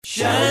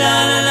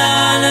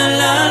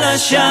Sha-la-la-la-la-la,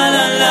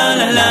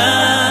 sha-la-la-la-la,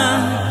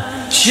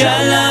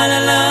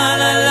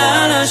 sha-la-la-la-la-la,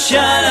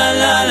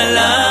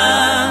 sha-la-la-la-la,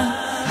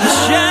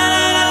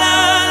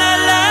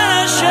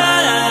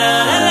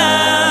 sha-la-la-la-la,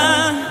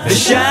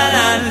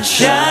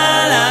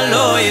 sha-la-la-la,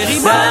 לא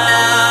יחסר.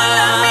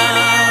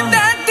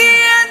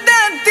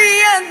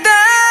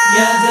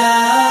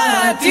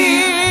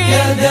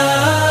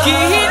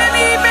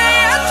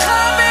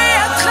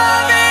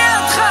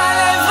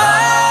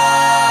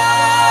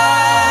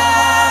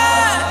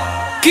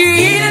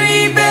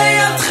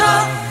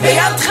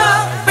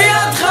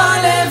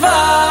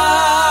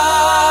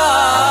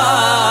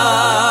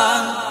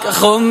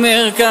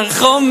 חומר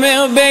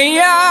כחומר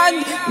ביד,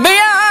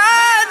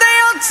 ביד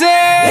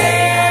היוצר,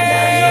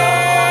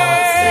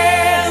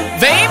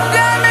 ואם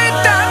גם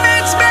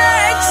מתאמץ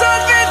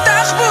בעצות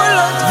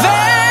ותחבולות,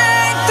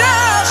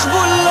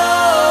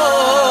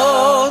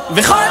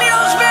 וכל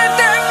יוש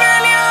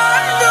ותגל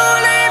יעמדו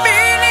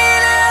ליביני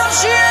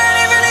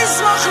להרשיעני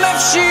ולסמוך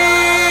נפשי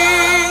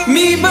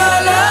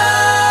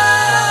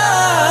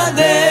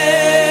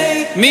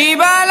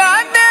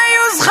מבלעדי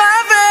עוזך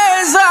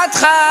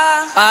ועזרתך,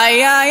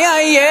 איי איי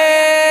איי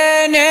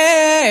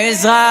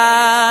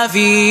נעזרה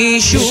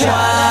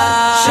וישועה.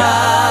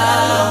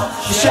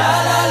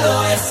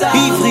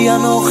 עברי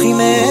אנוכי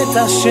מת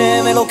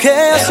השם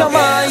אלוקי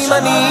השמיים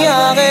אני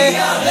ירא,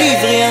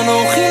 עברי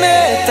אנוכי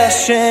מת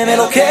השם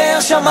אלוקי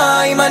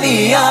השמיים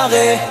אני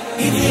ירא,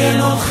 עברי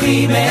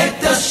אנוכי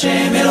מת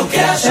השם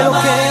אלוקי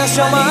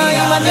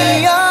השמיים אני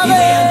ירא,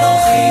 עברי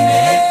אנוכי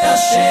מת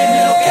השם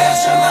אלוקי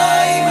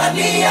השמיים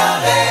אני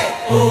ירא.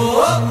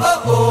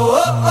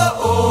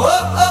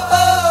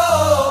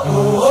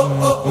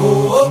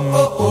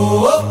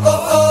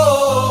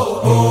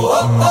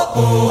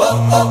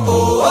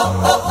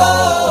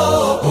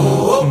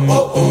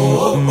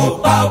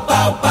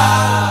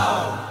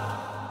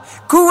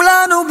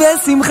 כולנו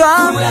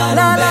בשמחה,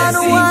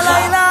 לנו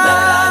הלילה,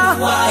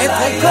 את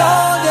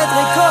רקוד,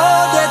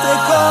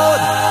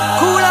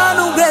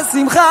 כולנו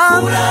בשמחה,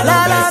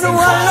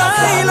 לנו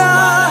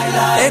הלילה,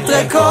 את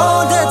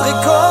רקוד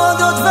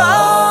עוד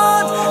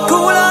ועוד,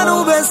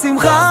 כולנו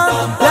בשמחה,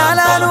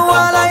 לנו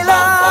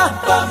הלילה,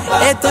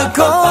 את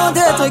רקוד,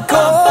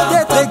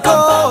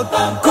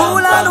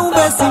 כולנו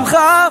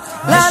בשמחה,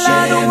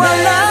 לנו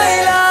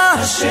הלילה,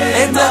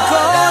 את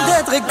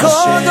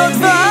רקוד עוד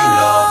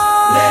ועוד.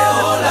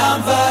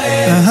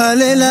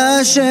 הלל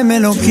השם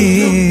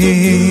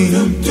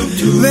אלוקים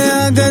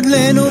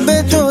והגדלנו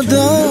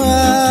בתודה,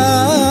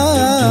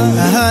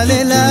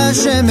 הלל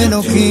השם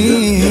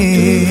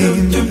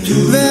אלוקים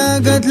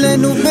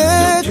והגדלנו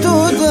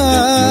בתודה,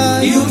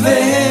 י' ו'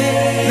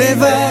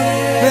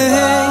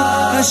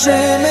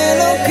 השם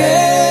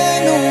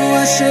אלוקינו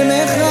השם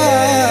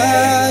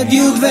אחד,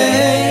 י' ו'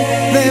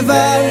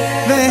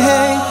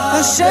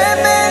 השם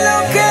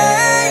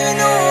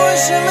אלוקינו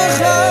השם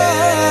אחד,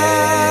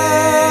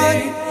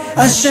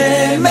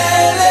 השם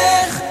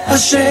מלך,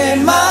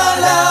 השם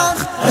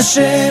מלך,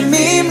 השם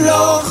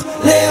ימלוך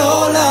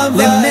לעולם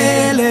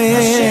למלך,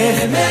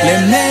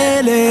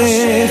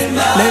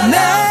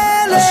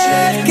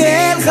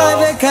 כן חי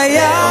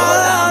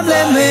וקיים,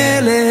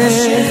 למלך,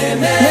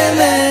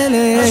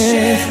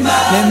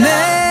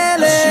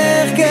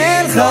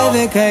 כן חי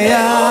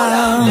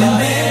וקיים,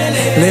 למלך,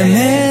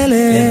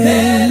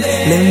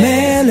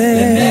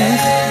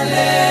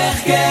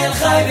 כן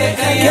חי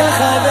וקיים,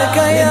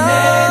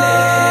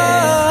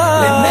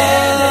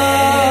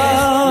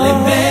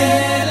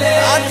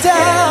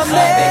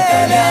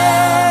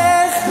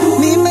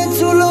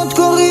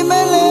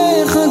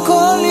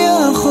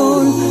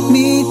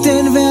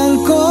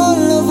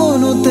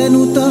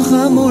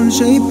 חמול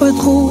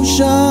שיפתחו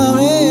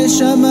שערי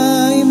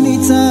שמיים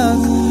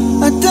ניצק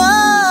אתה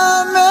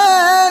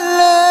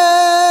מלך,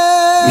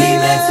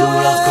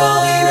 ממצולות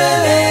קוראים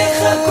אליך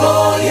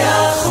כל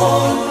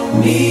יכול,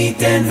 מי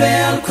ייתן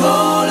ועל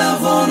כל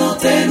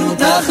עוונותינו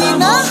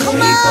תחמול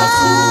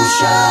שיפתחו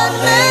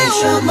שערי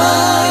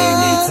שמיים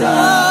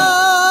ניצק.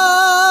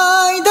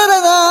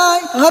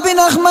 רבי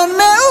נחמן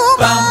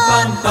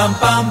מאומן פם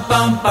פם פם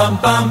פם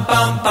פם פם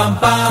פם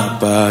פם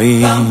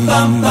כפיים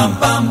פם פם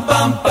פם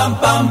פם פם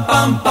פם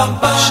פם פם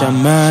פם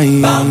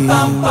שמיים פם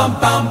פם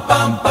פם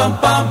פם פם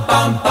פם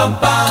פם פם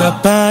פם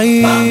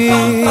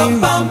כפיים פם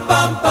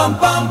פם פם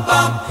פם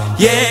פם.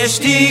 יש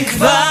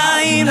תקווה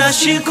אם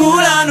נשיר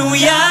כולנו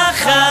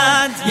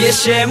יחד,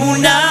 יש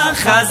אמונה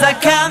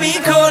חזקה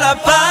מכל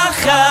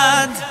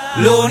הפחד,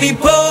 לא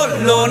ניפול,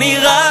 לא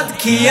נרד,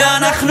 כי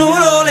אנחנו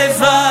לא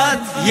לבד,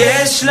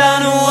 יש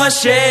לנו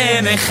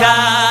השם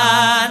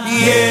אחד.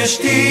 יש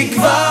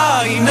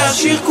תקווה אם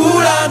נשיר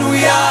כולנו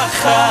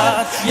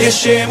יחד,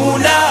 יש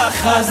אמונה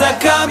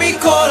חזקה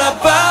מכל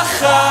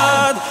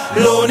הפחד,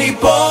 לא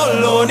ניפול,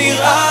 לא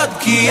נרד,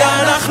 כי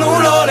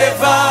אנחנו לא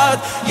לבד,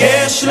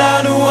 יש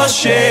לנו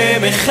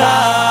השם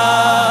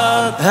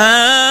אחד.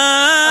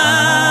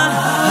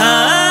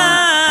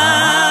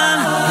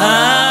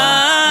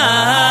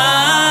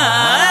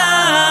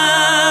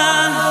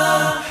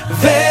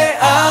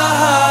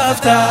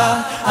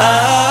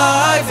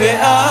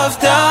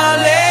 ואהבת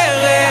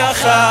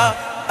לרעך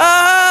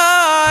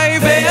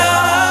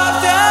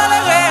ואהבת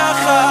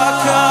לרעך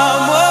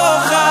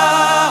כמוך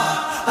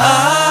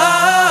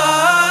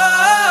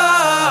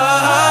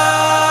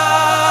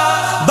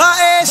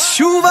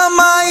באש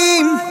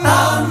ובמים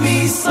עם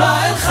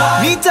ישראל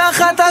חי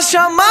מתחת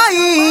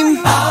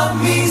השמיים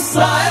עם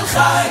ישראל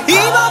חי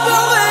עם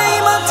הבורא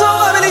עם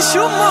התורה בלי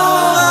שום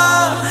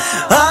מורא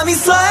עם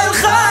ישראל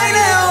חי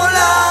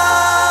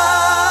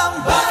לעולם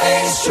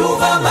באש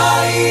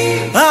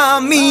ובמים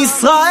עם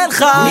ישראל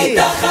חי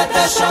מתחת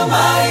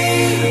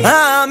השמיים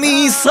עם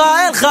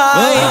ישראל חי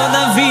עוד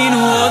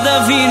אבינו עוד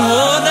אבינו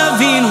עוד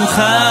אבינו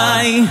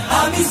חי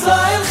עם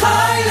ישראל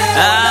חי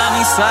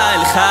עם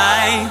ישראל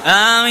חי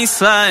עם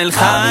ישראל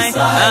חי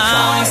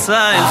עם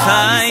ישראל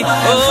חי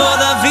עוד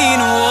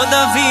אבינו עוד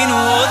אבינו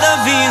עוד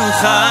אבינו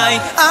חי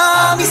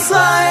עם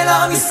ישראל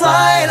עם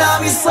ישראל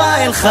עם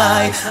ישראל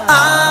חי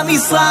עם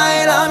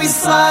ישראל עם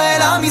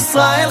ישראל עם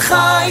ישראל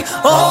חי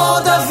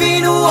עוד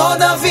אבינו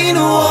עוד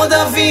אבינו עוד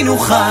אבינו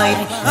חי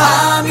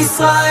עם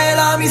ישראל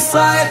עם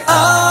ישראל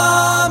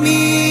עם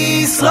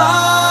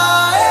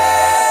ישראל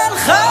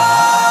חי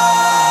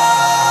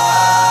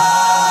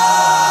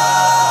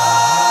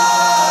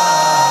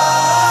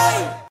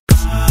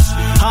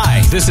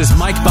Hi, this is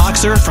Mike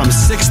Boxer from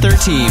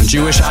 613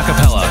 Jewish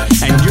Acapella,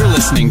 and you're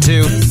listening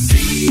to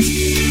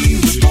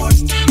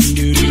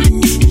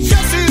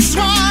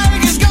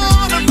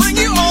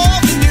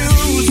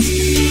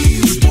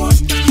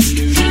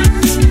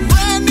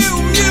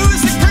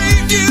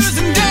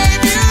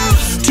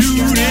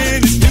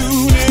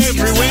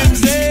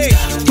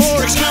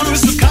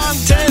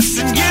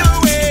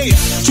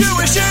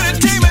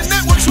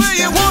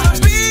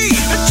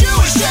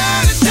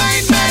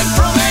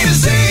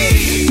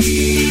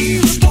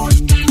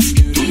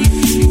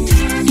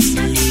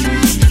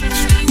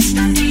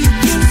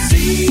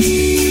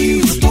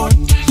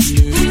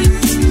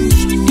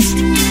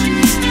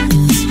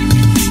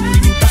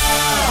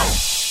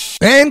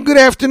And good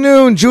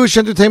afternoon,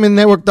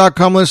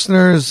 JewishEntertainmentNetwork.com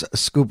listeners,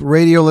 Scoop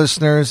Radio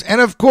listeners, and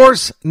of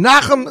course,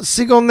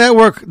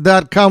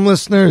 NachumSiegelNetwork.com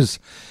listeners.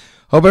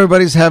 Hope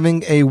everybody's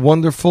having a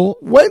wonderful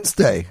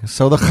Wednesday.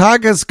 So the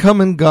Chag has come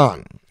and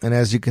gone. And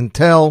as you can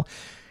tell,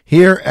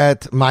 here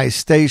at my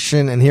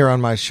station and here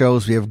on my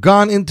shows, we have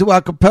gone into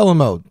a cappella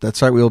mode.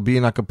 That's right, we will be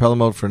in a cappella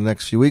mode for the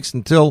next few weeks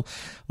until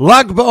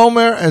Lag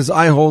BaOmer, as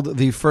I hold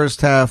the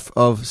first half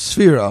of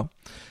Sfira.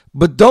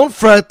 But don't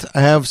fret,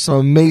 I have some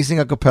amazing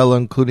a cappella,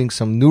 including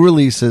some new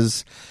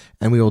releases,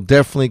 and we will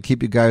definitely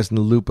keep you guys in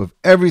the loop of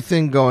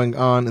everything going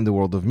on in the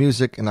world of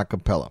music and a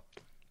cappella.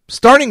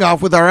 Starting off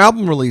with our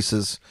album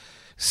releases,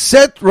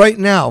 set right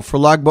now for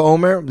Lag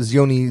BaOmer is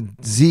Yoni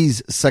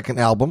Z's second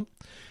album,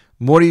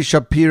 Mori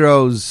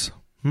Shapiro's,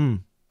 I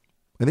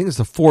think it's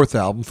the fourth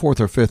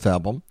or fifth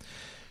album,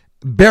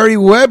 Barry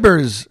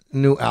Weber's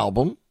new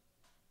album,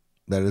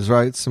 that is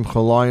right, Simcha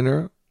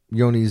Leiner,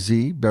 Yoni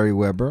Z, Barry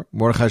Weber,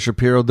 Mordechai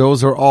Shapiro.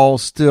 Those are all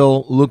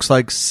still, looks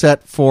like,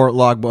 set for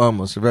Lag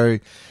BaOmer. So very,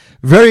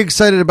 very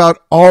excited about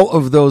all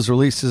of those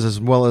releases,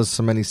 as well as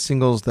so many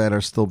singles that are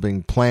still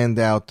being planned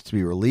out to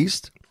be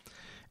released.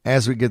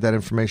 As we get that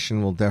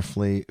information, we'll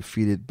definitely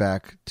feed it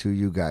back to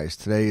you guys.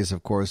 Today is,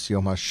 of course,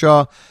 Yom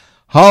HaShoah,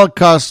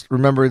 Holocaust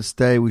Remembrance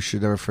Day. We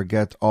should never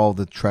forget all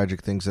the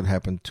tragic things that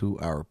happened to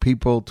our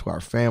people, to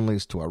our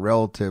families, to our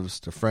relatives,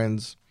 to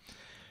friends.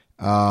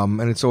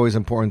 And it's always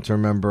important to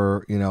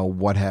remember,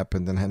 what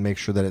happened and make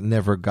sure that it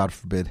never, God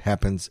forbid,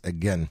 happens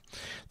again.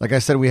 Like I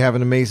said, we have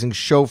an amazing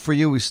show for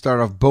you. We start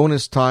off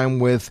bonus time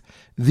with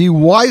the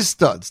Y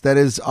Studs. That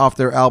is off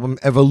their album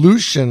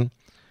Evolution.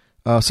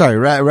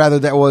 Rather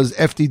that was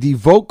FDD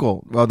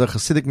Vocal. The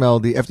Hasidic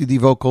melody. FDD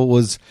Vocal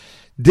was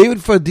David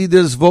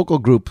Fadida's vocal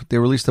group. They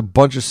released a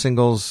bunch of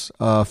singles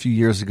a few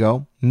years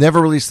ago.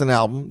 Never released an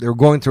album. They were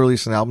going to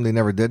release an album. They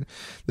never did.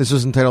 This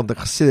was entitled The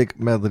Hasidic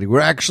Melody. We're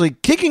actually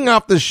kicking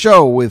off the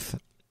show with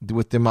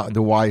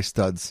the Y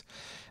Studs.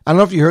 I don't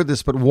know if you heard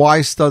this, but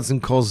Y Studs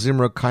and Kol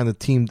Zimra kind of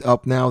teamed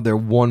up now. They're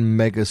one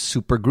mega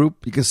super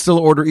group. You can still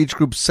order each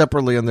group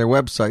separately on their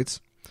websites.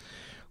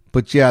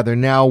 But yeah, they're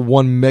now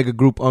one mega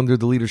group under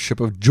the leadership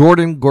of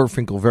Jordan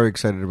Gorfinkel. Very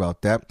excited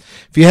about that.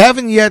 If you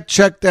haven't yet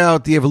checked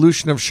out the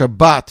Evolution of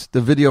Shabbat, the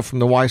video from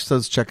the Y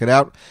Studs, check it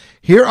out.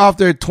 Here off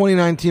their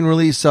 2019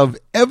 release of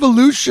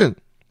Evolution,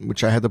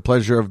 which I had the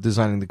pleasure of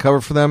designing the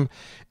cover for them.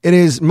 It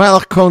is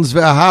Malach Kon's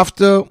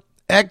Ve'ahavta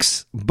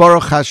X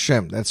Baruch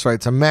Hashem. That's right.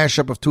 It's a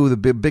mashup of two of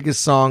the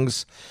biggest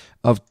songs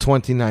of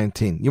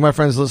 2019. You, my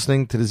friends,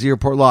 listening to the Z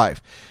Report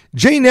Live.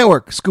 J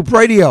Network, Scoop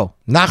Radio,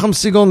 Nachum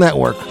Siegel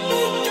Network.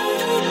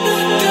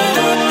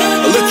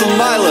 Little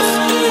Milef.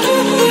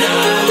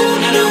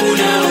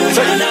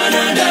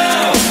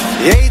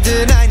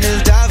 Jeder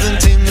eine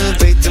davent in me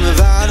bete me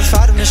war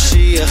fahr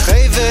Mashiach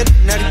gevet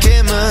naar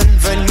kimmen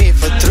wenn mir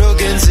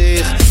vertrogen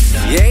sich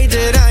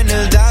jeder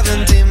eine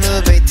davent in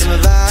me bete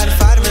me war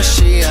fahr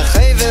Mashiach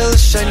will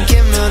schon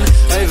kimmen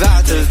ei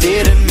wartet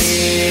dir in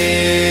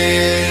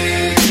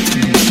mir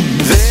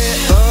we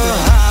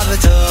have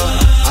it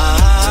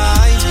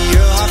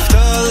you have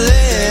to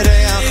let it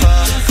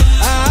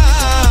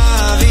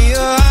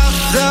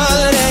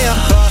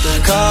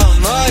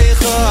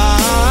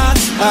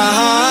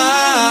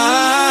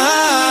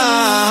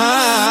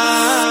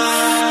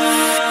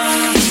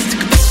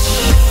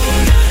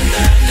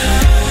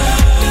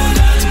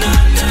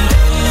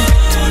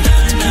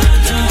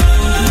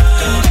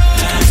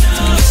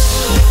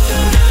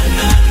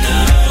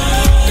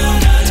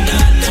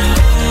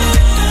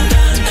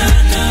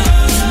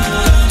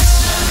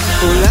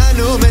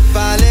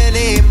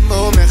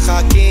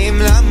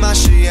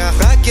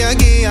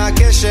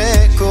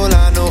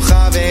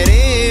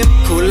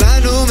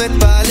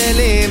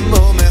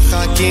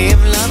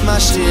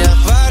המשיח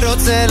כבר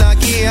רוצה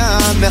להגיע,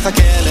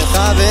 מחכה לך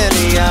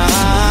בנייה.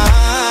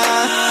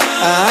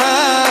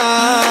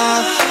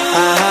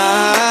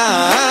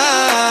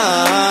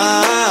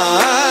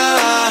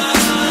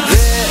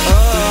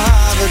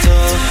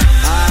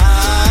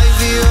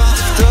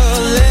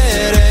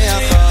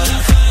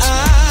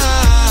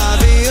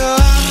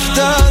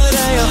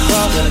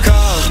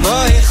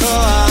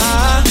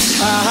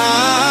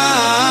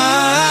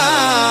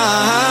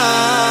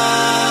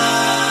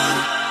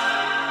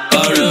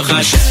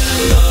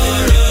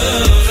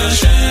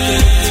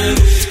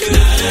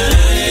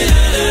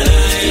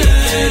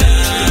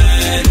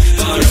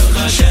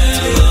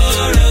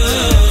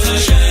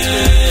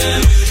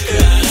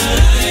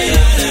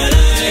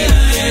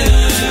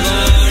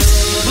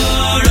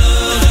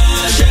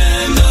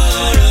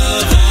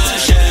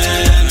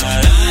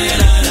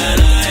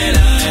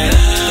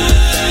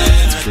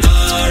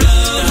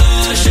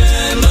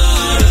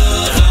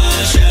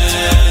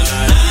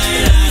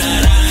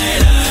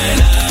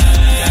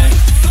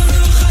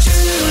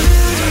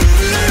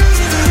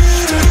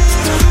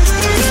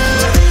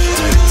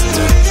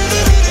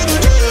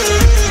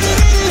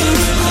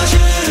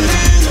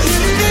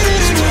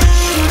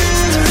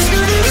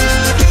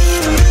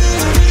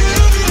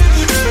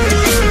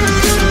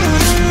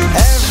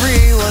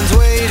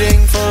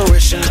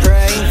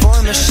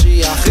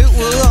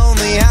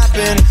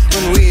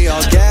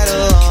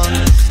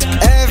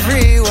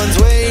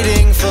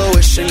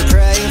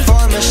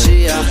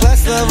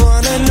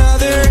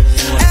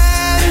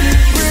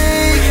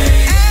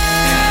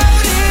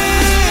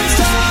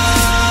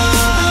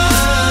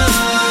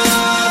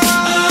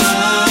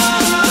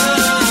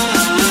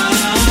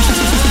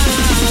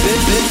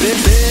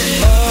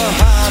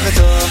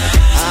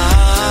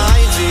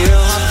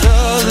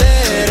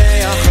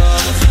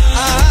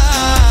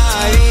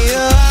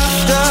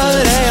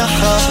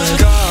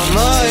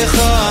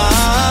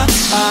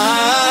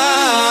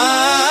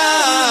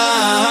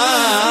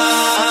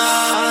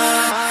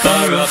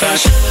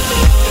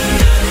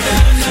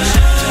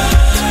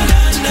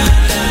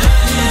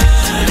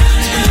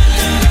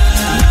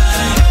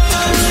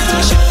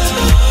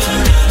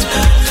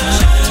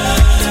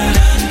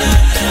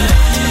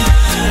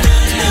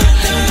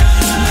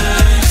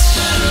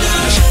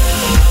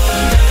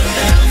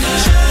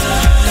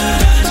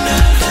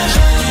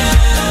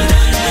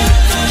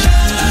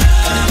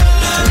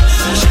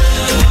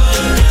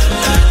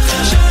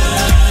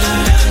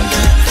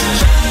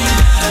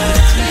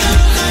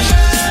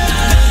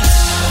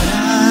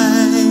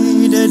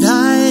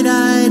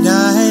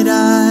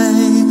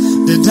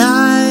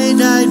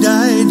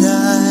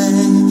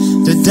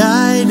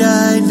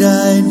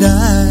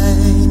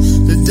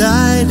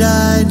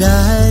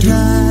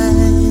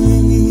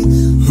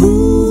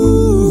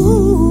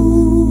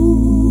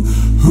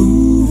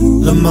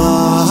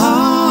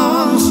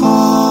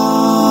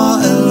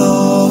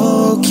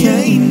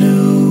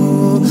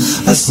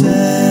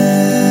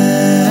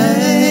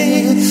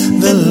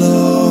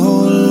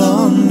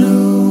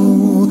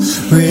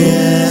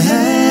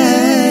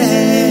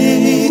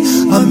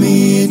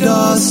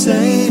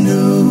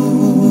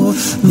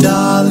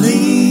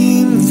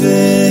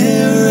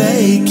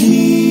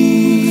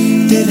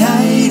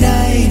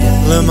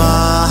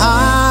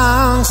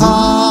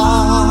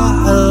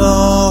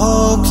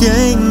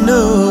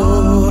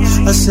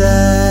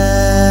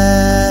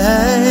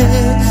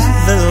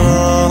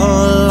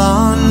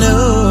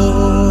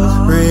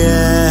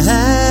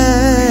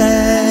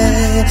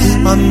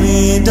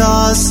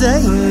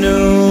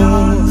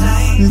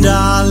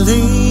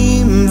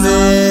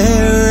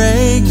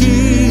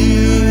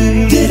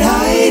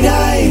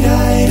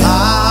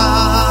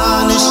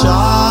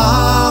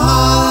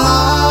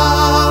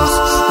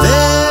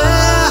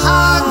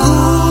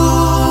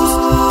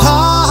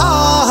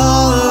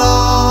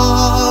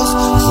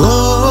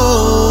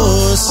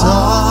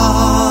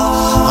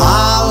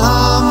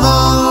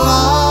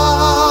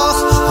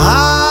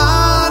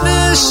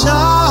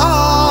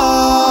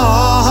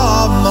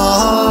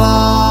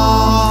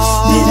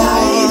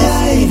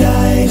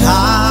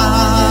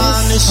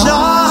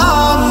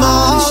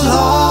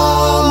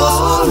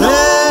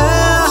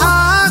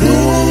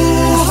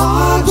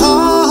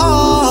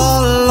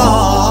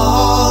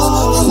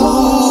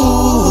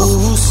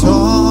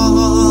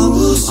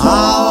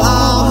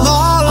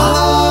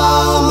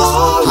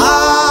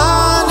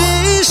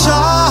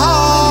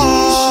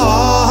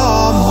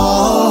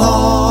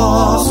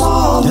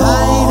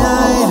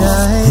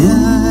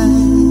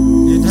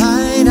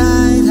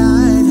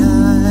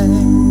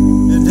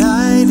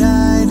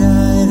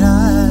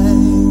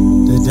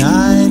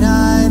 Die.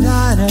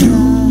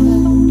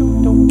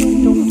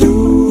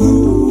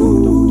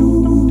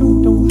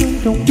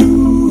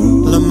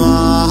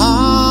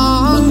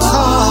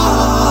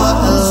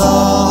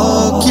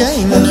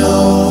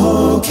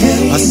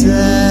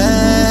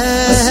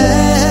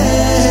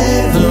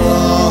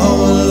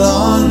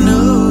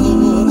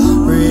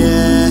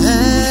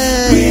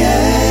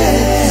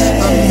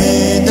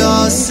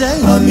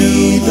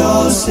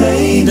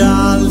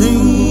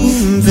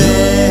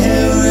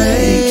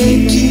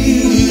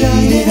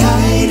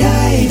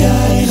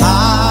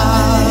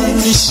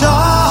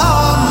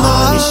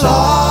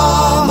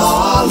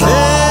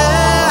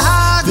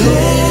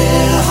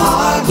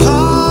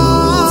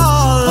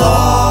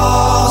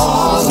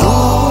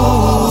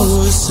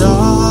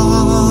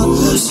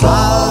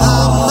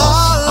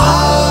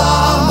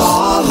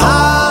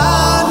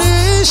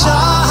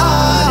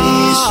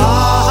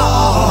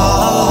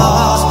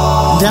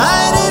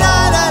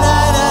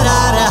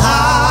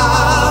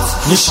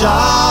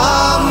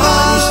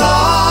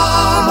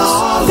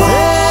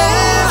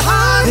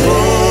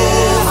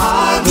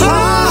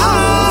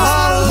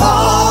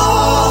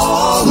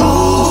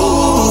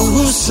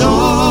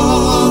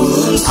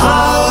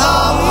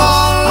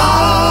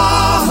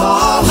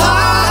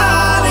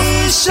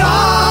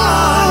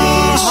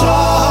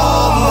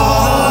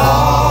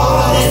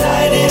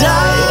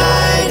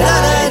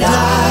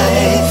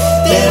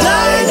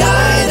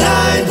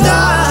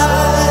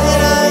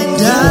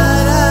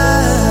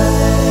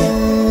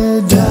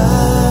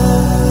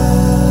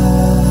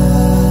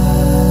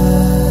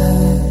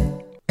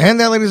 And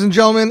that, ladies and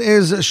gentlemen,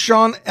 is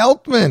Sean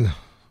Altman,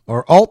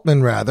 or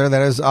Altman rather.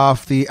 That is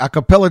off the a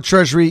cappella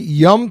treasury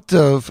Yom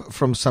Tov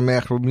from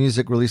Samech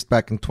Music, released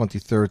back in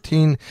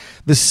 2013.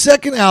 The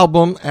second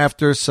album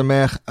after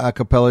Samech a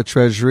cappella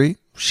treasury,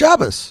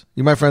 Shabbos.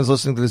 You, my friends,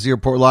 listening to the Z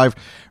Report Live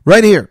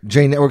right here,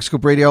 J Network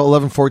Scoop Radio,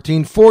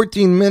 1114,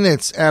 14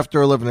 minutes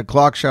after 11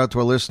 o'clock. Shout out to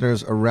our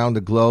listeners around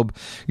the globe.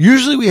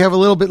 Usually we have a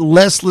little bit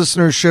less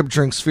listenership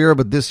during Sphera,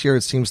 but this year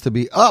it seems to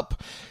be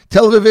up.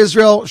 Tel Aviv,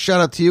 Israel,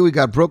 shout out to you. We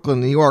got Brooklyn,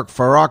 New York,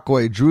 Far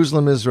Rockaway,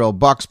 Jerusalem, Israel,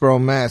 Boxborough,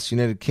 Mass,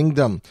 United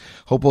Kingdom,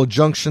 Hopewell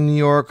Junction, New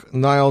York,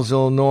 Niles,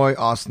 Illinois,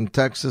 Austin,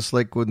 Texas,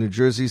 Lakewood, New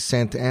Jersey,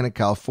 Santa Ana,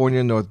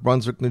 California, North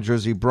Brunswick, New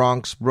Jersey,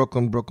 Bronx,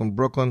 Brooklyn,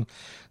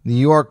 New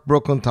York,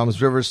 Brooklyn,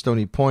 Toms River,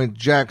 Stony Point,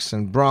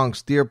 Jackson,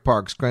 Bronx, Deer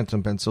Park,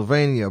 Scranton,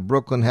 Pennsylvania,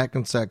 Brooklyn,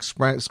 Hackensack,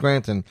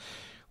 Scranton.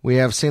 We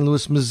have St.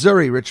 Louis,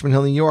 Missouri, Richmond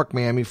Hill, New York,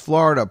 Miami,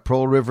 Florida,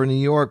 Pearl River, New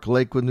York,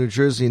 Lakewood, New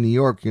Jersey, New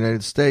York,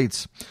 United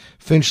States,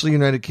 Finchley,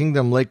 United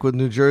Kingdom, Lakewood,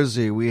 New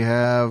Jersey. We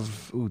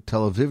have,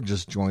 Tel Aviv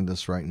just joined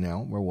us right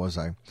now. Where was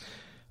I?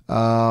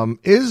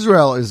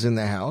 Israel is in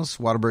the house.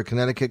 Waterbury,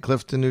 Connecticut,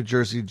 Clifton, New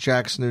Jersey,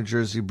 Jackson, New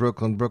Jersey,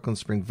 Brooklyn,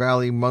 Spring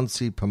Valley,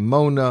 Muncie,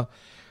 Pomona,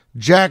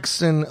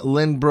 Jackson,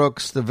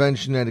 Lynbrook,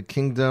 Stavanger, United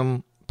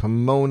Kingdom,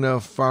 Pomona,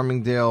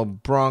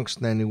 Farmingdale, Bronx,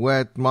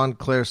 Nanuet,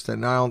 Montclair,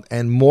 Staten Island,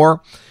 and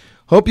more.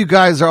 Hope you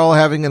guys are all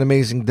having an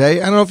amazing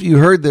day. I don't know if you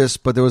heard this,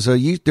 but there was 3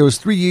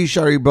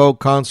 Yishari Bo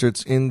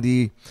concerts in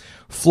the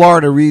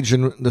Florida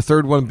region. The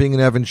third one being in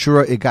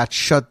Aventura. It got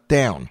shut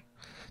down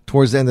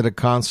towards the end of the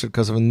concert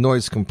because of a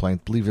noise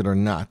complaint, believe it or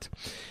not.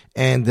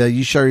 And the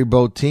Yishari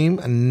Bo team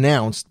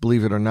announced,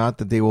 believe it or not,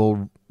 that they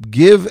will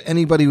give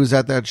anybody who's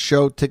at that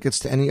show tickets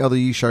to any other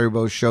Yishari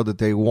Bo show that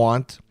they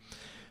want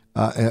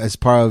as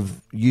part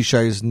of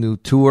Yishari's new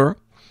tour,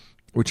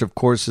 which of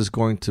course is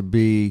going to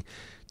be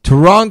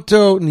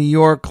Toronto, New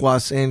York,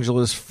 Los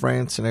Angeles,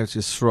 France, and Eretz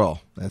Yisrael.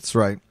 That's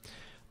right.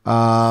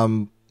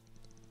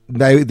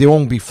 They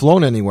won't be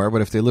flown anywhere,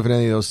 but if they live in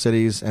any of those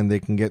cities and they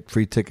can get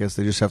free tickets,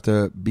 they just have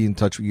to be in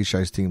touch with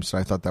Yishai's team. So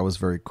I thought that was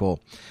very cool.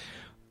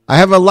 I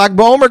have a Lag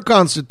BaOmer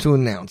concert to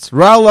announce.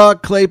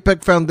 Rala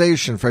Klepek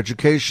Foundation for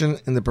Education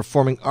in the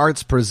Performing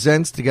Arts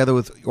presents, together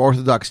with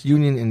Orthodox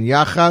Union in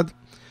Yachad,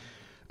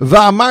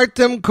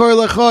 Va'amartem Koi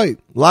Lechoi,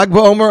 Lag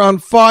BaOmer on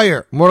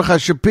Fire, Mordechai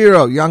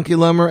Shapiro, Yanki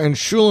Lemmer, and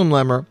Shulam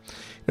Lemmer.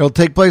 It'll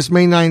take place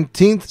May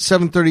 19th,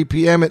 7:30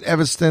 p.m. at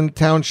Evanston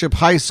Township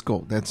High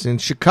School. That's in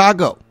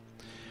Chicago.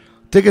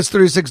 Tickets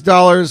 $36,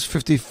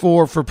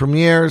 $54 for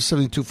premieres,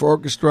 $72 for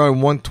orchestra,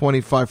 and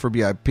 $125 for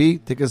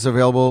VIP. Tickets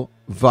available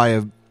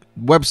via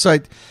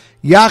website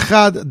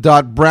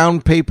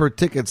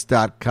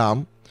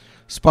yachad.brownpapertickets.com.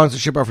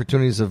 Sponsorship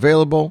opportunities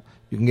available.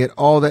 You can get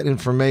all that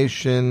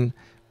information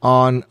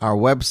on our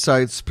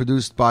websites,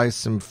 produced by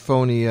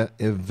Symphonia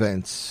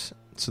Events.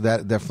 So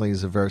that definitely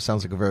is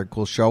sounds like a very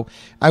cool show.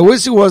 I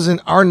wish it was in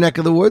our neck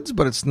of the woods,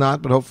 but it's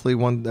not. But hopefully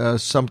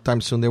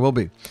sometime soon there will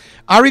be.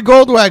 Ari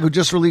Goldwag, who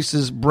just released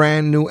his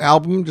brand new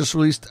album, just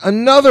released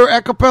another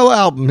a cappella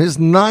album, his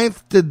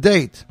 9th to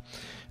date.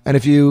 And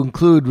if you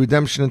include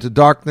Redemption into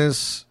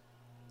Darkness,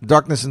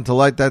 Darkness into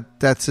Light,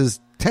 that's his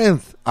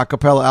 10th a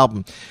cappella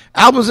album.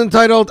 Album's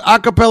entitled A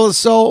Cappella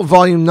Soul,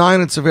 Volume 9.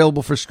 It's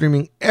available for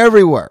streaming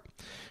everywhere.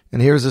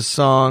 And here's a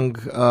song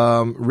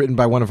written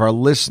by one of our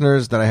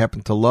listeners that I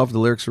happen to love. The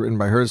lyrics were written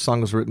by her. The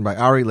song was written by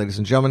Ari, ladies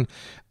and gentlemen.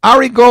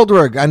 Ari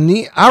Goldwag,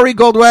 Ani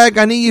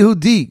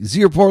Yehudi,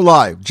 Z Report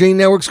Live, J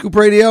Network Scoop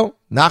Radio,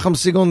 Nachum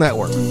Segal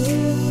Network.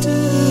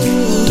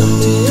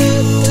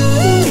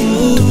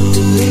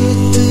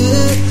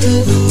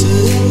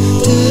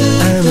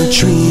 I'm a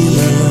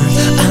dreamer,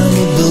 I'm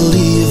a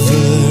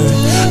believer,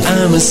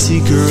 I'm a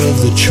seeker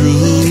of the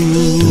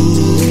truth.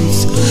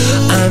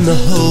 I'm the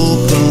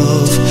hope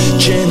of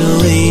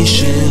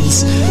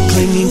generations,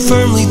 clinging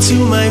firmly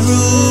to my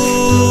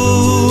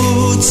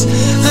roots.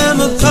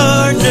 I'm a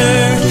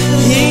partner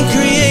in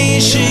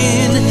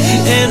creation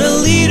and a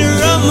leader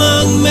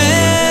among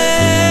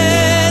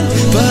men.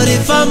 But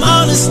if I'm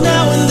honest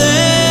now and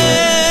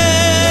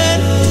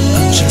then,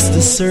 I'm just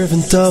a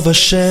servant of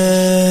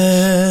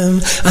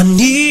Hashem.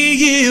 Ani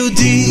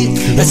Yehudi,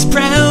 as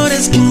proud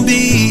as can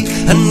be.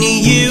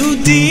 Ani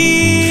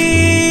Yehudi,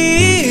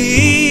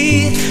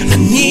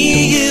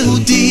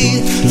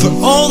 for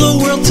all the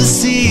world to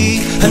see.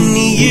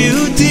 Ani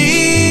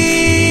Yehudi,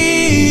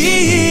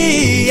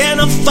 and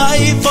I'll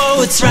fight for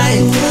what's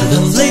right.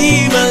 I'll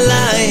lay my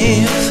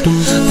life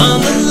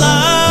on the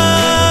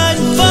line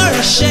for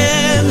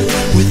Hashem.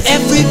 With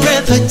every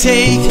breath I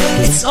take,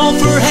 it's all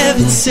for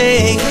heaven's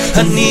sake.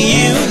 Ani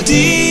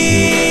Yehudi,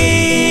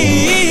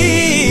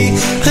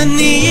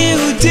 Ani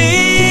Yehudi.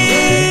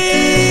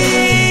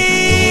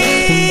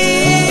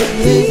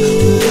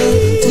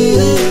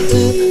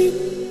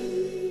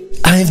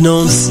 I've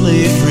known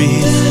slavery,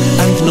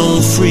 I've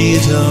known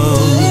freedom,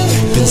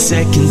 been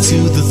second to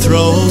the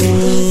throne.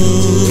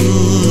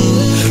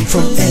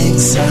 From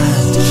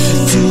exile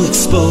to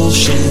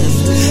expulsion,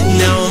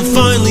 now I'm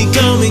finally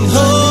coming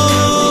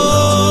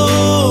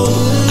home.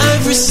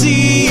 I've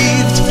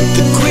received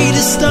the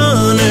greatest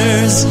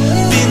honors,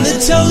 been the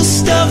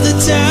toast of the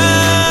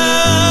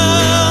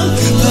town.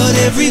 But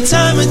every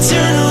time I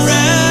turn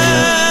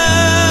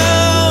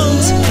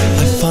around,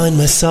 I find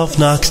myself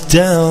knocked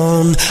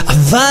down.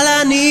 Aval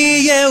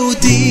ani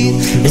Yehudi,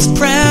 as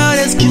proud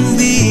as can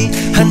be.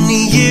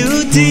 Ani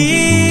Yehudi,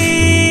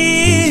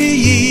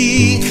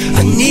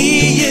 Ani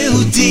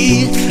Yehudi,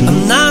 I'm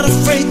not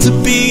afraid to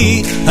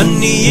be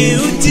Ani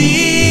Yehudi.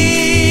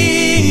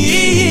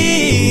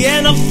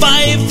 And I'll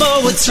fight for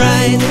what's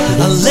right,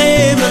 I'll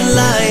lay my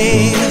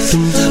life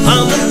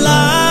on the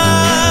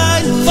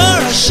line for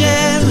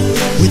Hashem.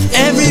 With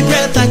every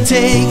breath I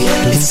take,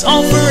 it's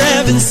all for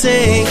heaven's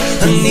sake.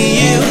 Ani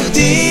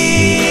Yehudi,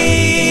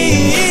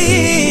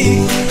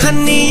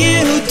 Ani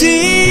Yehudi.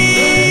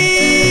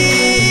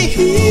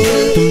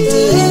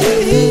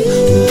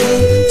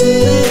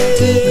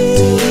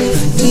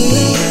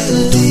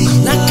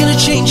 I'm not gonna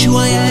change who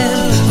I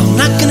am, I'm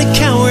not gonna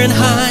cower and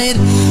hide.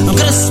 I'm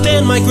gonna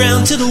stand my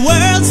ground till the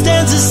world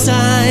stands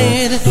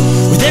aside.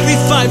 With every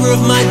fiber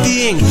of my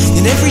being,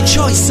 in every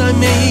choice I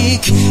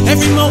make,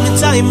 every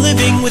moment I am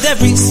living, with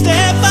every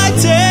step I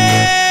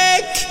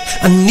take.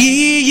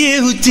 Ani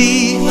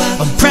Yehudi,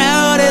 I'm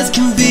proud as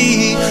can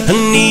be.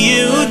 Ani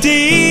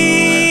Yehudi,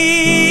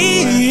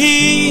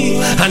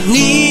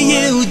 Ani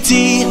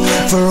Yehudi,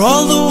 for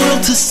all the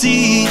world to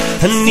see.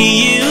 Ani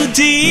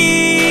Yehudi,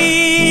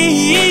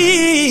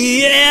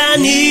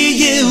 Ani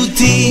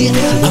Yehudi,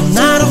 I'm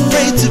not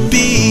afraid to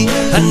be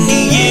Ani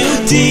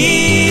Yehudi.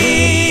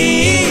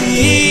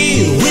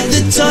 With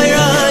the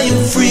Torah I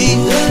am free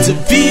to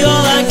be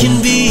all I can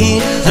be.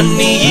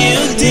 Ani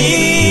Yehudi,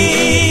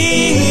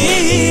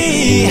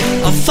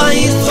 I'll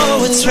fight for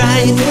what's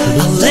right,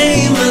 I'll lay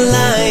my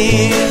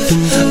life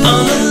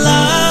on the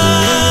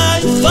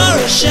line for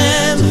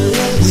Hashem.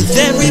 With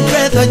every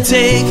breath I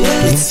take,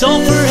 it's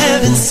all for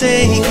heaven's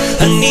sake.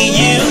 Ani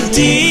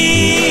Yehudi,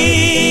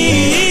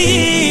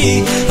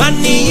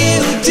 Ani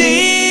Yehudi.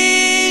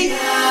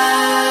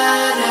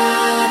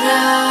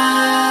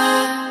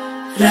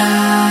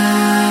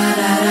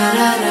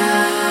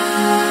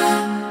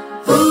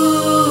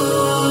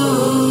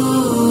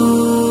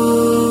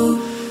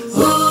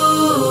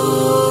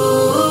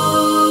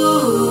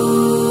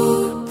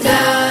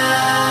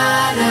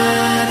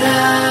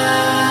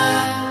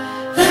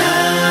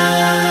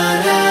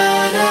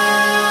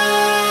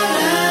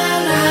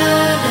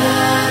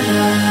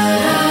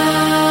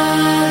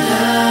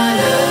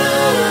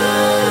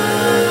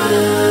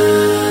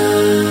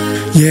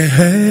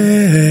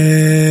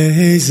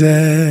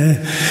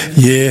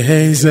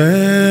 Yeheze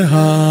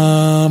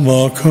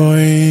hamakoim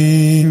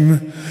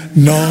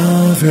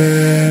nove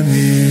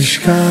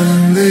mishkan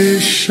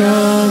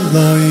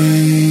lishalayim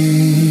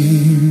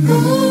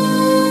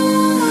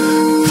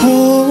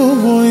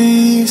povoi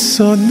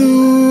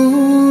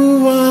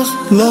sonuach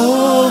lo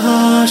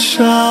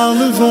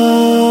hashalvo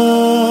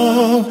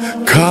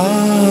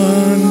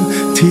kan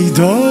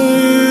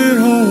tidor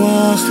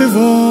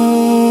hoachvo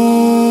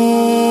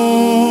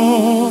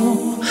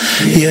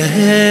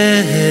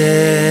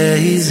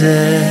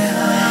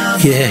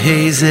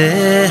Yeheze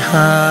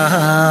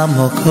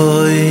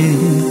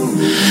hamokoim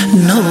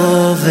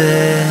nove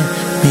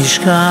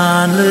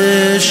mishkan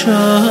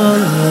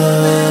l'shalom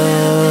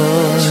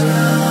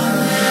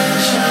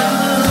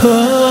po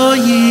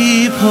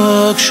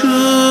yipokshu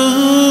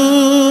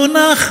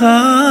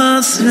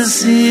nachas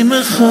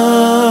v'simcha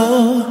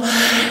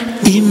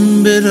im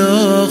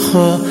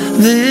berocho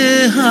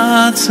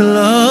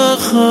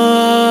v'hatzlocho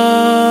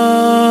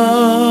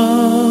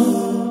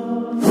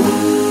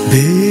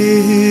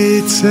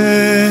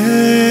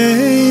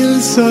B'tzeil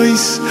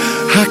zois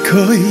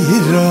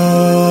hakoira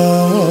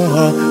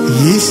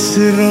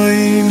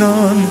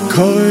Yisroinon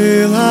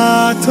koil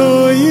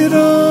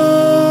hatoira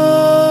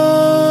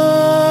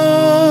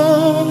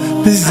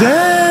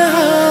B'zeh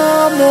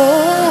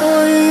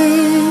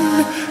hamoin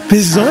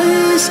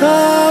B'zois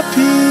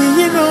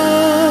hapino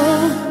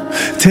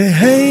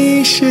Tehei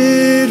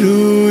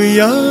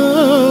shiruya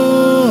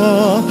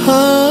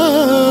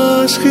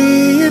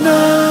hashchina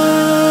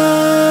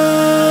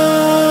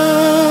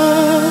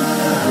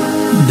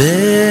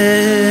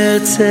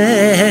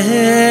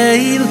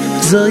B'tzeil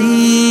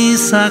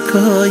zois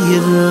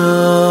hakoiro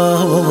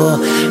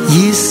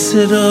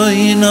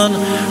Yisroinon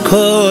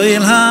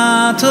koil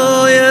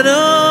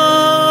hatoiro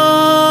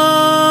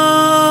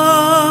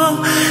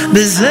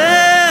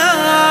B'zeh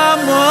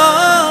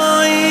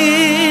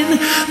hamoin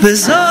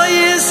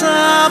B'zois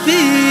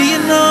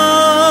hapino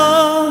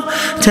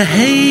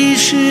Tehei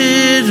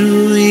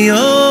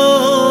shiruyo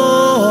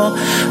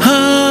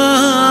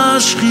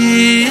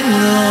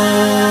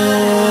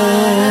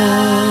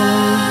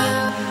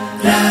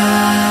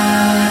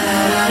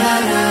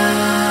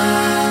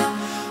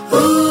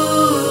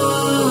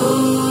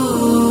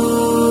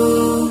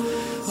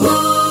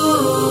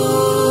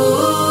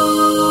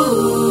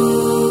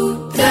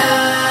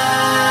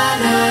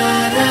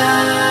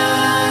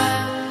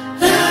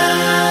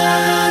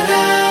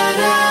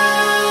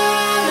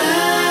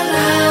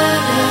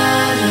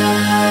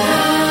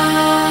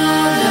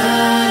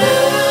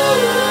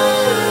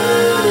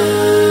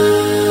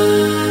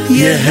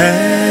Yeheze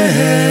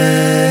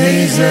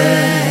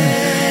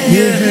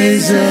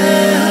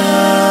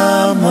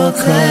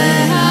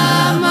Amakai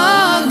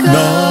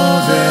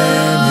Nove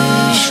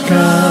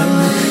Mishkan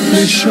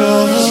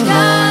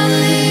Lishalai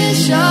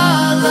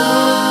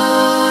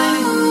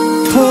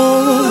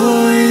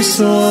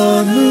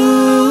Poisonu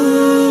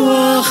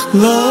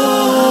Lo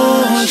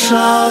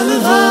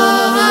Shalva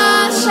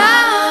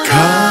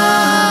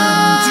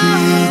Kanti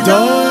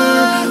Dor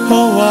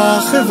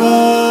Hoacheva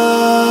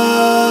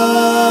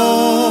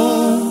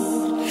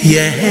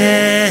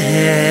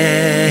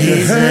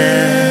Yeheze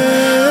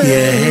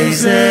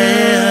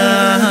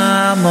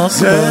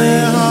Amochoy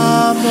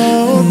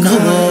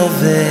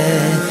Nove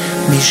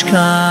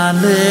Mishkan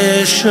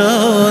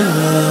L'Sholoi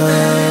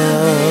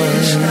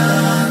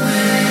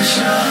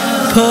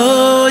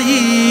Poi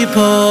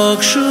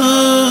Pokshu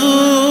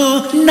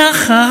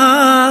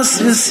Nachas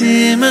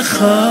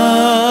V'Simcha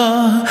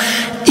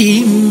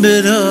Im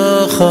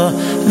Berocha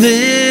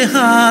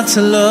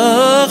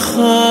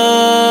V'Hatzlocha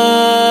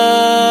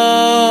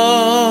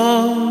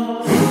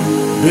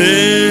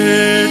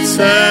B'Tzel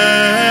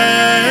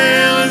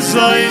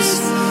Zois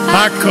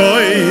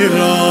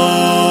HaKoira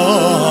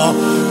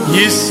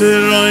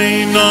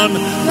Yisroinon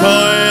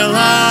Koil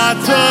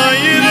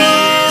HaToira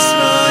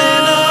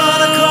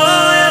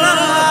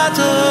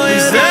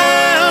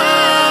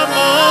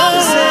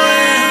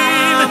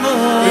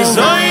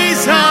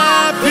Zois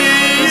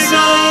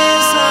HaPisa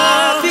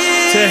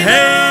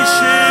Tehei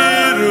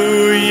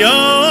Shiruya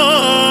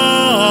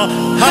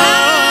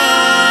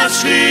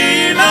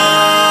Hashina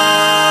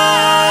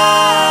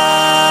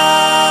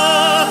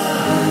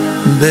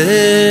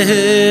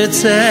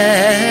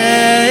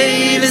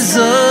B'Tzel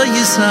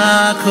Zois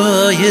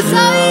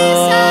HaKoira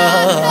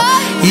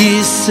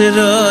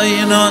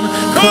Yisroinon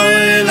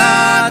Koil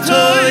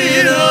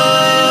HaToira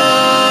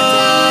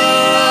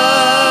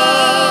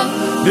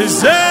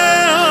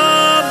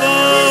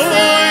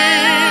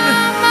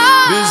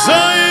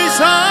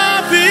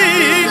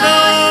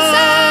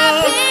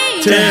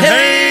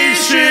Tehei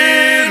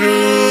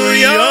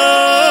Shiruya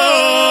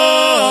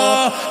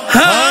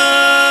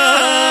Hashina.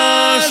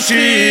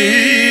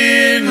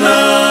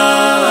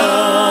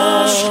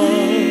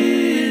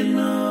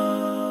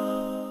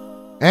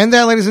 And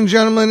that, ladies and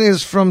gentlemen,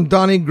 is from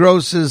Donnie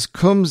Gross's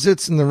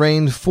Kumsitz in the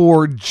Rain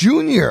for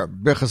Junior.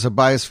 Birchas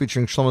Habayis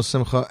featuring Shlomo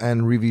Simcha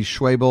and Rivi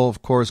Schwebel.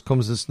 Of course,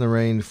 Kumsitz in the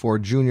Rain for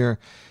Junior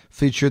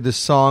featured the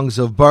songs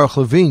of Baruch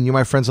Levine. You,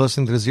 my friends, are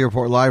listening to the Z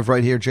Report live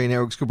right here, J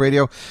Network Scoop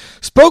Radio.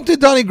 Spoke to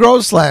Donnie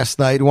Gross last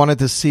night. Wanted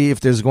to see if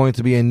there's going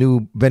to be a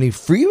new Benny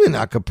Friedman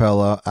a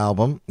cappella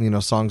album. You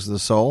know, Songs of the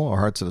Soul or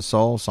Hearts of the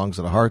Soul, Songs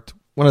of the Heart.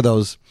 One of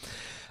those.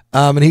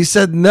 And he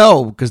said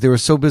no, because they were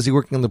so busy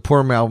working on the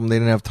Purim album, they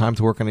didn't have time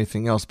to work on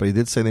anything else. But he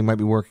did say they might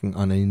be working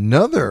on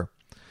another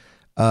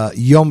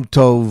Yom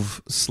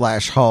Tov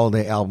 /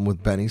 holiday album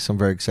with Benny. So I'm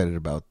very excited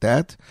about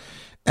that.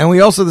 And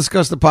we also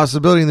discussed the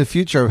possibility in the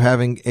future of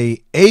having a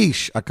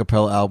Aish a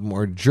cappella album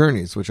or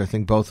Journeys, which I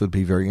think both would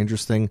be very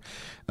interesting.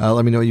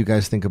 Let me know what you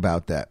guys think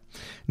about that.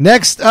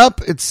 Next up,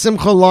 it's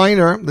Simcha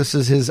Leiner. This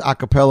is his a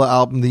cappella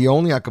album, the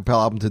only a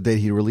cappella album to date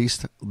he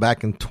released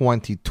back in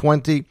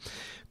 2020.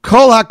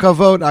 Kol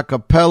HaKavod a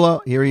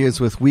cappella. Here he is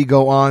with We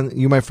Go On.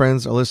 You, my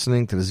friends, are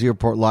listening to the Z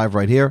Report live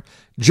right here.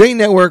 J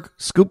Network,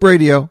 Scoop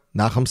Radio,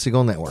 Nachum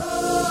Segal Network.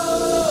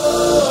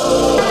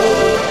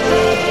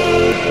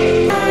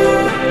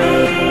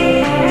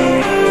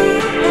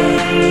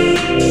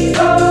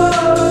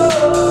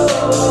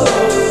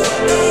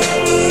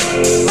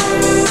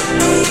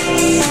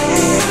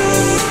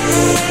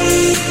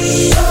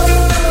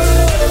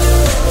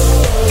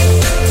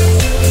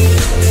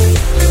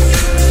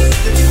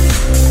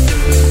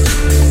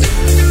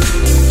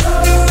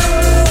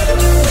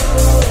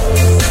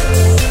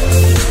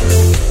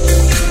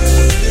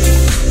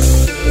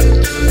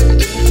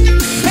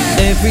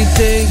 Every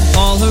day,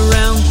 all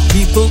around,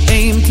 people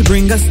aim to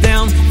bring us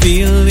down,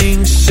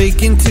 feeling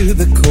shaken to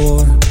the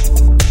core.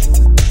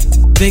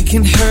 They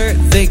can hurt,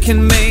 they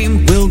can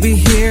maim, we'll be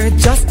here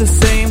just the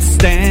same,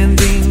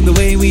 standing the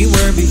way we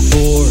were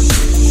before.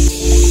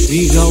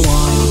 We go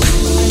on,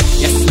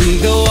 yes we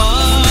go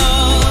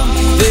on,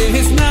 there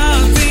is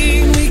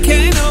nothing we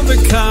can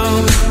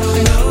overcome.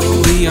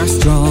 We are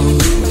strong,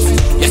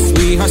 yes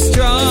we are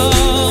strong,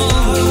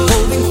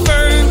 holding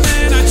firm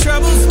and our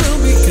troubles will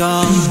be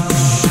gone.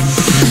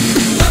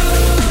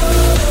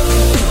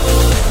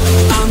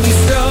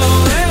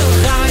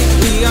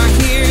 We are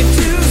here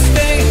to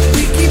stay.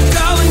 We keep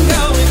going.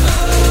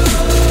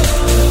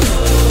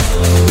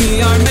 We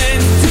are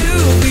meant to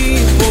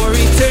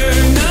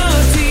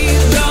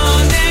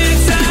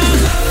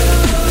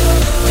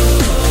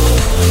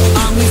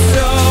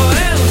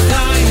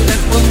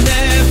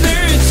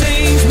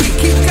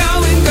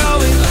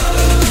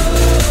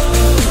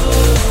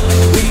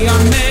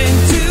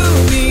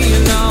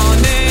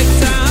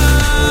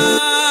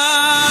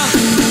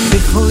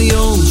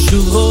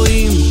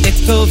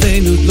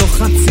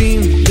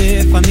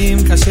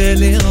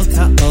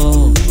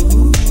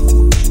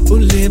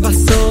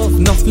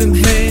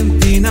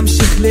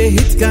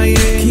להתקיים,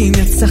 כי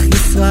נצח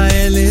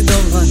ישראל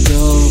לדור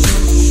ודור.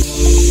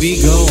 We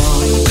go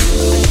on,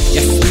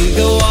 yes we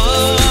go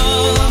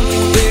on.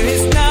 There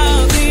is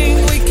nothing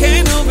we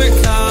can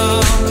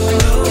overcome.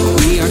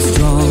 We are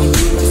strong,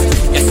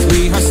 yes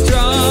we are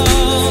strong.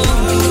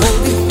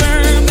 Holding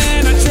firm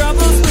and our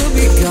troubles will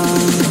be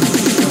gone.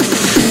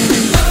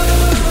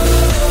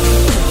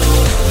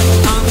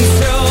 Am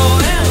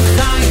Yisrael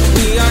Chai,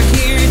 we are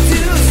here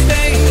to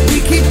stay. We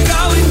keep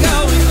going,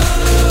 going.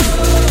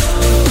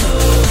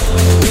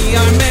 We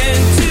are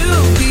meant to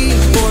be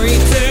for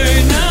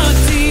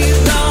eternity.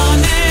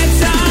 Long and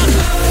time.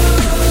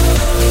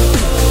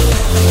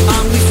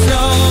 Am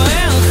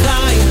Yisrael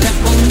Chai, that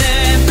will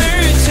never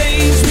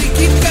change. We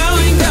keep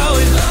going,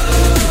 going.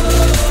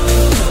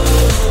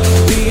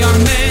 We are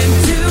meant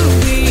to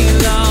be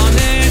long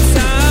and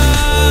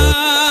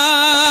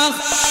time.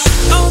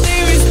 Oh,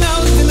 there is no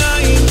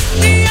denying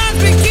the odds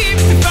we keep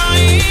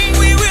defying.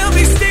 We will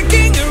be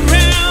sticking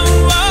around.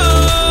 Whoa.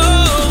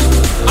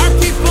 Our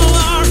people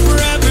are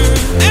forever,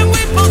 and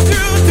we pull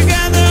through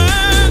together.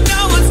 No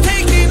one's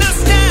taking us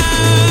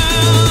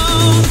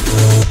down.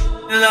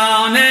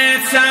 Long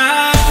and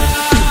time.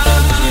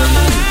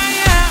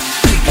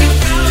 We keep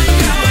going,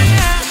 going.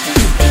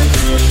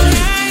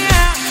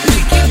 We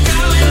keep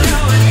going,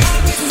 going.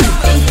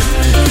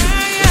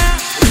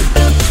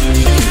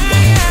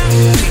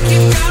 We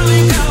keep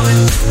going, going.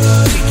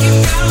 We keep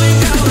going,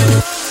 going.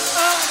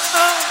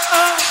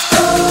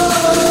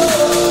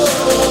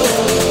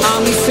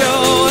 Am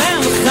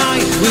Yisrael Chai,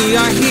 we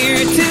are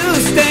here to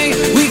stay.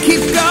 We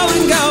keep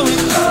going, going.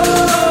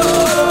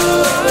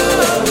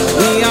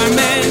 We are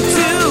meant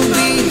to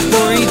be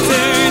for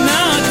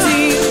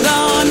eternity.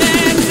 Long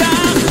and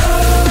time.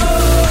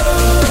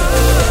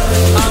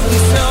 Am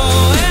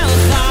Yisrael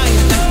Chai,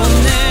 that will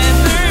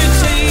never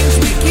change.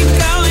 We keep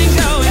going,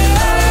 going.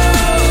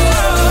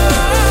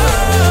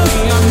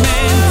 We are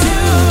meant to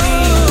be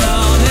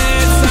long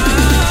and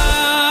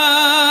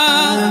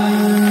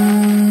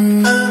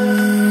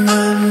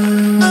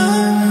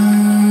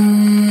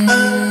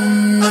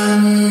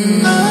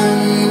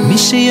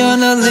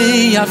Mishion Ali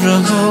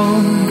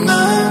Avraham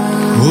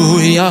Hu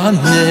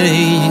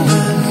Yaneinu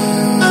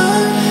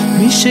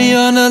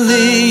Mishion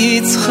Ali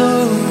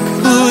Yitzchok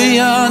Hu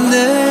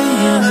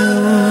Yaneinu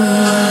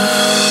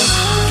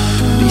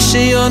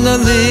Mishion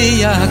Ali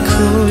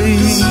Yaakov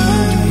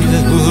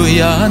Hu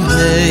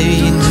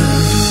Yaneinu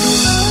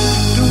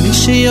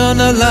Mishion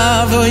Allah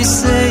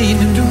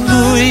Voiseinu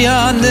Hu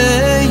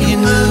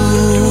Yaneinu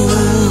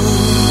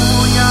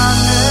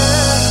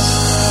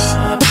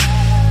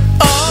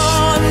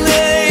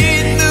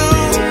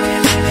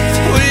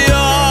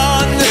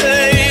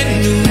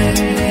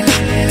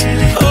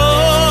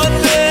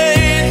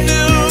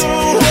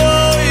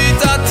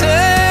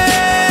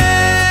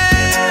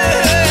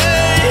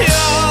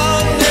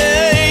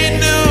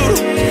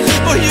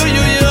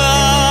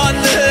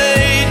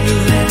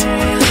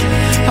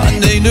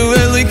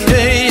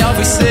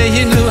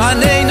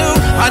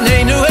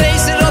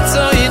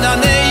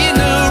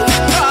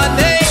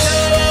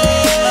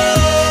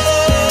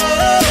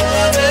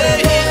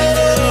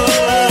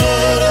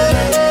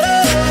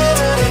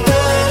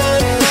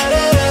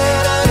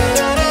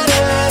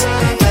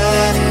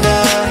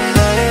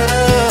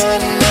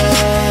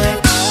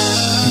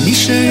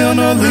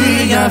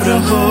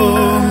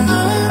Avraham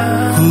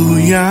Hu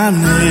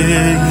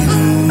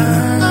Yaneinu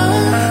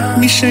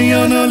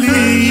Mishayon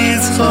Ali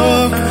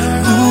Yitzchok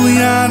Hu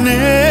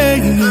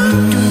Yaneinu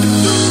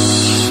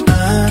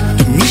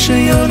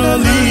Mishayon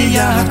Ali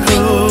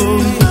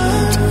Yaakov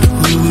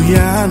Hu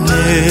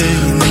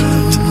Yaneinu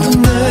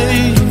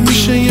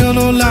Mishayon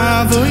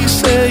Olav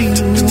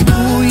Oiseinu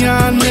Hu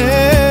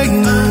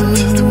Yaneinu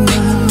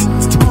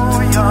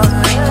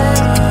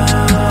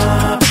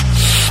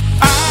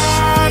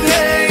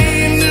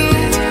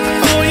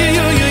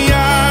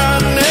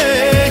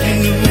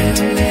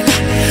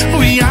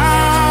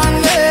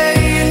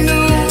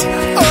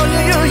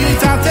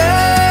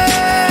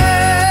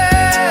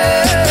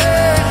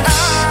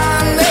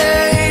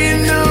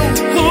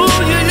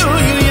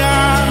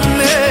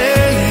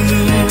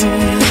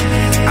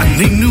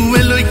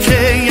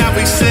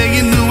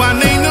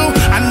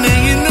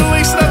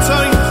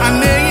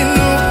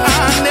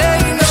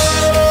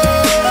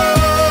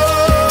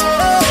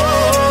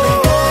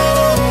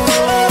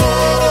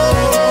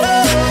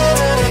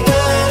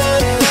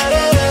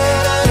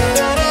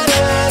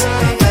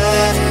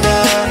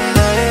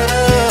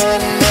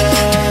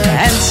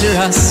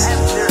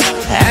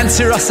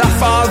Answer us, our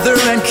Father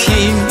and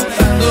King.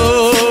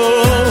 Oh,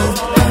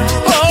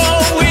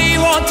 we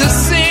want to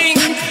sing.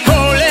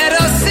 Oh, let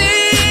us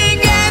sing.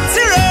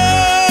 Answer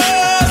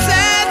us,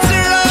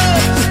 answer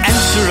us.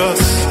 Answer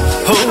us,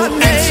 oh,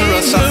 answer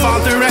us, our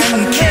Father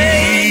and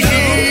King.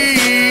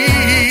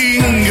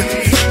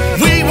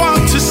 We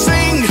want to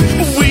sing,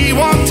 we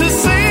want to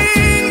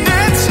sing.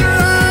 Answer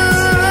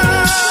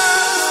us.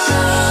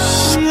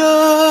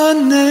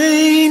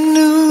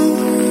 Yaneinu,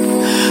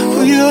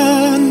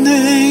 Yaneinu.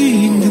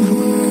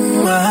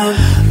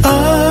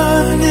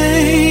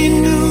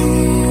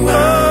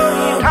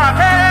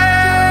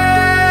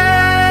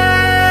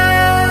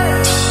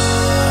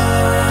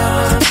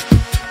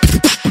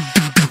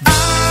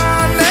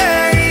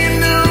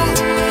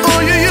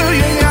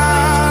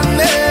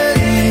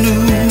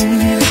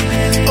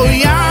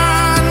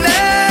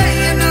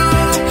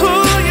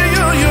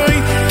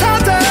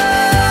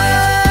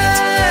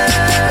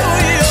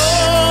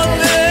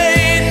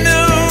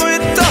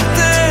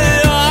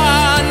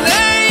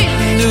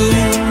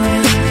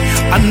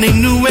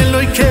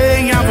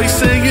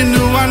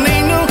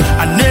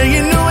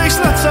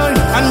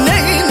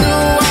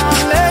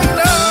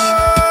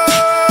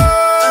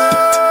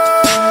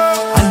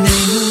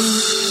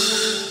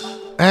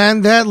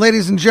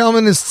 ladies and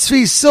gentlemen, is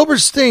Tzvi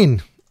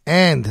Silberstein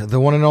and the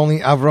one and only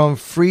Avram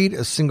Fried,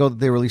 a single that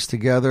they released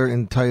together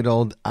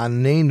entitled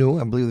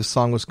Anenu. I believe the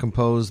song was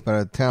composed by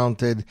a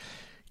talented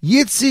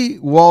Yitzi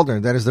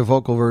Waldner. That is the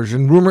vocal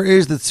version. Rumor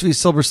is that Tzvi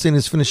Silberstein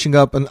is finishing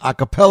up an a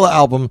cappella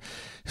album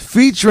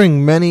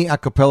featuring many a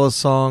cappella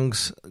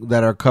songs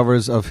that are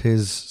covers of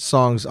his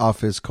songs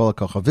off his Kol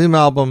HaKochavim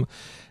album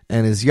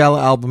and his Yalla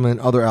album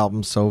and other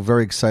albums. So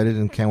very excited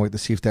and can't wait to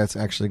see if that's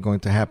actually going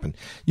to happen.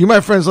 You,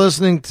 my friends,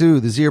 listening to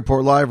the Z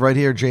Report Live right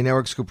here, J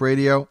Network, Scoop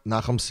Radio,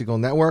 Nachum Segal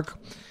Network.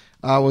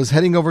 I was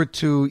heading over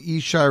to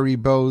Yishai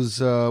Ribo's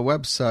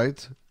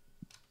website,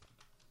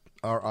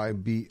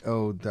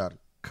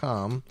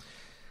 ribo.com,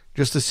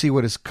 just to see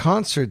what his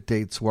concert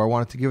dates were. I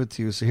wanted to give it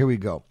to you, so here we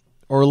go.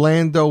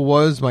 Orlando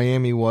was,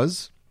 Miami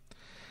was.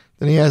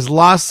 Then he has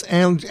Los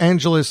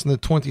Angeles on the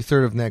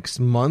 23rd of next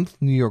month,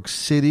 New York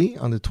City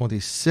on the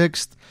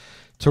 26th,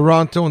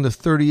 Toronto on the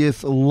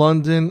 30th,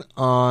 London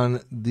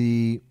on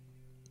the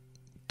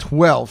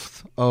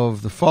 12th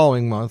of the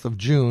following month of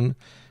June,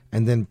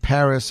 and then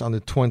Paris on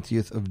the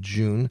 20th of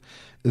June.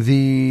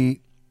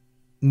 The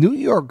New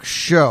York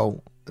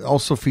show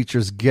also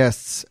features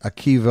guests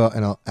Akiva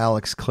and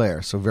Alex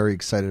Clare, so very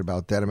excited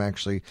about that. I'm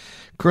actually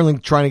currently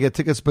trying to get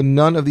tickets, but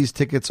none of these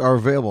tickets are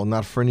available,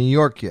 not for New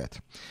York yet.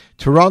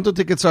 Toronto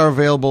tickets are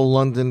available,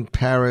 London,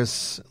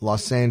 Paris,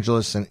 Los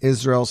Angeles, and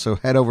Israel, so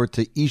head over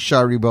to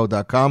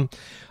ishayrabo.com,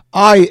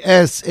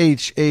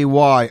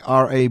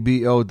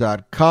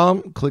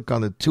 ishayrabo.com, click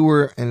on the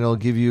tour, and it'll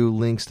give you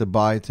links to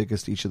buy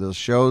tickets to each of those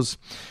shows.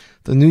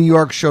 The New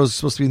York show is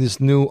supposed to be in this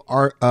new,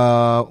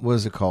 what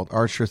is it called?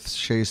 Arthur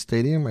Ashe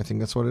Stadium, I think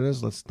that's what it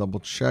is. Let's double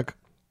check.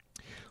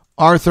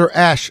 Arthur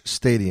Ashe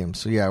Stadium.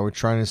 So yeah, we're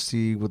trying to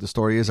see what the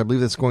story is. I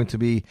believe that's going to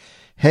be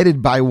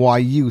headed by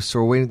YU, so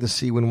we're waiting to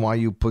see when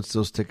YU puts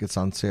those tickets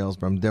on sales,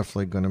 but I'm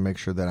definitely going to make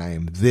sure that I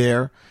am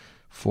there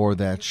for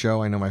that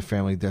show. I know my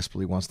family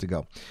desperately wants to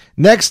go.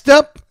 Next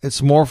up,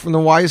 it's more from the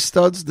Y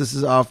Studs. This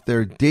is off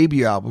their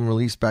debut album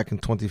released back in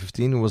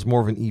 2015. It was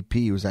more of an EP.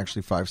 It was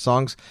actually 5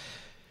 songs.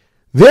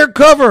 Their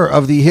cover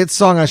of the hit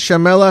song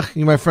Hashem Melech.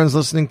 You, my friends,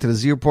 listening to the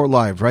Z Report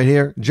Live right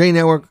here, J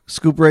Network,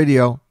 Scoop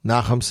Radio,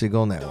 Nachum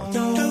Segal Network.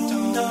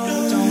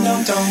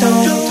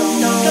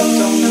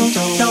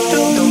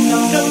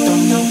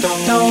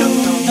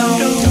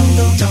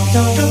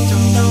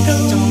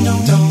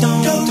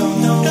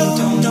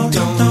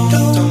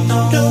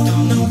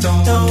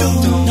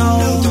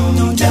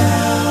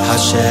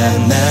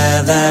 Hashem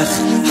Melech,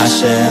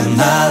 Hashem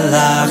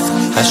Malach,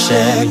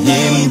 Hashem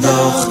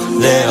Yimloch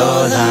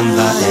le'olam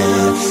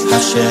va'ed.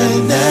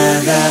 Hashem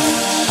Melech,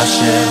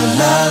 Hashem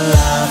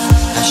Malach,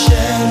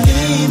 Hashem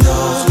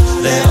Yimloch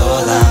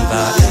le'olam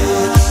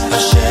va'ed.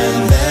 Hashem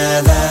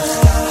Melech,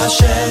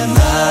 Hashem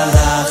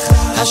Malach,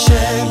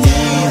 Hashem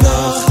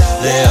Yimloch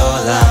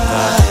le'olam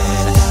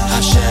va'ed.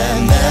 Hashem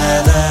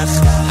Melech,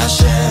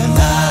 Hashem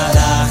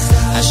Malach,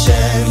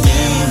 Hashem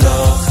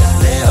Yimloch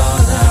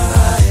le'olam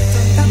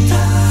va'ed.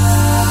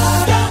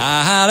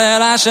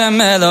 Ahalel Hashem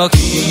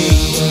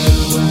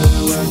Elokim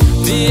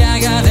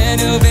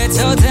v'yagadenu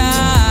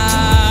b'todah.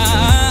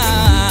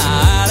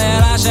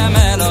 Ahalel Hashem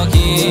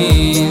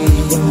Elokim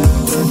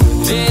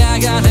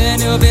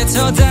v'yagadenu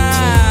b'todah.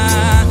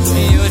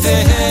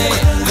 Yudhei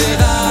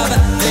v'vav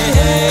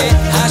v'hei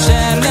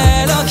Hashem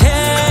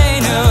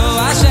Elokeinu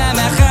Hashem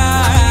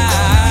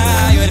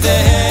Echad.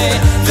 Yudhei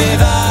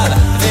v'vav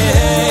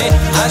v'hei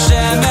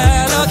Hashem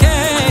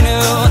Elokeinu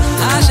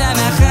Hashem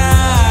Echad.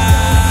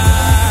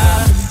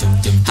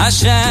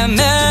 Hashem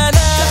Melech,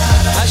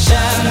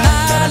 Hashem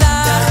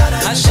Malach,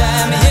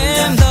 Hashem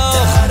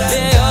Yimloch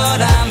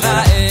le'olam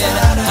va'ed.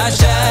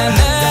 Hashem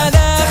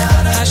Melech,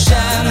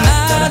 Hashem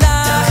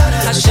Malach,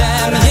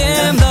 Hashem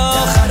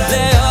Yimloch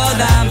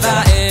le'olam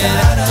va'ed.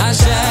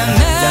 Hashem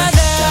Melech,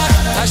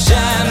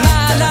 Hashem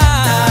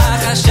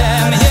Malach,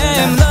 Hashem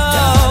Yimloch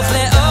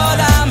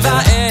le'olam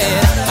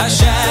va'ed.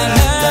 Hashem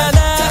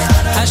Melech,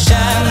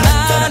 Hashem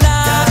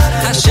Malach,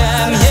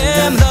 Hashem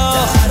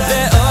Yimloch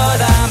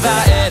le'olam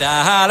va'ed.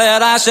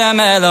 Ahalel Hashem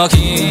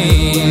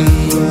Elokim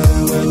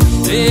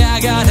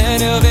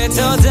v'yagadenu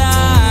b'todah.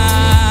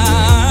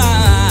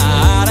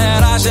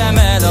 Ahalel Hashem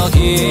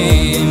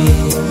Elokim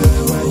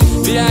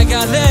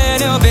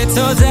v'yagadenu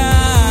b'todah.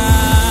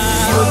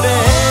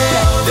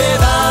 Yudhei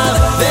v'vav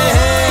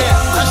v'hei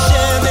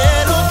Hashem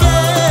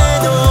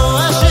Elokeinu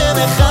Hashem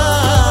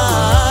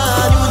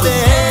Echad.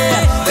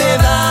 Yudhei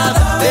v'vav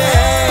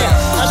v'hei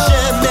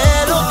Hashem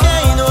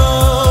Elokeinu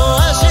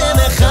Hashem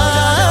Echad.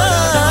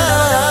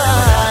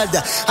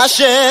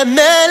 Hashem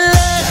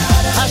Melech,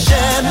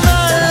 Hashem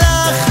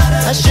Malach,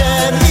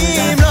 Hashem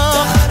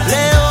Yimloch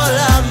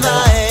le'olam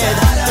va'ed.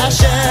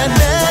 Hashem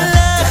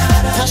Melech,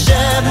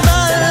 Hashem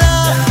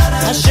Malach,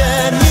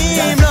 Hashem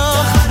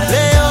Yimloch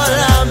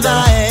le'olam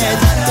va'ed.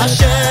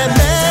 Hashem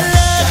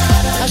Melech,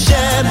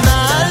 Hashem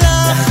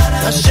Malach,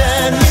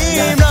 Hashem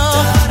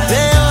Yimloch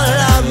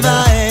le'olam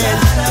va'ed.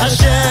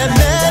 Hashem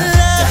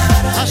Melech,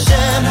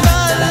 Hashem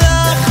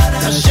Malach,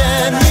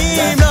 Hashem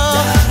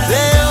Yimloch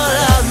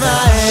le'olam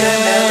va'ed.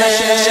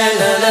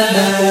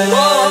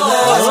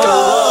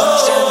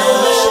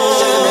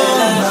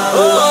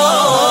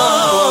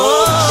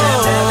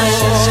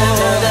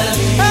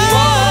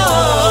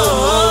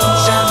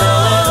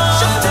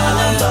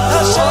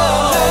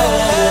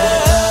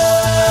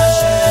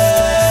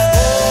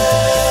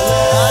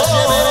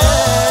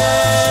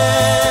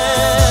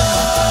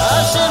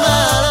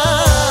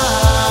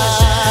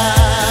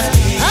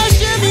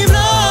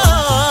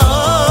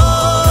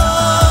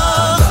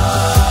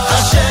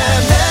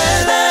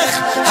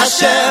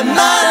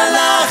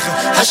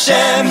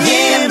 Hashem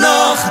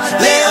Yimloch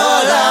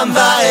Le'olam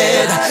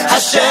Va'ed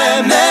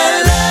Hashem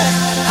Melech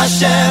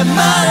Hashem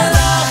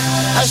Malach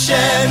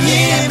Hashem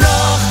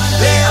Yimloch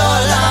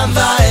Le'olam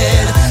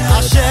Va'ed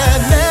Hashem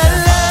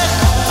Melech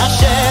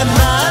Hashem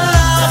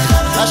Malach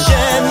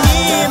Hashem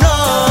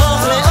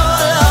Yimloch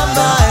Le'olam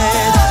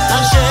Va'ed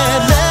Hashem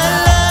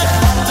Melech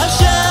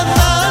Hashem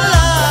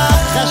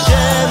Malach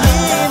Hashem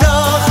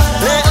Yimloch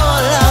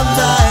Le'olam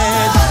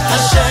Va'ed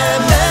Hashem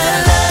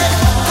Melech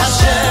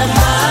Hashem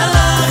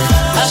Malach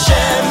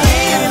Hashem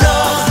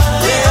Yimloch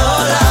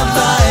Le'olam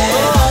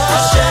Va'ed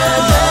Hashem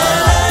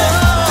Melech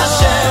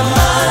Hashem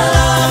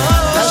Malach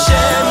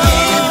Hashem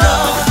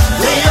Yimloch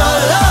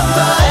Le'olam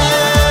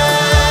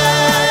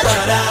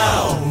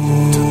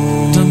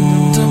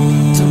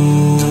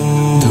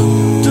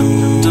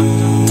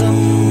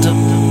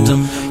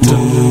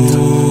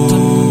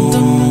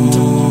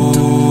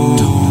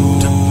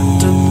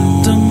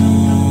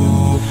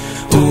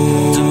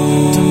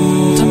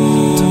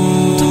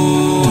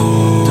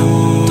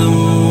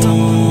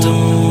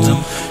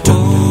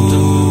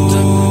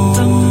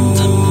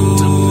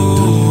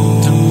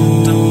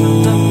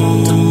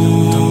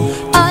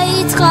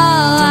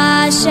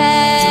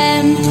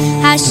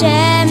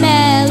Hashem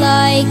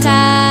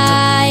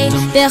Elokai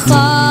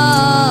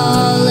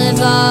B'chol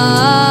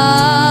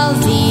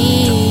levavi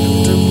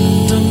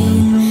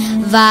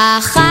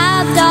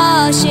V'chavta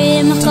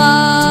Shimcha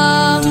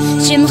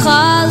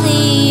Shimcha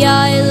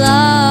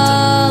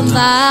li'olam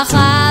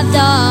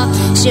V'chavta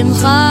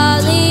Shimcha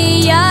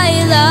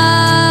li'olam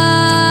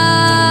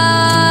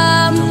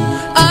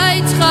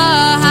Oitcha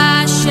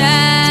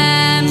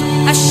Hashem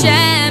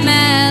Hashem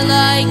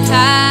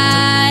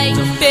Elokai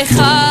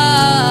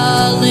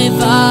B'chol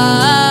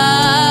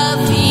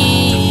levavi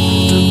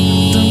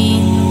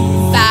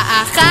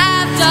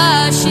V'achavta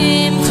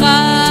Shimcha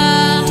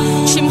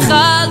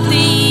Shimcha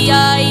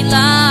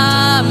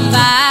li'olam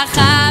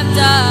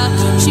V'achavta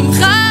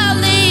Shimcha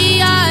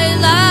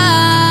li'olam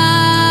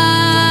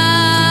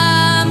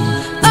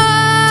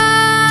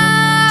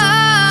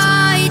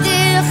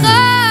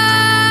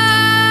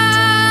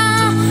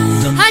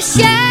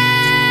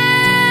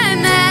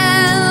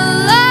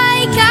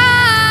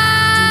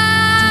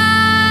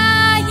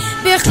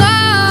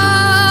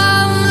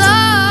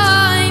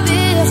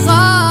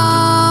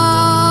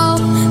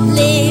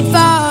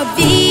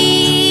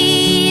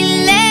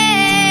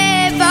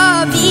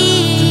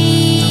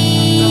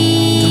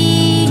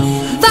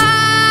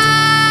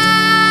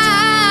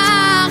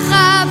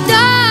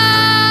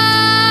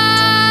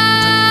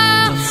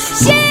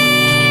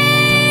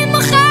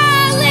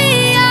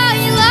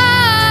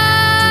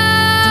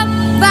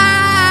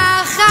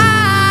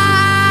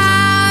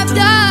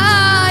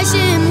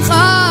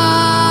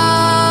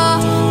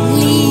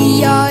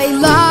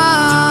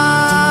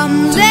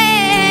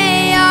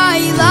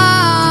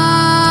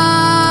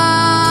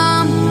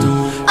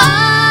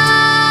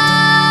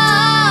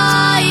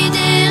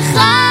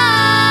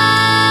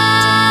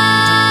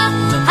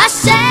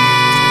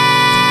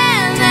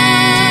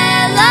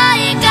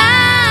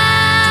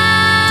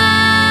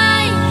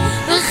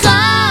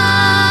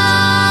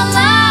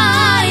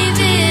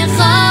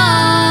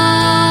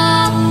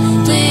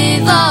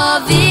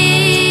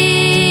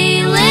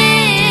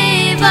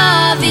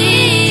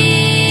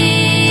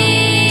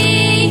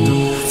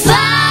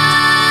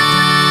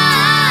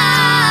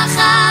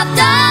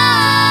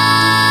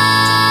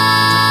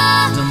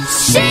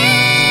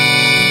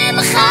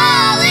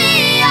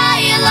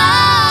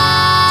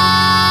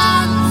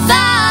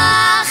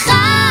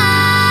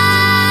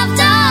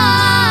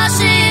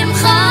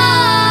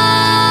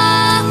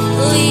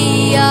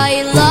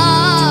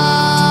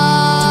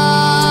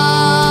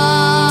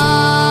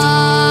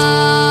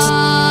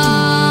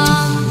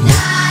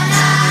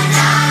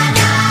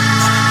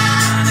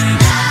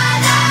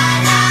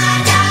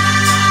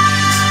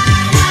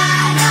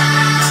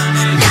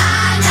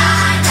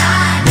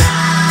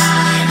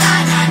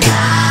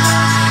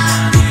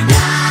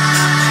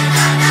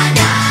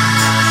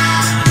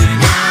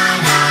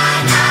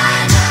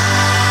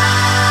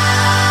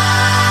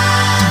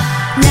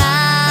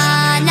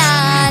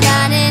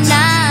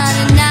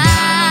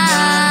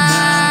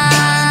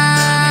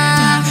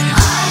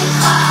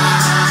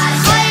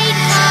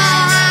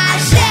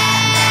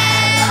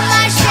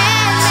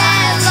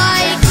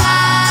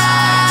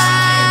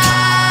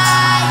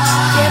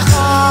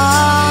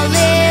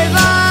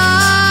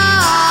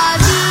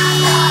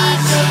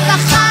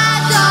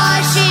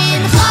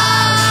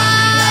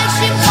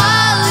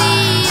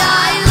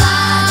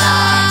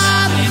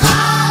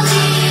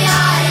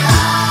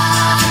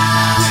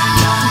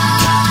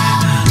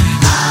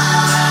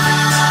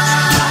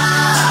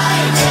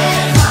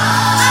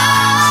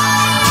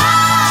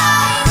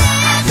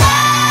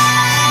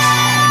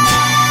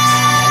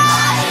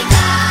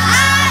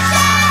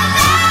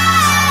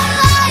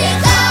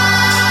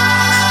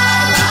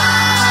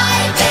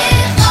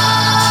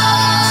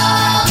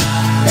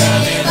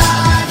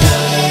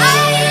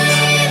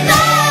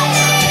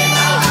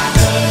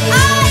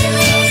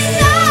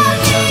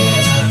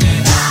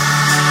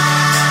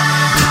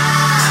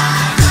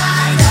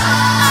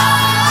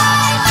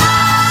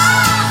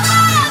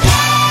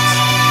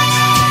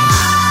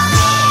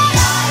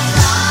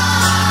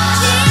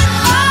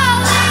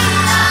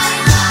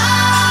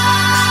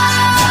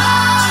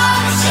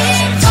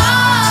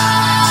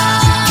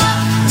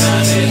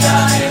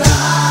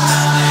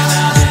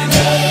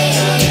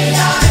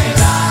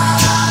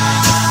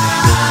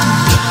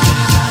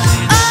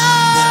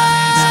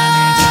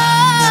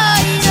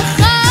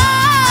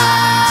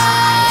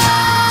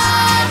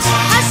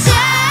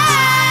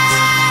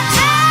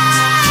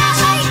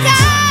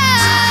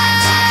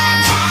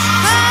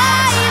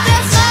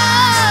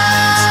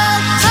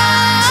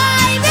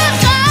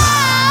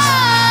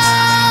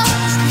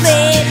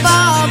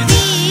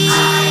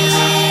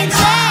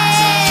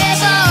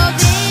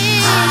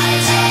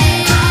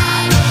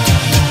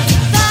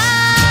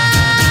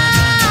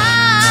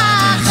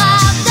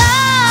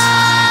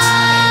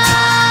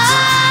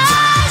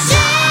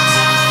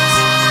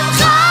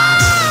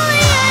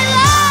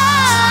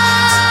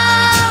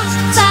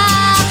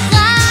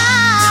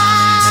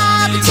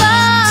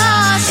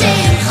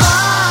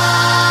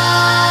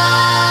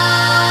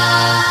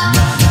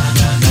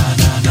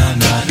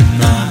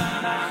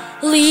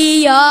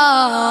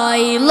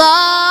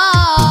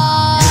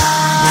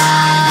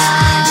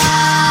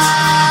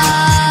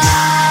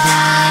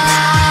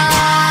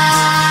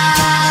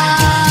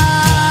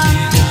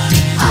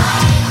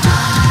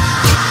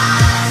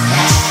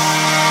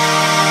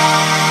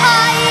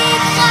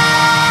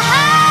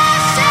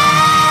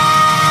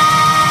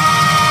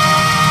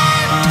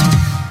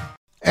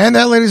And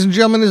that, ladies and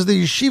gentlemen, is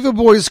the Yeshiva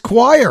Boys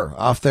Choir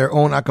off their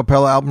own a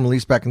cappella album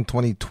released back in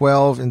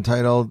 2012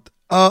 entitled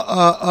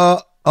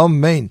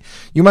Amen.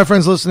 You, my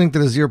friends, listening to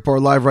the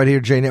Zierport Live right here,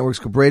 J Network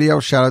Scoop Radio.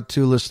 Shout out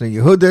to listener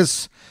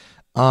Yehudis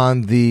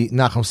on the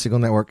Nachum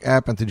Segal Network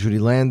app and to Judy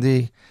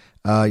Landy.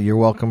 You're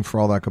welcome for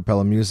all that a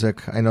cappella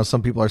music. I know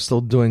some people are still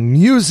doing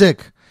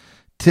music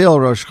till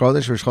Rosh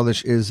Chodesh. Rosh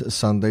Chodesh is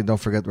Sunday. Don't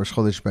forget Rosh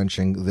Chodesh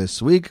benching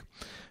this week.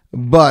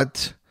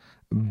 But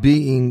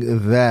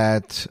being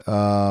that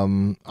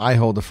I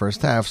hold the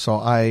first half, so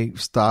I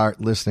start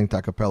listening to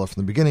a cappella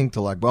from the beginning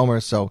to Lag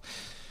Bomer. So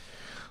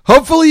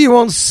hopefully you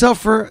won't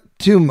suffer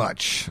too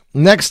much.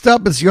 Next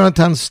up, it's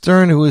Jonathan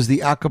Stern, who is the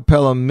a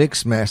cappella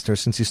mix master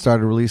since he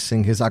started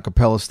releasing his a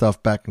cappella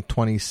stuff back in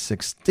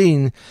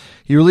 2016.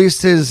 He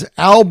released his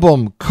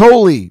album,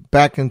 Koli,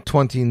 back in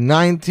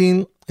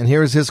 2019. And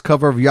here is his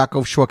cover of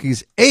Yaakov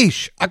Shwoki's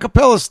Aish, a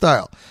cappella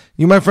style.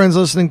 You, my friends,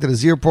 listening to the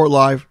Zierport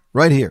Live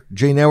right here,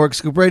 J Network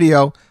Scoop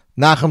Radio,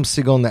 Nachum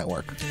Segal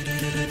Network.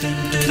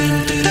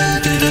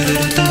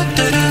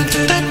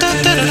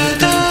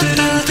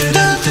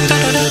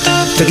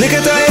 תדליק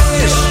את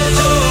האש,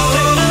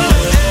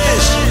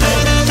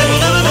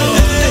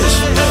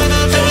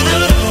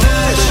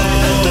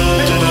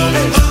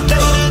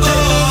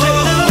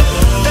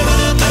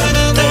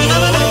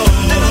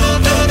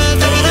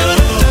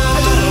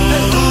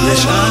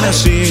 יש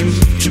אנשים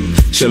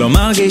שלא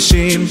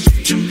מרגישים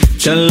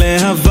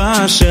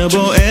שהלהבה אשר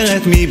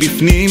בוערת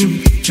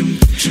מבפנים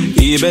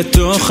היא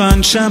בתוך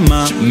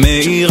הנשמה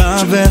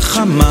מהירה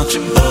וחמה.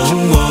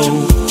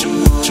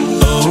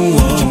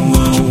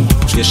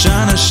 יש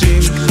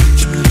אנשים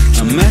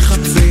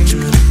המחפשים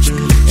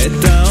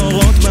את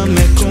האורות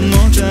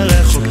במקומות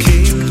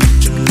הרחוקים,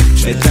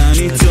 את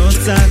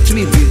הניצוץ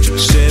התמידי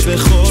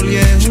שבכל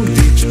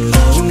יהודי.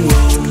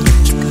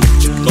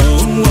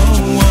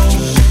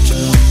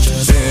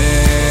 זה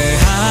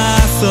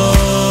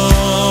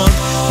הסוד,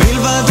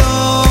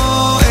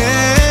 מלבדו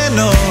אין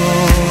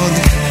עוד,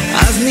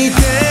 אז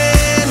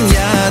ניתן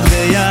יד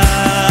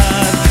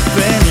ביד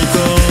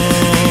ונרקוד.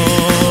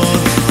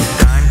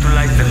 Time to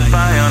light the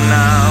fire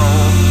now.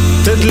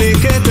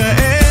 תדליק את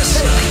האש,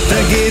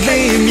 תגיד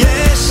לי אם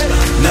יש,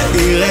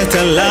 נאיר את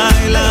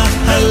הלילה,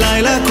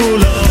 הלילה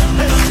כולו.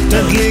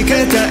 תדליק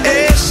את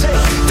האש,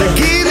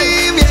 תגיד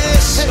לי אם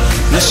יש,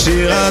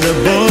 נשיר עד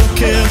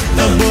הבוקר,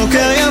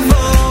 הבוקר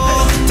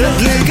יבוא.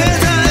 תדליק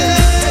את האש,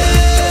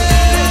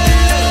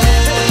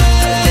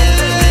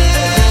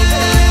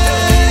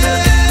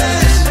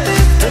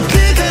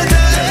 תדליק את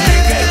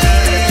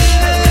האש,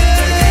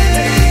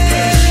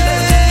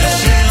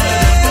 נשיר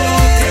עד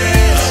הבוקר,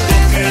 הבוקר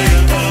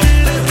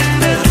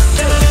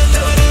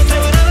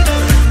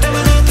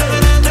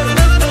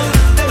יבוא.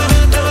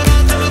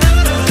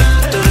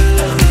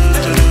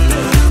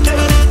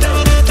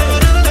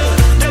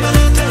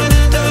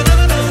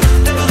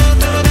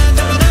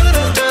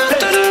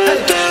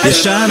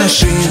 יש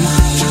אנשים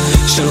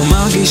שלא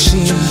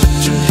מרגישים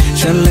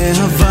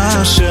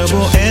שהלהבה אשר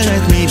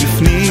בוערת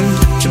מבפנים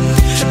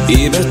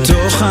היא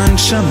בתוך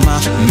הנשמה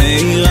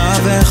מהירה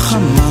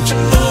וחמה.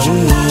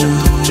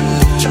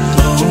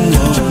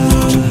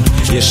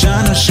 יש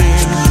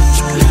אנשים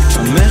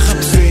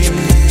המחפשים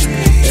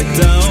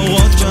את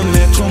האורות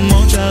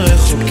במקומות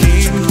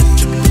הרחוקים,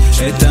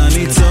 את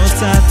הניצוץ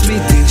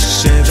התמידי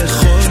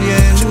שבכל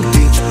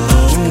יהודי.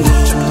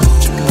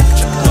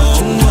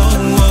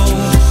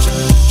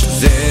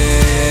 זה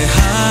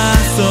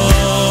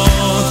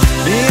הסוד,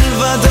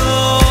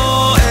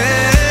 בלבדו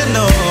אין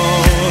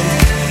עוד,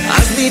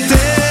 אז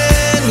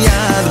ניתן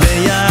יד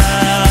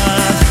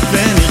ביד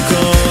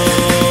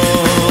ונרקוד.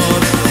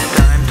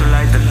 Time to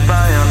light the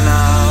fire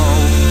now.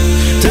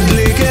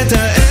 תדליק את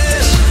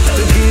האש,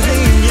 תגיד לי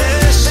אם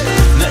יש,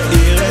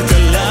 נאיר את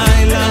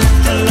הלילה,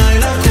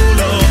 הלילה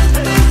כולו.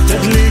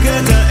 תדליק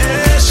את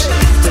האש,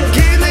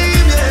 תגיד לי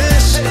אם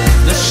יש,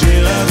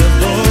 נשיר עד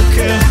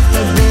הבוקר,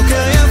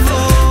 הבוקר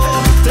יבוא.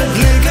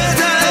 תדליק את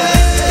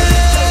האש,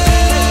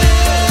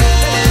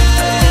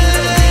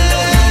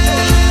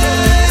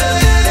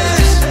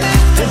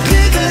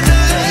 תדליק את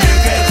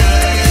האש,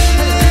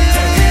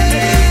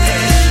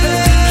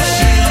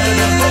 נשיר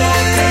עד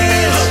הבוקר, הבוקר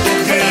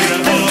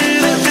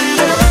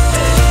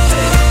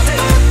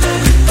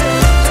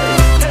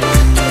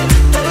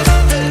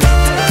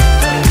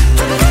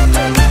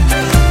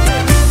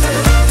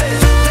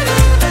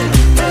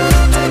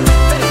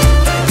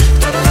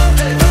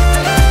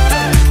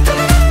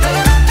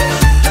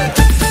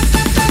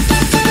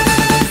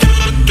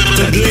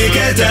יבוא. תדליק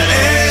את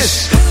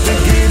האש,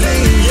 תגיד לי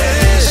אם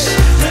יש,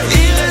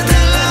 נאיר את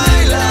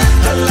הלילה,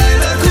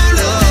 הלילה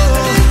כולו.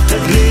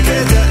 תדליק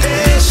את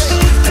האש,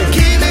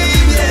 תגיד לי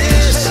אם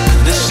יש,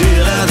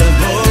 נשיר עד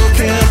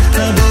הבוקר,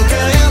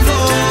 הבוקר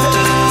יבוא.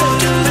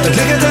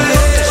 תדליק את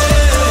האש.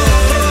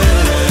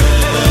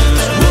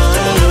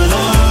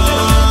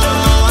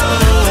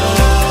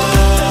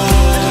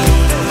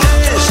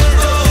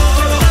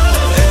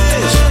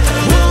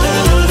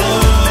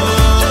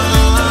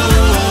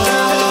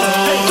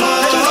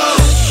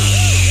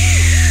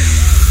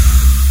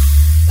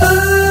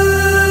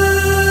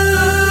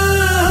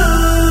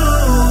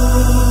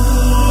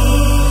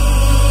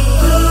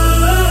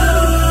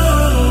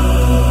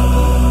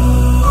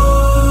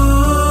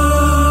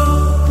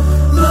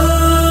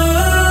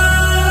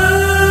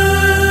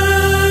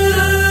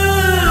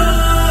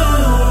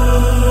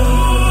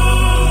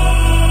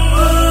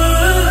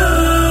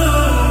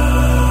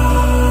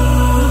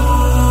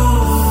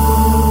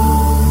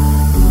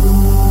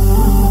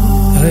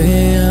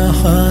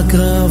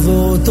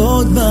 להבות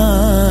עוד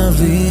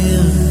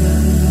באוויר,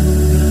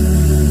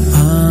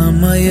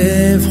 עם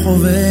עייף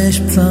חובש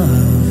פצעיו,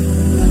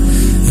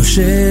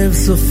 יושב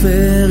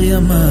סופר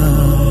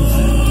ימיו,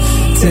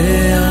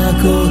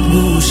 צעקות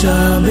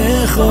בושה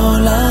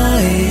בכל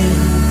העיר,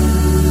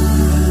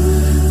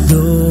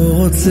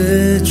 דור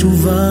רוצה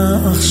תשובה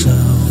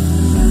עכשיו,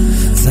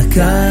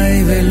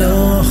 זכאי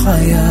ולא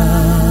חייב,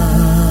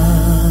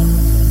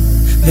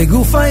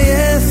 בגוף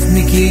עייף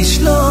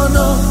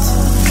מכישלונות,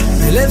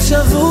 בלב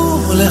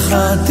שבור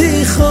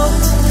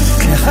לחתיכות,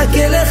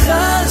 מחכה לך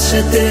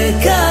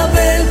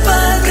שתקבל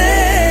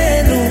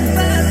פנינו,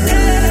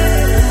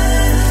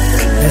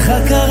 איך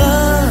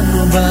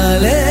קראנו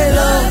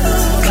בלילות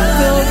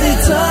ועוד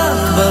נצעק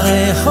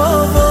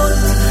ברחובות,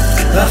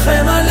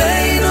 רחם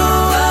עלינו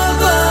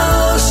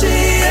אבא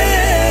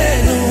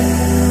הושיענו,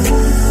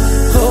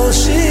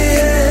 הושיענו.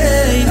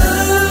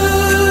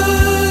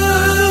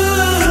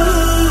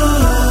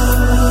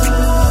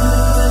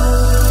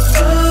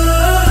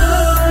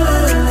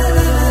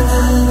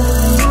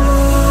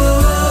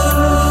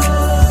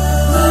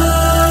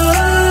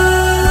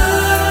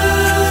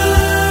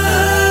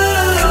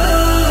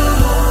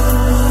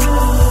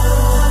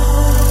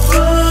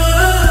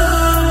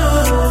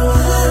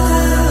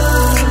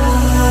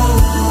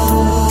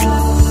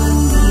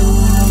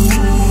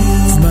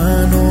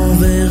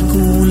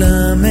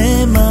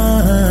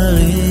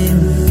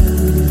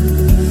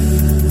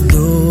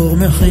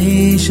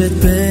 מחיש את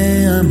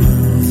פעמיו,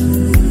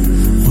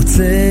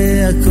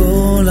 רוצה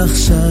הכל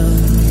עכשיו,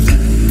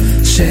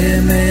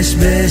 שמש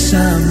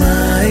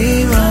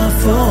בשמיים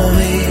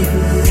אפורים,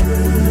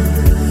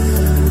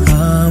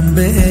 עם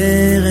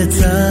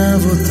בארץ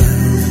אבותיו,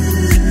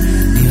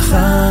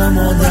 נלחם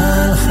עוד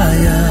על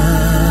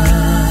חייו,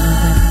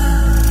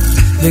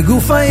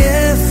 בגוף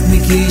עייף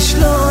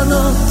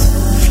מכישלונות,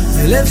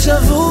 בלב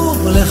שבור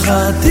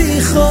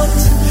לחתיכות,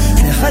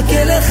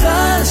 מחכה לך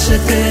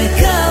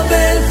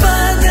שתקבל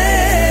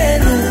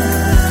פנינו,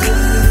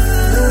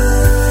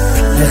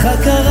 איך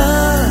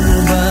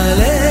קראנו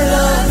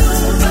בלילות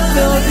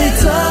ועוד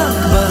נצעק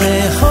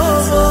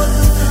ברחובות,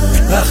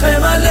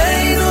 רחם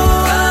עלינו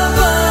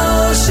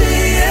אבא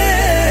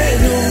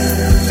הושיענו,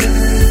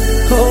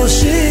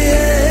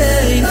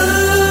 הושיענו.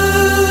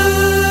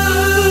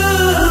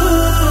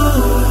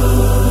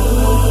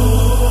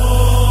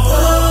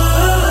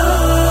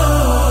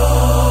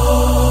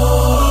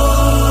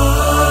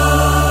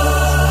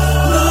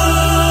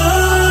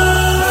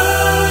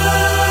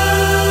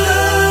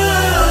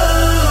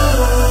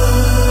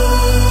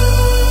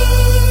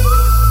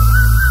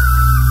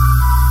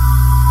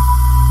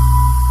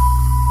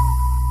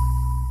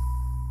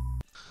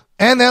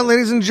 And that,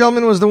 ladies and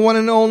gentlemen, was the one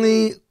and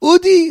only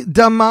Udi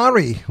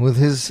Damari with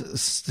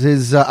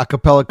his a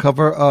cappella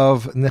cover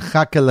of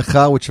Nechake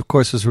Lecha, which of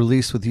course was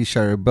released with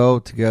Yishai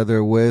Rabo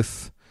together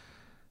with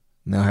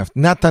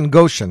Natan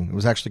Goshen. It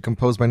was actually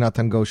composed by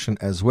Natan Goshen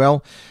as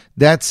well.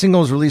 That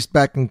single was released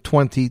back in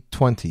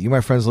 2020. You,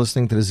 my friends,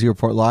 listening to the Z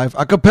Report Live,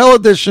 a cappella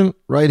edition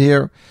right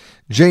here.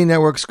 J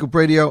Network, Scoop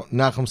Radio,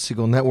 Nachum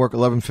Segal Network,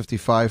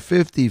 11:55,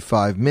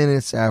 55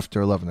 minutes after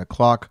 11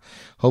 o'clock.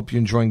 Hope you're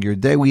enjoying your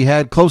day. We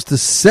had close to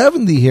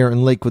 70 here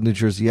in Lakewood, New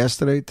Jersey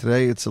yesterday.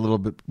 Today it's a little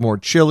bit more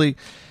chilly,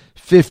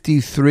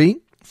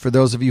 53. For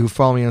those of you who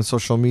follow me on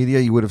social media,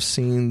 you would have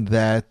seen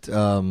that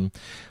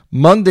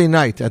Monday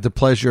night I had the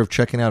pleasure of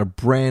checking out a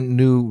brand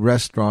new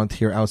restaurant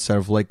here outside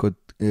of Lakewood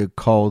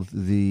called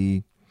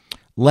the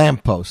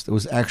Lamppost. It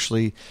was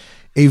actually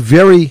a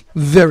very,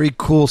 very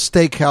cool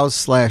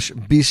steakhouse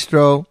 /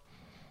 bistro.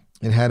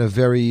 It had a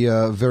very,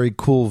 very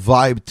cool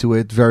vibe to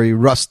it, very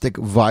rustic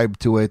vibe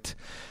to it.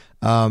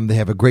 They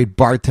have a great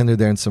bartender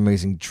there and some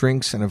amazing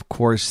drinks. And, of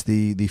course,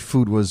 the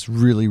food was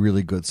really,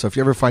 really good. So if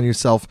you ever find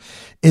yourself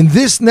in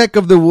this neck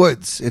of the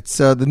woods, it's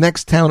the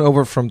next town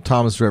over from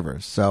Toms River.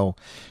 So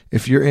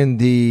if you're in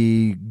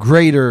the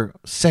greater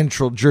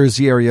central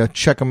Jersey area,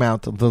 check them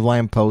out, the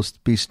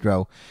Lamppost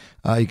Bistro.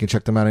 You can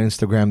check them out on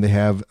Instagram. They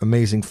have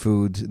amazing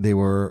food.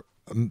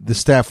 The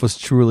staff was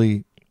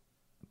truly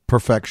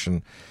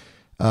perfection.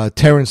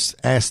 Terrence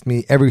asked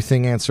me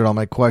everything, answered all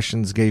my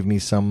questions, gave me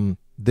some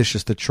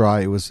dishes to try.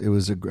 It was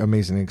an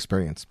amazing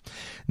experience.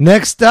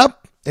 Next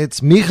up,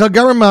 it's Micha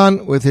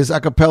Garaman with his a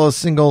cappella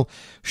single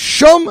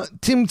Shom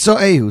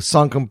Timtzoehu,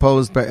 song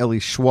composed by Eli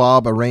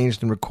Schwab,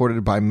 arranged and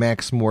recorded by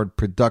Max Mord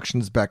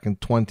Productions back in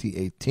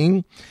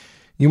 2018.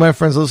 You, my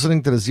friends,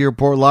 listening to the Z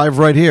Report Live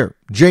right here.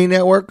 J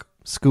Network,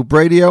 Scoop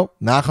Radio,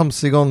 Nachum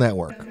Segal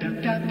Network.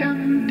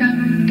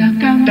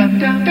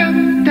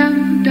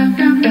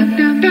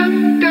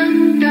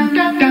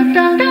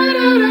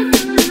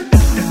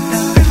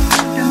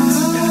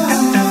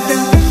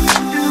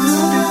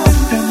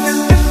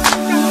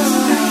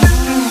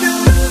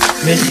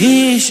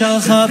 מחיש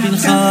עלך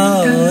בנך,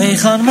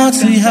 איכן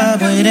מצוי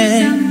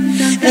הבוירה,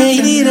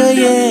 איני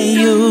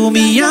ראיהו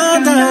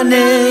מיד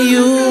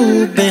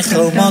עניהו,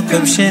 בכל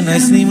מקום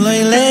שנעשנים לו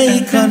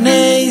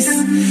להיכנס,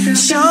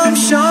 שם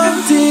שם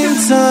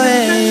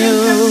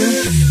תמצאהו.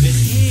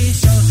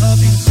 מחיש עלך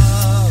בנך,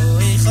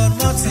 איכן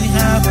מצוי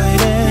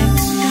הבוירה,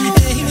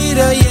 איני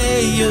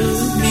ראיהו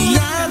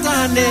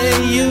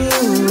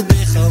ידענו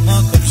בכל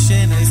מקום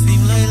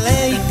שנסים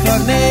לילי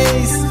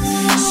כונס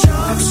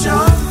שוב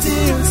שוב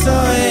תמצאו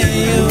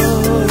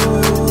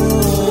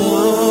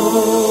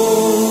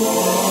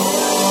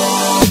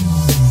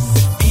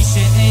מי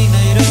שאין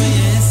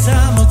רואה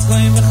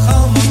סמותכם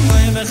בכל מקום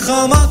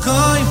בכל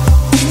מקום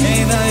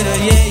אין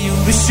רואה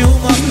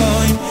בשום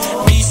מקום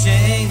מי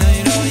שאין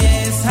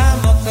רואה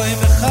סמותכם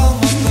בכל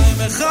מקום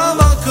בכל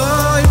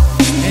מקום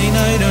אין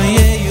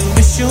רואה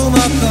בשום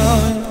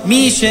מקום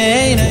מי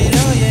שאין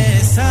רואה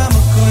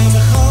סמותכם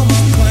בכל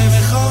מקום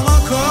בכל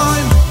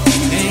מקום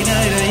אין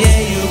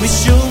רואה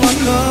בשום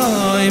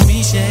מקום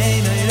מי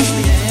שאין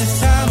רואה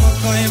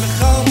סמותכם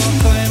בכל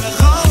מקום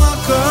בכל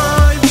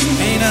מקום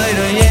אין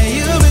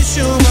רואה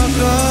בשום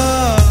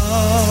מקום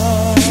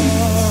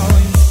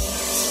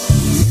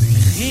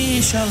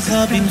וכי שלך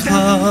בנך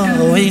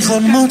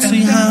ואיכון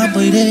מוציא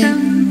הבוירי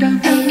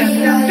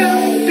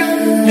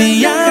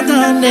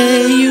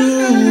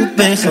וידענו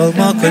בכל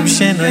מקום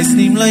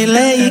שנסים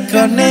לילי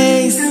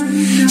כונס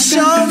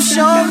שום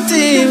שום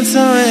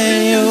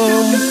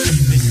תמצאו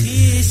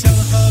וכי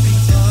שלך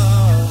בנך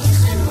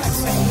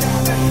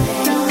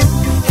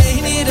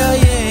אין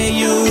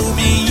ידענו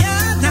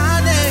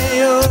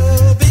וידענו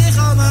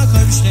בכל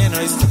מקום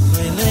שנסים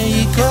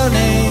לילי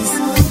כונס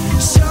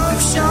שום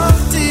שום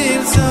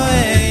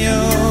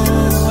תמצאו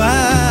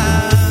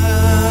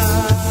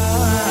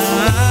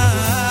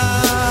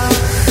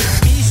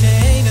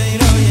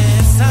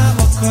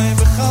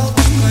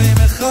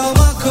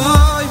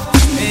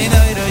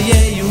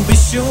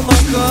בשום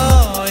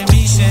מקום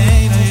מי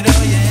שאין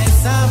רואה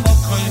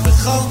סמותכם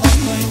בכל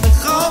מקום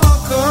בכל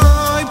מקום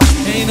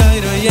אין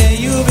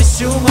רואה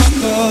בשום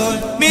מקום מי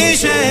שאין רואה סמותכם בכל מקום בכל מקום אין רואה בשום מקום מי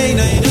שאין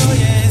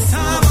רואה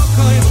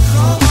סמותכם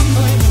בכל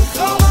מקום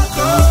בכל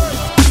מקום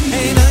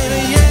אין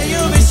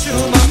רואה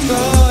בשום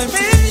מקום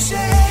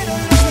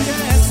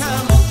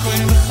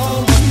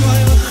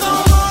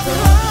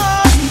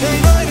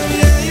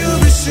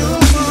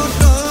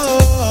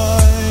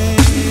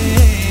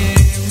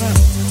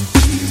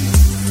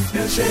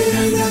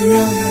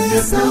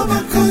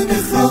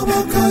בכל מקום בכל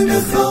מקום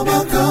בכל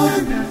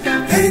מקום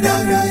אין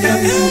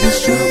רואה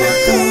בשום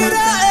מקום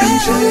מי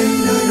שאין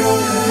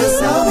רואה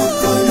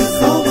סמותכם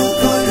בכל מקום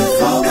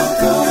בכל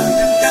מקום אין רואה בשום מקום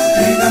מי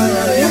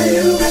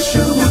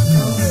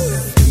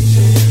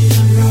שאין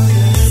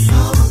רואה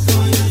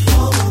סמותכם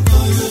בכל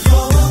מקום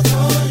בכל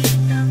מקום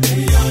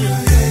אין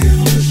רואה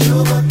בשום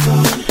מקום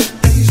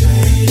מי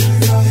שאין רואה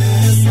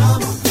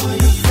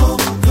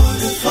סמותכם בכל מקום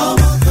בכל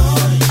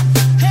מקום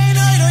אין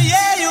רואה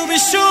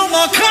בשום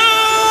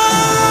מקום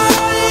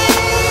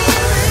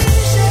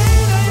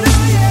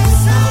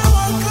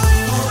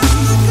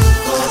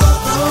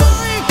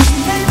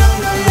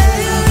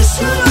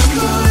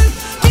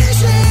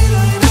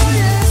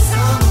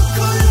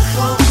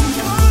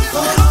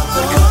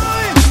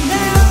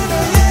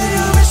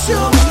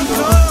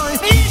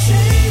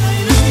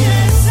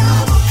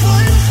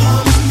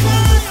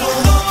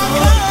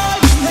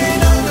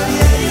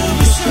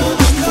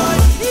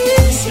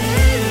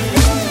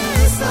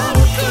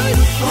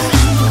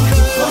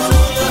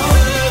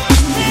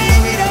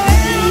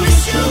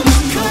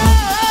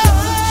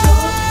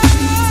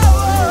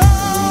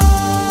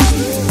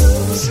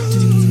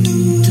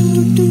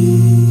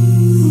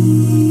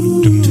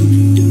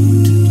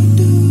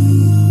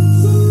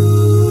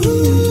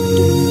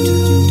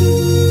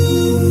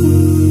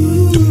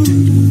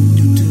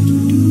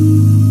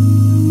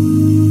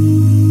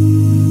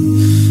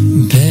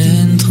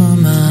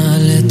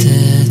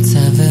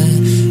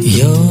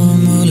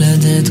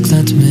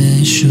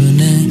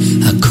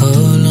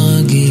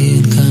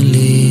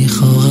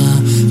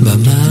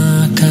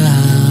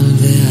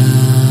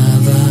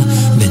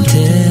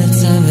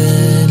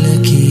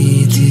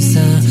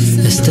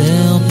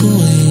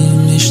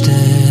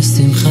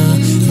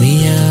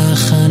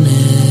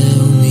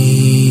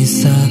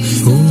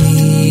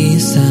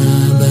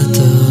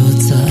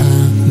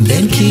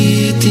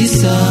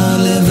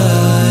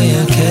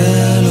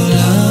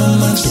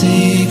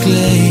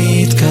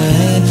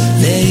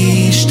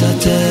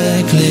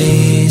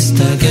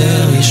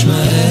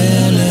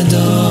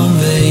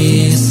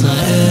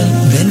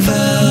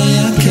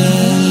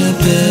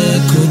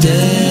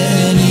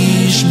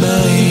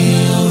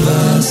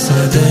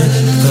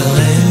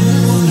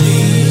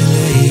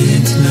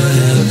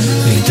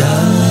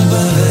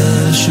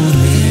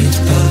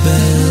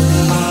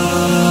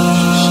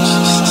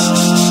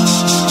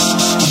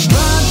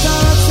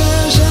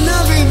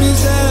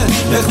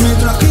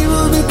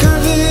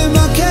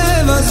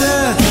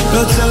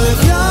לא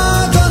צריך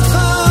להיות אותך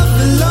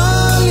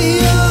ולא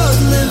להיות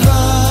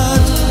לבד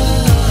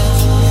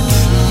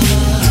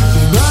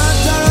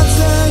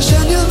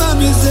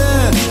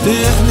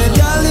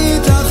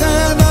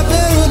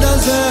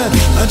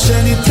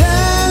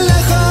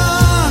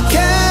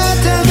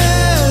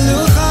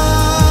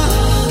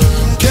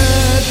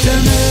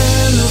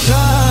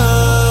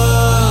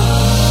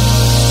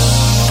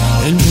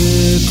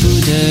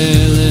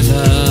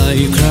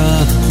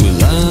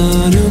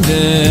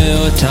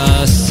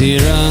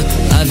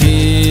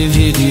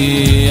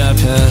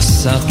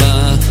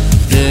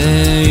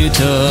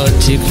זאת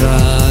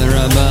תקרא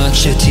רבה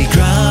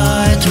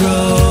שתקרא את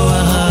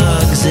רוע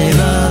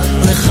הגזירה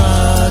לך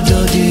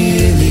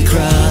דודי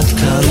לקראת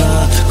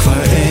קלה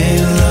כבר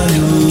אין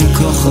לנו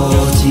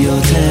כוחות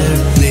יותר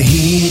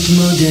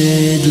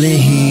להתמודד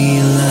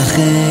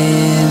להילחם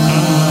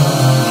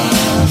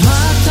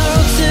מה אתה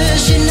רוצה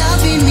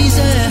שנבין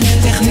מזה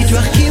איך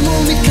מתרחקים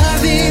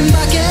ומתקרבים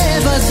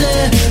בכאב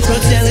הזה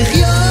רוצה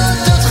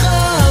לחיות אותך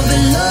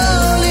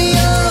ולא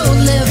להיות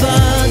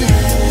לבד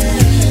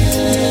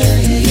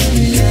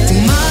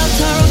ומה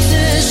אתה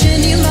רוצה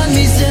שנלמד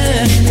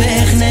מזה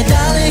ואיך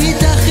נדע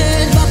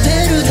להתאחד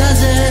בפירוד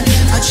הזה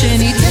עד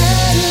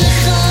שניתן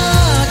לך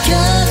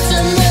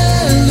כתר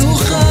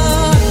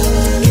מלוכה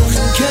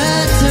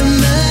כתר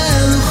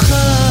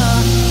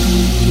מלוכה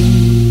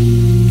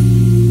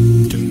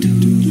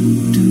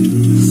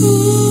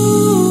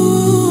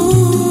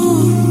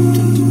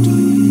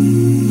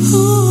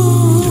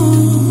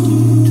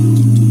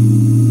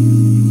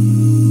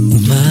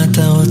ומה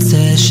אתה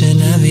רוצה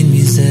שנבין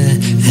מזה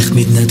איך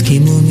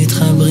מתנתקים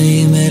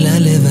ומתחברים אל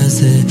הלב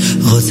הזה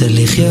רוצה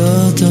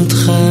לחיות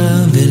אותך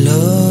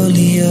ולא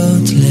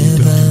להיות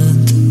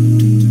לבד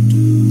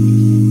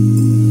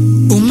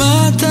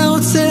ומה אתה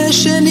רוצה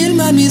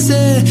שנלמד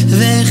מזה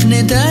ואיך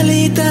נדע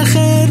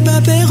להתאחד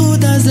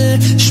בפירוד הזה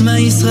שמע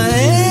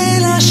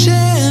ישראל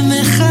השם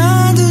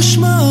אחד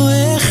ושמו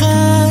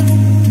אחד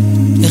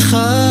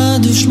אחד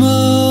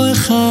ושמו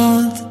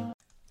אחד.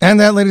 And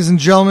that, ladies and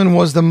gentlemen,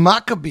 was the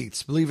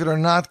Maccabeats, believe it or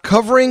not,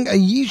 covering a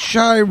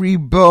Yishai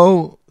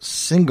Ribo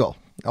single,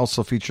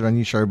 also featured on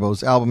Yishai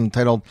Ribo's album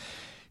entitled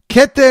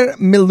Keter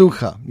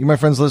Melucha. You, my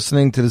friends,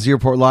 listening to the Z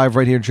Report Live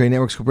right here at J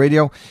Network Scoop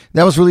Radio.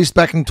 That was released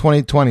back in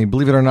 2020.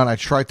 Believe it or not, I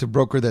tried to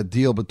broker that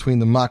deal between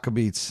the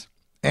Maccabeats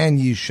and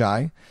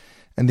Yishai,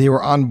 and they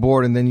were on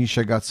board, and then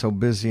Yishai got so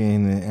busy,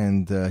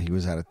 and he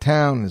was out of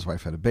town, and his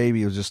wife had a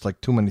baby. It was just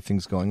like too many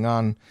things going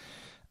on.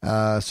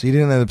 So he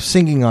didn't end up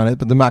singing on it,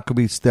 but the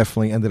Maccabeats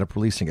definitely ended up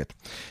releasing it.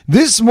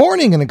 This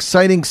morning, an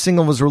exciting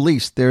single was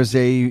released. There's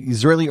a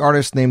Israeli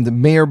artist named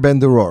Meir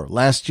Ben-Doror.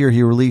 Last year,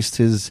 he released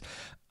his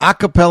a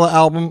cappella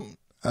album.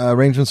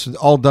 Arrangements were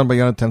all done by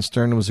Yonatan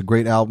Stern. It was a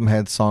great album.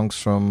 Had songs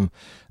from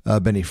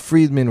Benny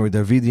Friedman or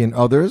Davidi and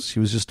others. He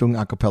was just doing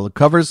a cappella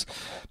covers.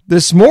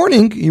 This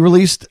morning, he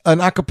released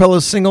an a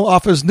cappella single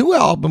off his new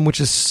album, which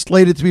is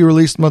slated to be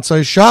released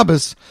Motzai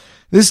Shabbos.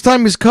 This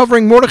time, he's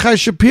covering Mordechai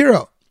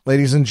Shapiro.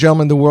 Ladies and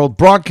gentlemen, the world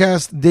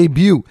broadcast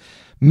debut.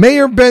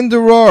 Meir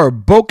Ben-Doror,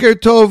 Boker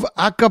Tov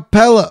a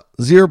cappella.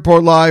 Z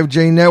Report Live,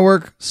 J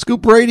Network,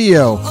 Scoop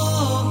Radio.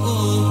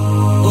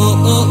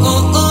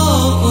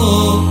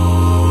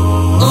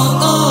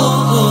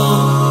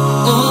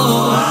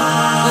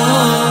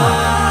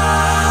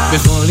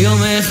 בכל יום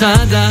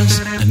מחדש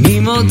אני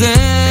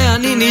מודה,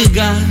 אני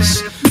נרגש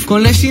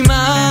כל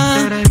נשימה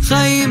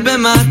חיים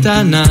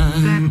במתנה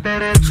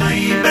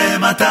חיים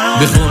במתנה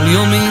בכל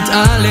יום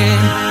מתעלה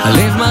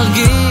הלב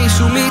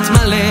מרגיש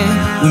ומתמלא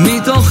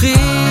ומתוכי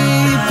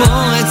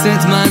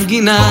פורצת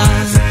מנגינה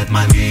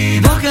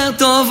בוקר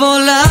טוב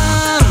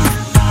עולם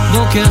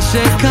בוקר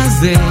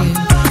שכזה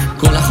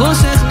כל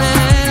החושך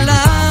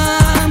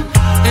נעלם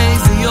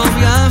איזה יום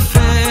יפה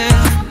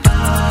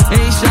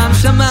אי שם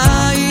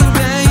שמיים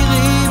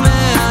בהירים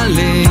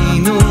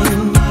מעלינו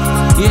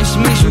יש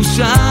מישהו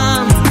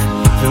שם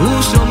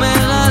והוא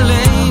שומר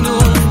עלינו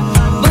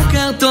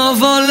בוקר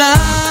טוב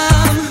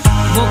עולם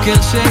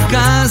בוקר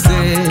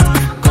שכזה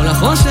כל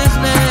החושך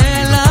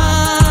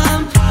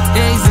נעלם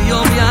איזה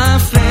יום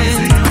יפה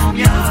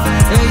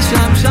אי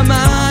שם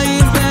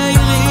שמיים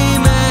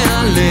בהירים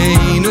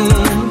מעלינו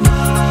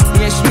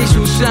יש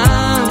מישהו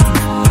שם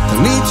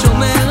תמיד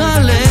שומר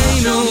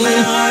עלינו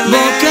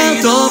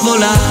בוקר טוב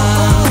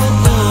עולם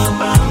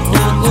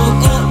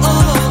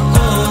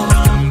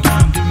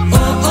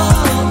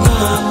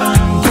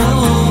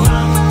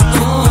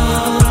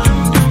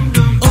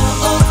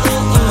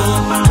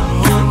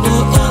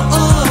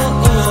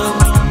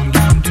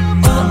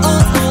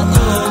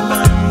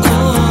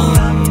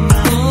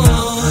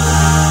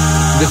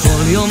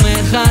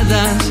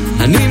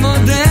אני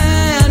מודה,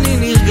 אני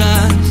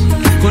נרגש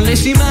כל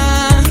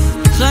נשימה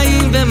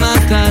חיים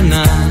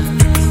במתנה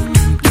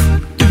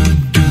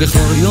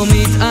בכל יום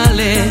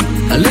מתעלה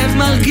הלב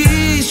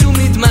מרגיש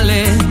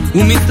ומתמלא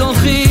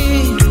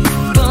ומתוכי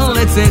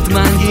פורצת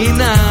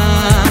מנגינה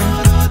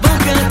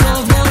בוקר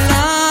טוב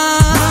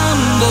עולם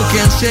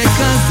בוקר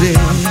שכזה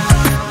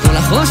כל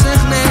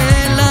החושך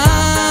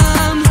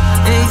נעלם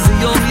איזה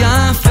יום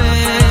יפה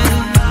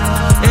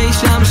אי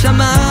שם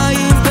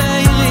שמיים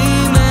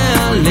בהירים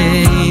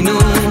עלינו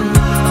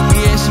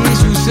יש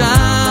מישהו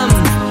שם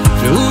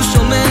והוא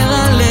שומר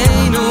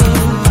עלינו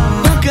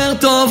בוקר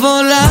טוב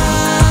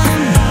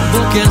עולם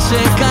בוקר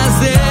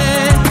שכזה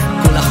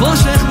כל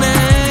החושך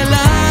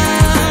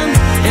נעלם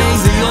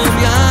איזה יום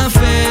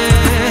יפה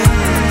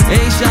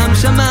אי שם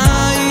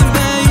שמיים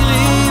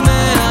בהירים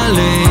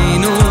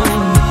מעלינו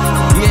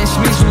יש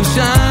מישהו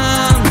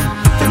שם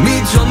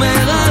תמיד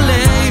שומר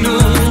עלינו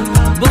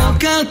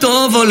בוקר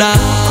טוב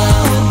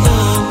עולם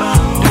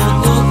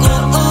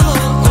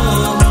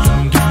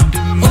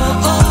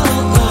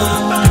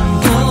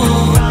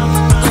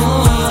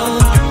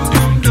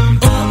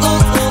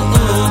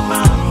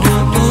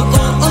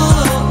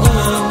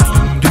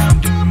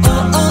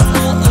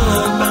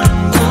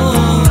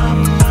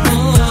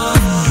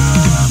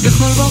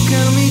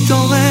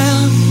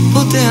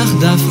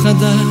דף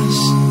חדש,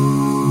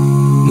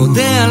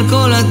 מודה על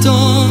כל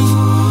הטוב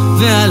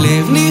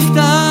והלב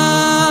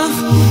נפתח,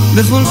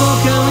 בכל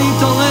בוקר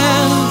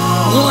מתעורר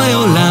רואה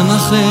עולם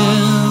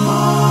אחר,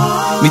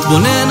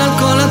 מתבונן על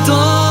כל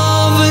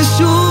הטוב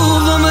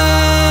ושוב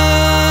אומר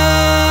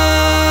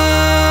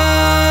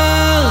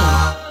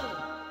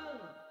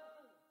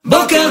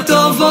בוקר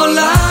טוב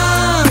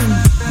עולם,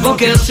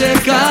 בוקר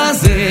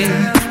שכזה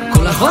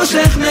כל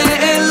החושך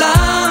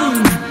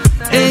נעלם,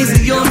 איזה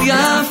יום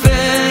יפה,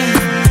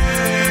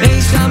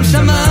 אי שם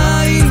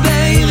שמיים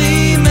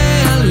בהירים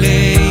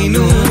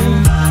מעלינו,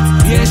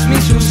 יש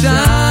מישהו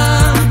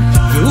שם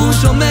והוא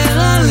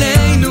שומר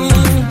עלינו,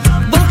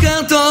 בוקר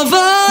טוב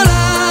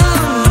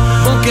עולם,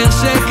 בוקר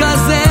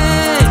שכזה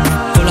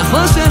כל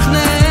החושך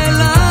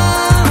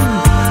נעלם,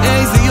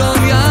 איזה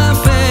יום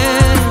יפה,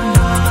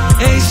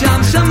 אי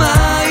שם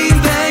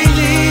שמיים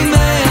בהירים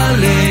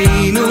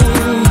מעלינו,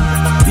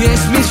 יש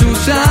מישהו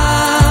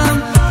שם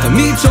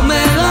תמיד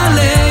שומר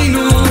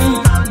עלינו,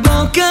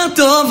 בוקר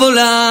טוב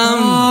עולם.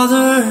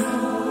 Father,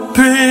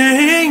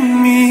 bring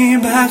me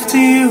back to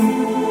you,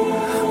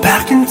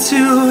 back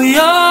into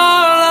your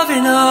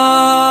loving arms.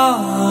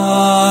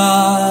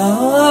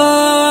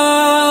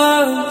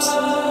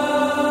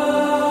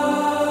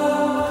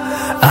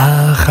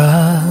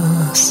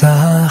 Achas,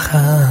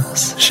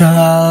 achas,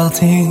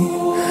 שאלתי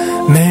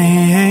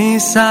מי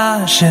אעשה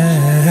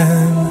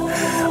השם,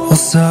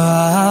 עושה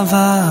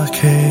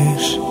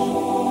אבקש,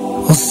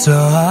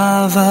 עושה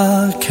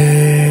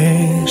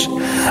אבקש.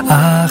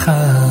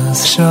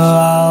 אחז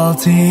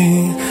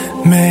שאלתי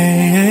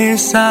מי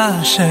אעשה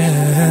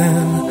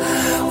השם,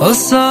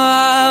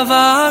 עושה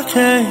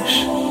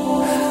אבקש,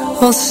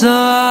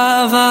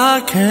 עושה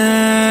אבקש.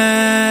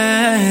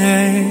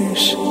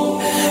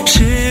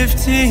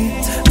 שבתי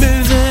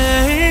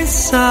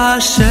בבית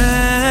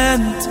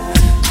השם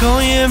כל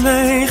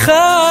ימי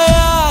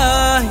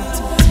חיי,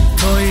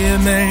 כל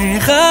ימי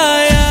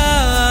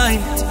חיי,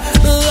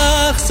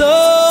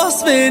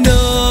 לחסוס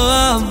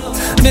בנועם,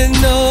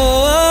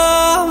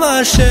 בנועם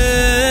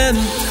השם,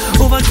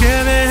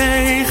 ובקר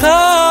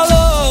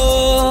בהיכלו,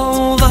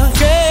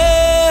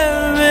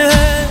 ובקר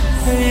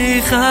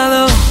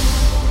בהיכלו.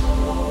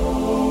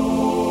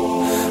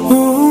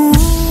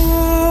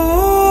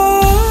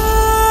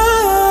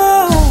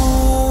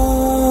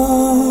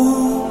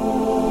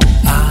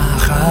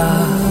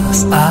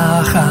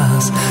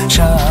 אחז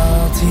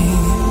שאלתי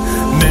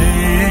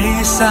מי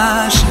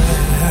אעשה השם,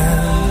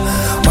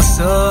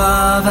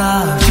 עושה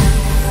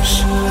אבקש,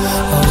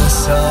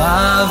 עושה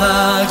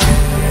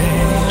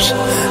אבקש.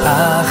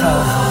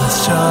 אחז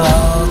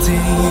שאלתי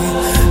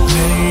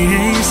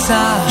מי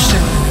אעשה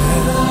השם,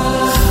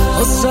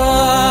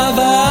 עושה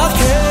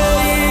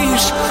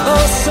אבקש,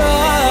 עושה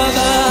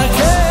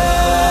אבקש.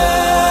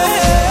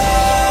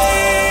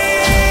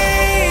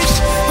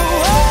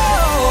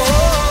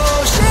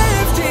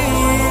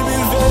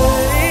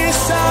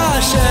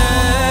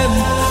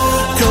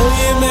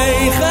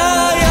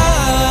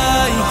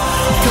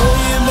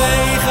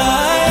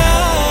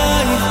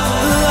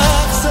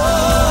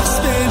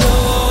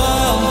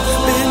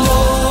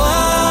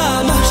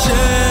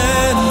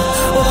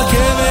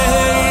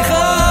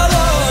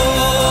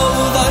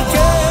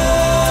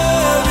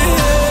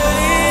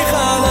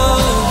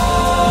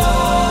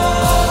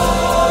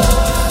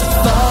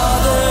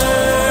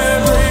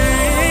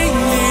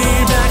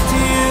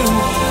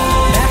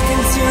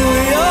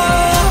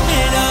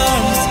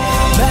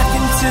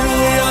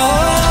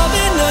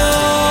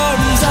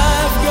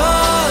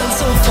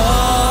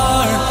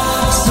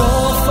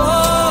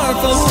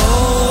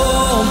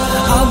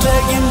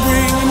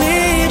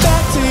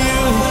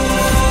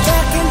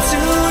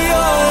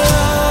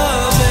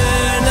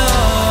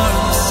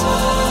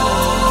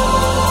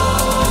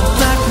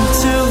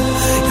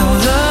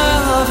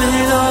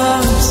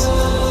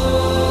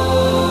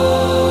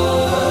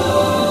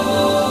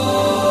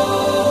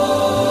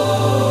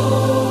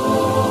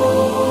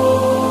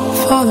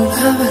 Father in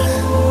heaven,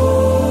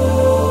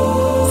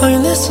 are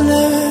you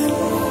listening?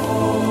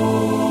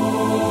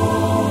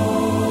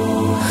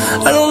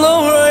 I don't know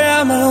where I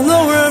am, I don't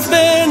know where I've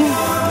been.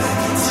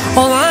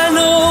 All I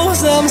know is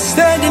that I'm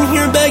standing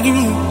here begging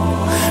you,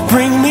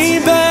 bring me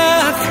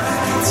back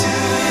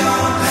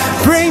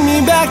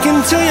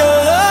into your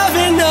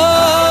loving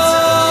arms.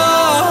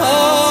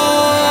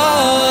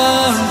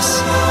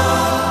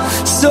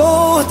 So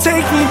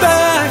take me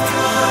back,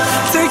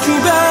 take me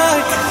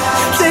back,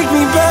 take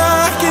me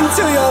back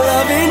into your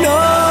loving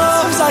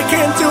arms. I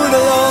can't do it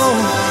alone.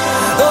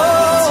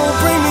 Oh,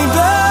 bring me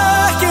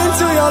back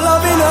into your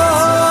loving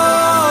arms.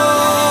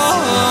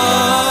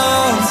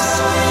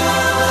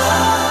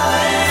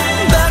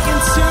 Back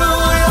into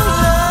your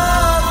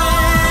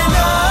loving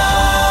arms.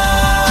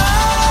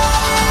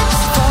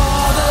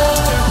 Father,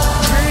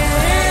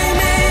 bring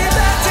me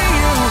back to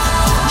you,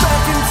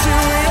 back into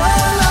your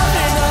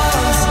loving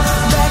arms,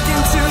 back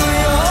into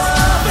your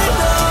loving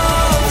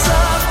arms.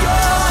 I've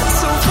gone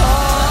so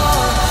far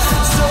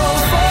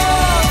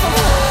from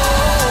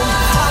home.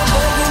 I'm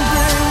begging,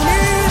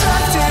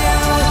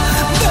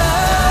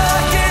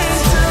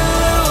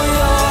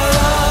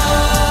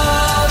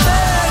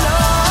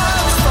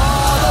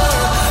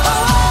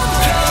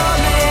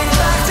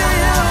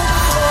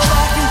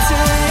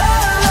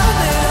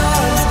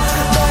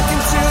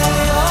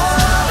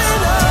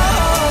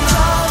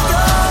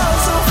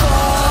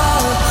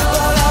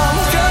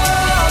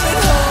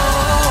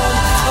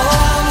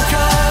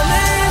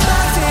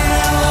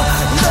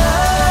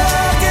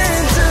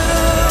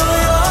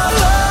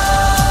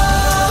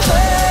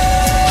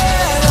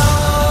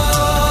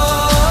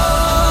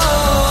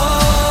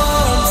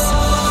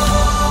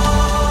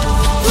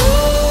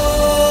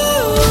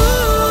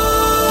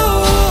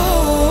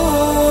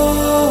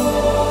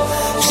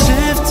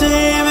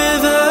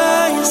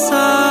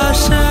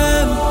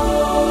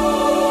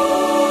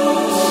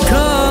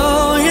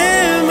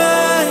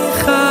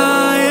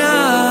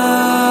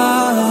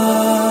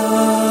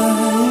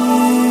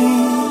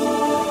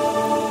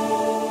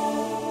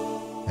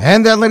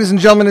 And that, ladies and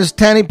gentlemen, is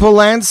Tanny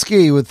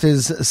Polanski with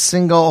his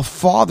single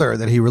Father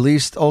that he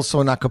released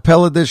also an a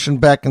cappella edition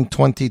back in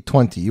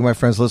 2020. You, my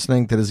friends,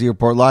 listening to the Z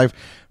Report Live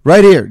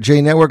right here, J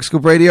Network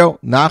Scoop Radio,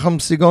 Nachum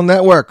Segal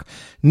Network.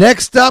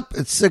 Next up,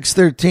 it's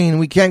 613.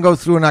 We can't go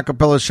through an a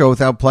cappella show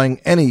without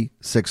playing any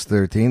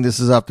 613. This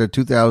is after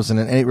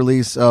 2008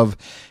 release of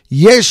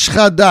Yesh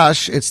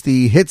Chadash. It's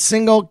the hit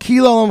single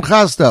Kilo Olam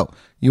Chasto.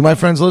 You, my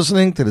friends,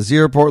 listening to the Z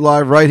Report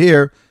Live right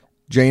here,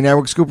 J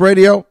Network Scoop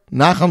Radio,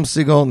 Nachum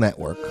Segal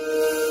Network.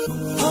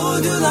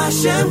 Hodu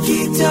Lashem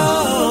Kito,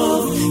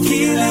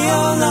 Kili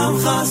Olam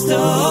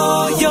Chasto,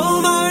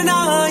 Yomarna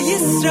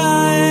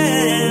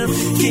Yisrael,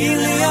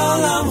 Kili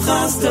Olam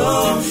Chasto,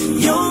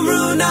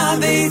 Yomruna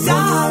Beit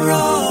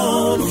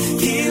Aaron,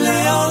 Kili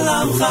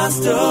Olam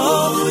Chasto,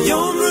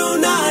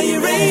 Yomruna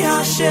Yirei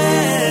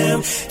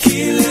Hashem,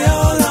 Kili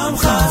Olam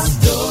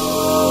Chasto,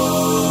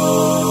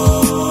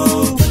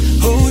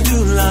 Hodu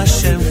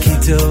Lashem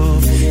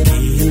Kito.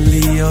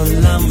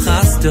 Olam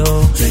Chasto,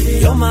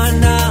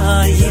 Yomana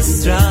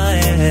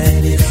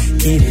Yisrael,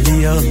 Kili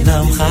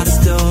Olam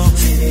Chasto,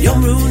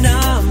 Yomruna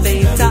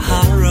Beit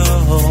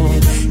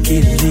Aharon,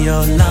 Kili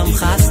Olam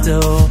Chasto,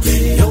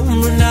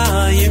 Yomruna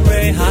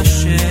Yirei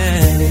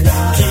Hashem,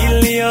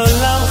 Kili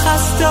Olam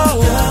Chasto,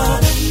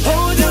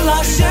 Hodu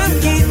Lashem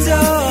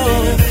Kito,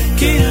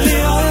 Kili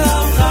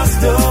Olam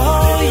Chasto,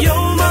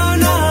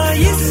 Yomana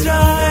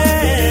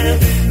Yisrael,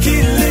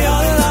 Kili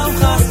Olam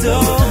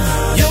Chasto.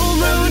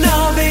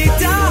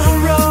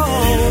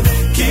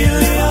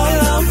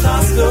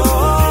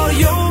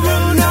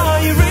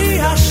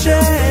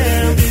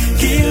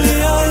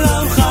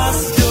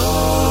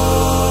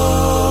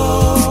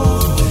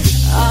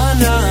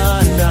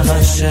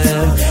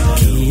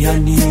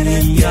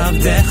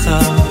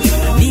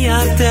 אני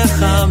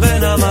עבדך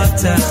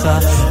ונאמתך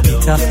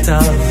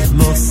מתחתיו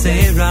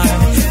מוסרה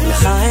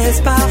לך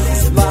אספח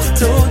סבח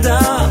תודה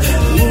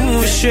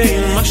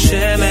ושם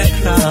השם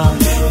אקרא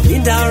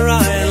מדרה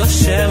אל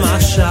השם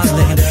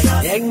השלם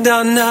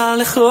יגדנה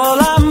לכל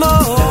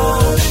עמו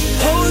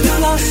הודו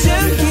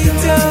לשם כי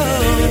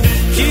טוב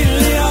כי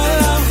לי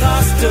עולם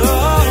חסדו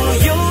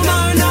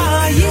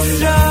יאמרנה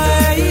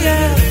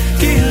ישראל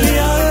כי לי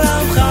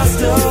עולם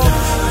חסדו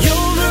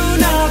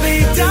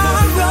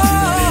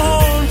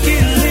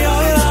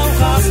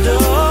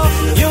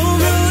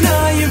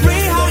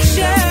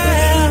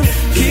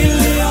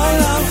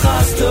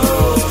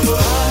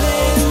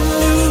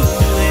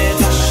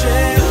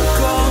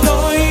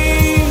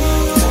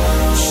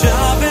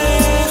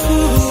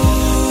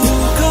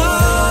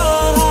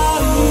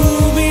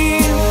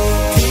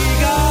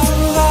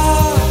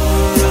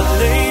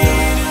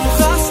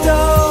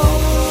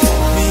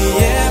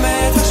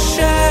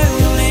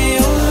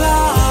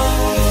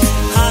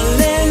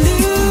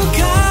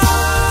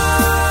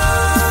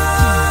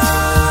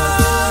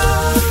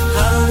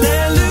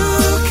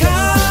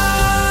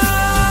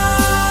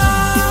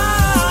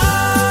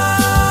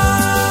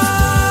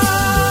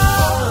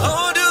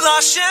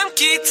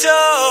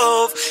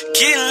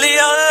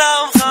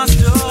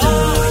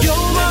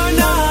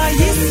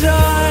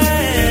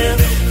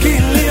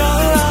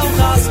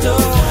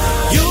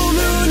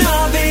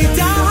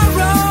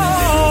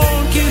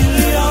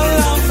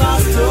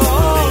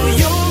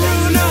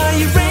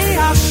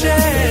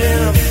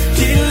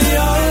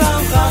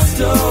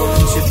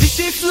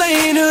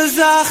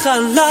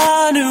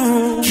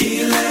Lanu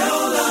Kile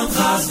Olam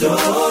Chasdo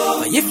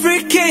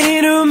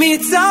Yifrikenu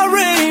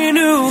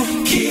Mitzarenu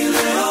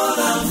Kile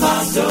Olam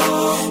Chasdo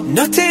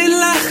Noten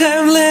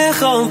Lachem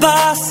Lechol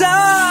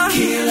Basar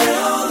Kile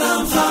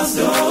Olam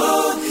Chasdo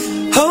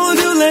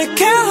Hodu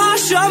Lekel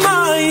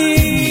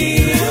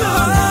HaShamayim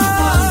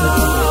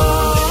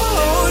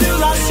Hodu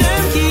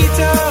Lashem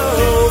Kito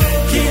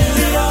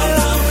Kile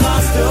Olam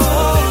Chasdo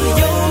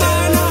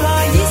Yomarna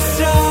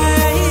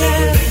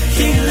Yisrael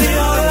Kile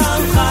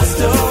Olam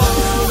Chasdo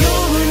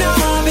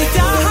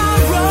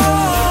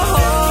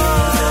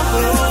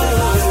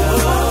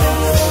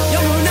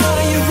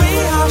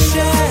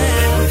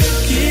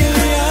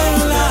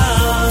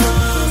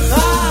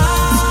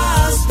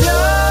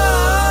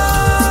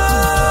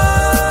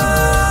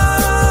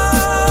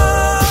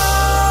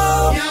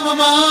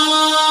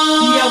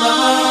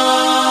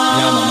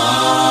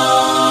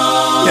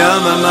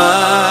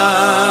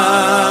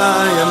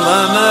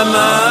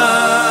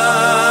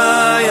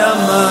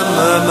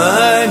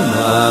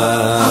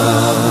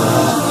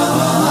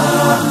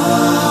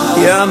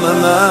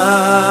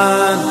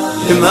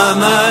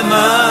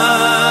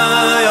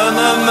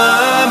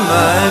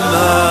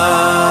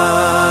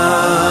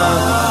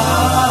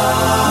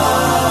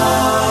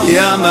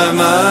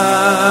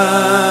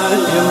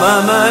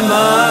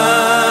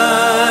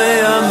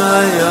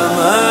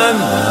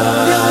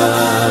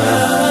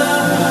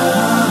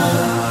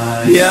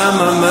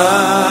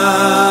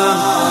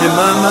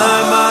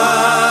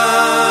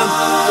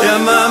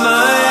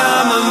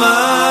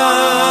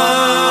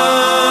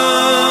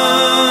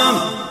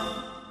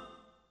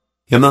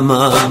Yamama,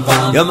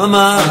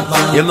 yamama,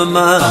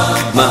 yamama,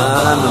 ma,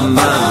 ma,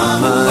 ma,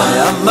 ma,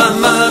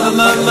 yamama,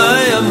 ma,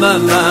 ma,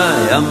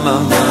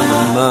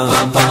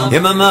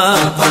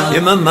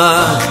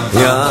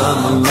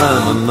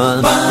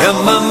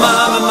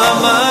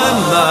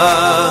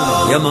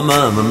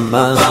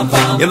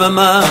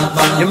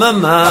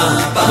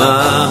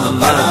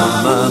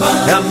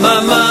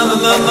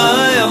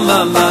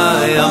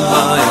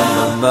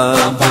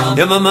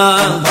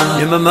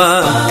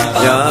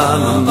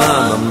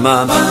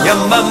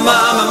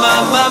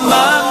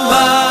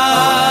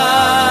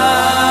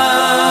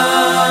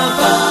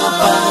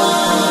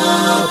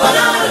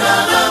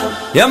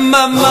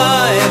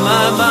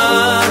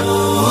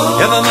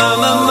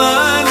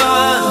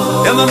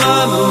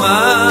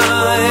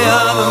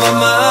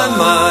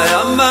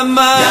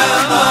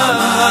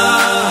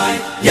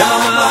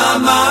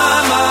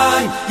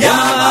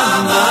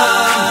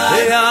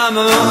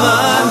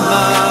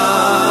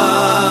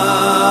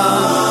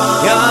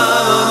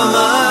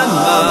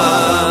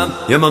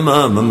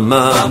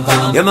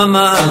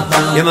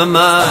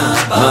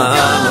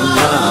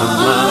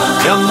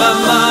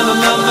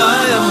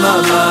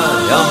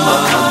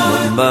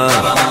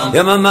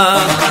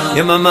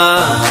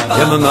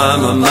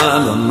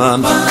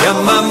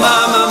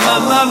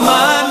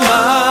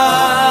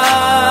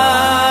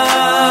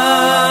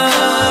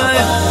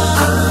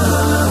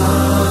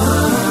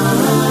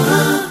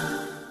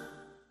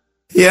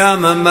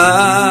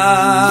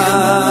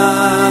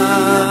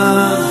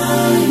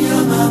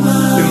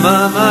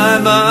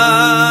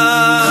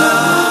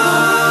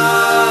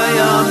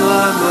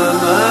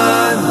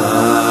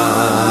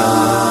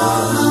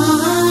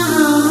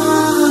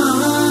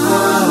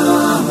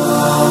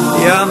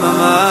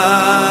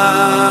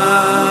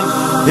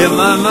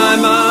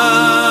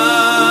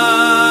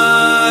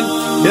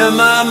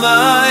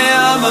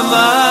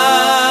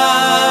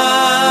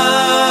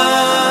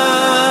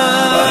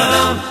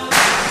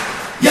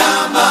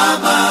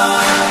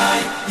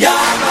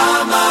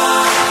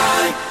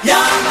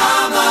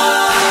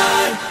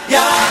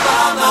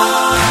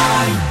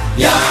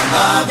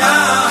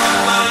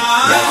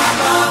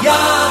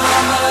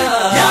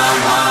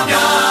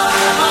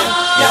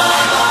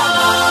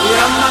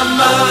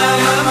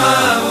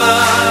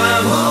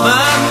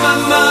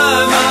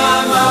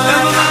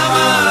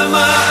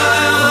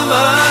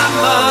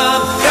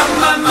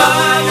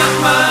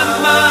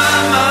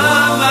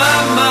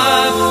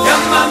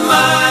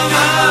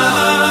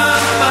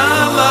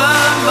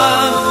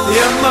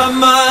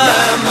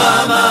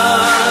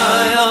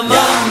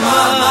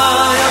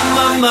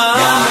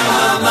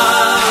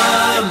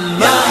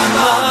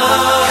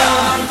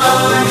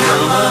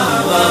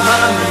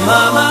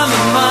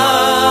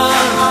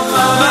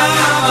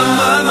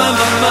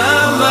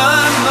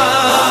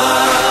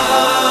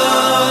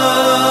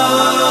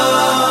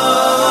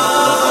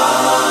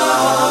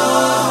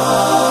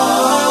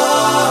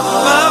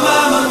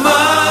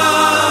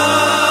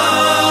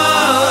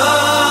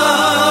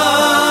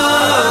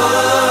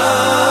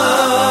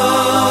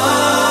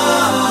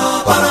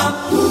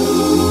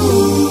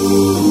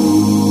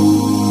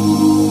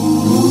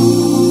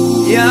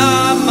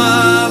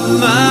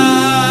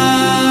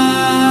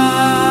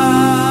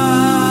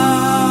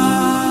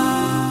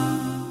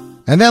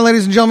 And that,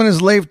 ladies and gentlemen,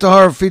 is Lev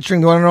Tahar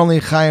featuring the one and only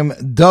Chaim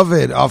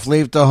David off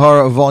Lev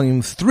Tahar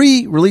Volume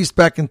 3, released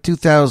back in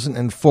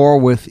 2004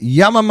 with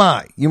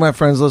Yamamai. You, my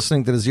friends,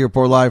 listening to the Z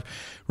Report Live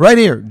right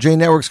here, J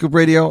Network Scoop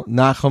Radio,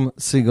 Nachum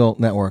Siegel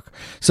Network.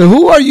 So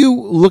who are you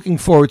looking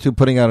forward to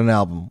putting out an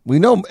album? We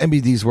know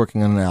MBD's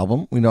working on an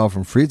album. We know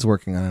Avram Fried's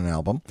working on an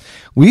album.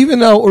 We even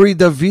know Uri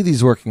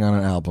Davidi's working on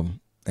an album.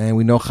 And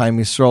we know Chaim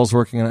Yisrael's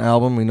working on an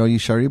album. We know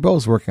Yishari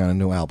Bo's working on a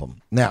new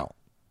album. Now,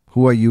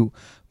 who are you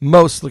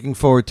most looking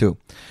forward to?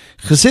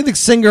 Hasidic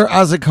singer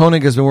Isaac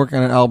Honig has been working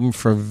on an album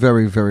for a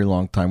very, very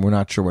long time. We're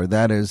not sure where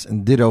that is.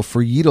 And ditto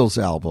for Yidel's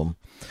album.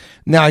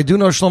 Now, I do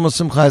know Shlomo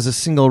Simcha has a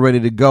single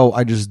ready to go.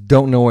 I just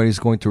don't know where he's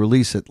going to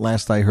release it.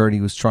 Last I heard, he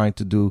was trying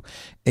to do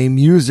a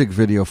music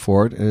video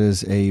for it. It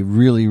is a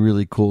really,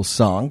 really cool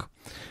song.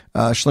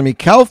 Shlomi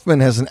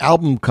Kaufman has an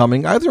album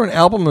coming, either an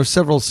album or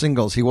several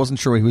singles. He wasn't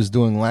sure what he was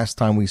doing last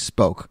time we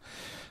spoke.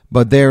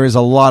 But there is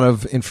a lot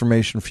of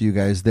information for you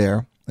guys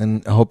there,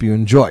 and I hope you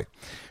enjoy.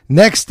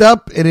 Next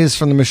up, it is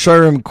from the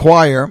Meshurim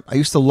Choir. I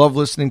used to love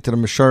listening to the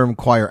Meshurim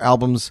Choir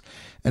albums,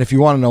 and if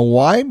you want to know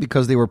why,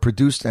 because they were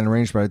produced and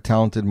arranged by the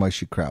talented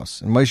Moshe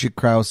Krauss. And Moshe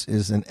Krauss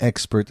is an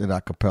expert at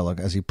a cappella,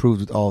 as he proved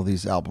with all of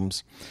these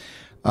albums.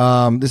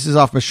 This is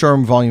off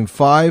Meshurim Volume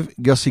 5,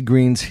 Yossi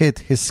Green's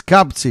hit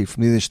Hiskabtzi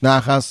from the Yiddish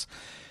Nachas,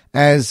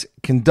 as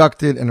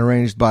conducted and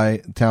arranged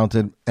by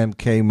talented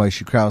MK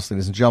Moshe Krauss.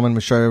 Ladies and gentlemen,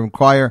 Meshurim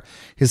Choir,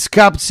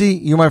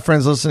 Hiskabtzi. You, my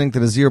friends, listening to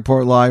the Z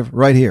Report Live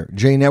right here,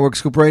 J Network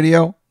Scoop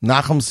Radio,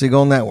 Nachum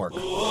Siegel Network.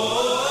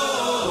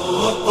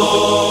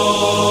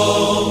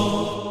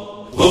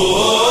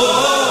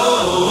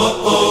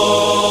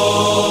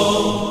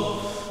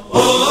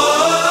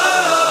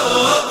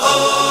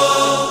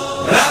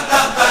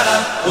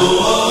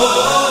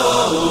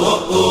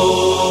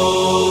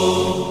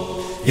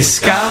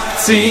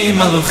 Iskapzi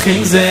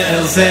maluchim ze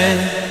el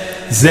ze,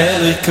 ze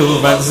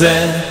rikuv al ze,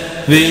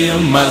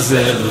 v'yom al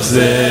ze lo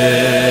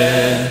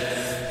ze.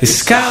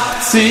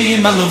 הסקפצי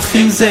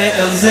מלוכים זה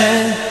אל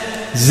זה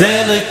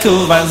זה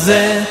לקוב על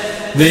זה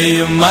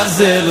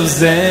ויומזל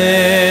וזה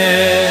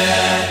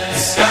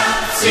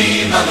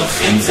הסקפצי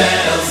מלוכים זה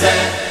אל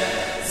זה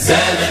זה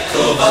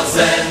לקוב על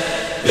זה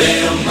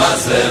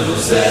ויומזל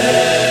וזה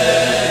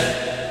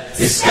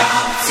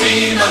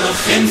הסקפצי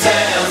מלוכים זה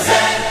אל זה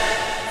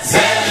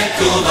זה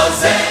לקוב על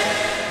זה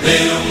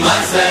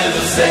ויומזל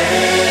וזה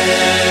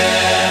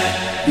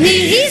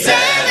מי זה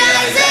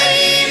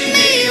ועזרים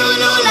מי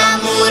יולו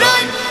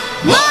למורון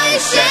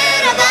מוישה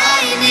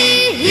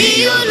רבייני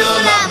יולו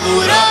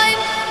למורון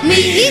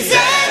מי זה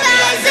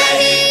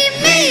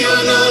ועזרים מי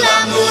יולו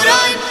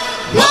למורון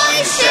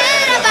מוישה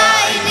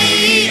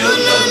רבייני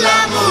יולו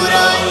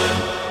למורון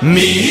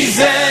מי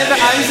זה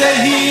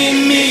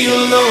ועזרים מי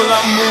יולו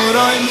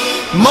למורון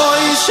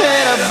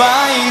מוישה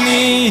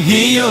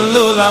רבייני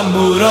יולו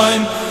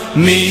למורון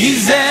מי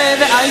זה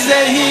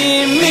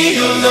ועזרים מי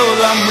יולו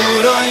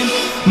למורון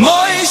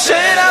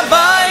מוישה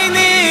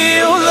רבייני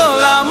יולו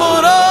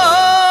למורון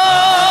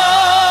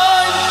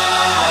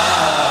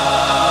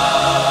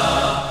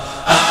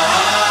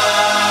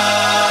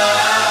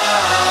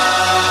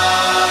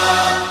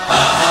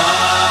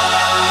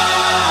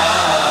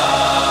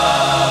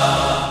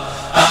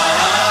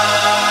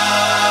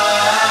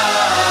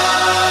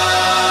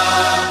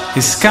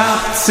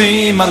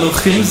הסקפצי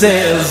מלוכים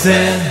זה אל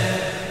זה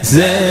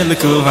זה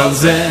לקוב על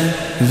זה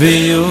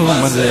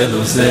ויומזל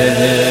וזה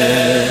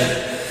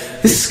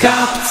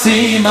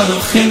הסקפצי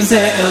מלוכים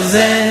זה אל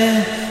זה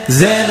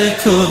זה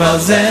לקוב על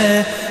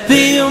זה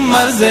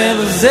ויומזל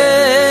וזה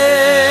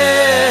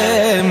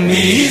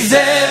מי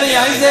זה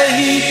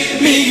ויעזהי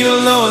מי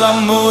יולו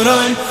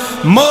למורון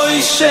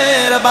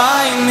מוישה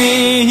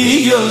רבייני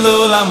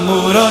יולו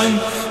למורון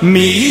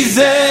מי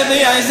זה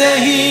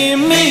ויעזהי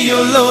מי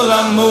יולו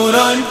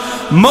למורון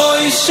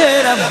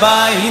מוישה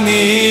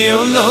רבייני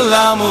יולו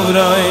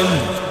למורון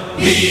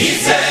מי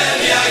זה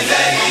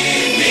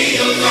ויעזהי מי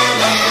יולו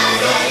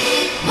למורון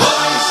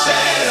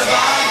מוישה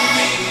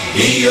רבייני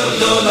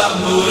יולו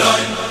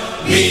למורון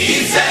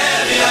מי זה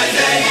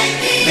ויעזהי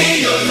מי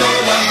יולו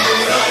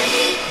למורון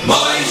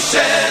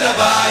מוישה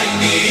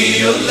רבייני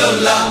יולו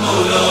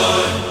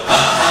למורון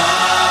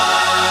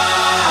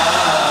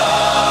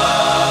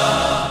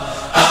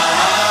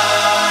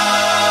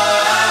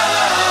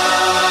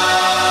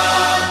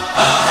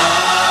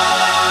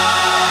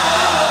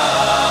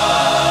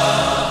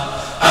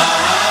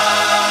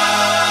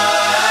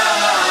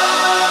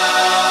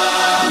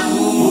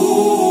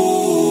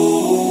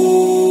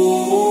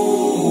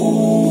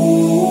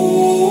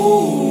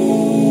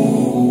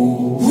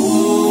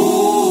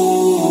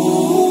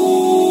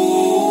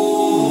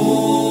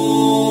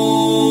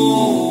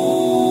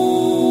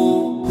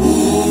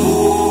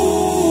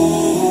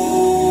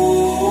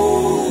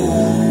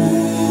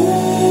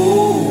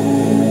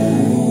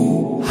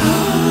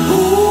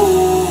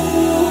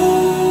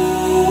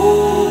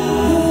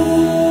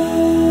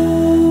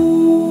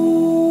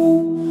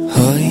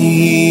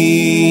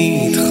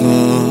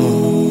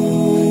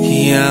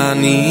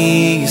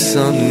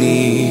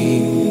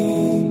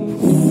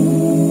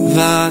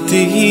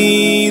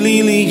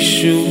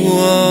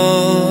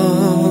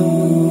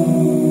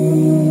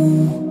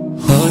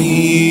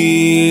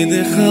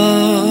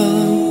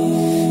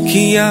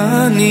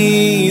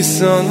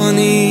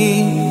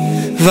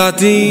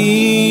Vati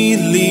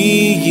li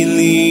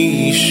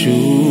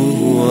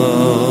shua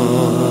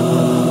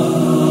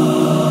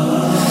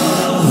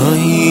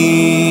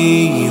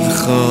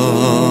Oidcha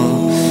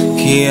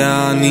Ki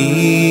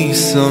ani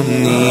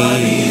soni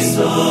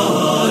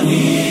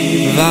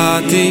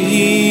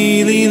Vati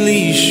li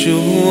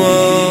shua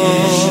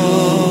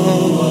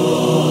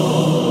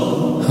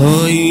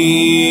Oidcha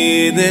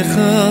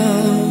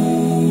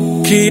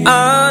Ki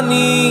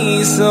ani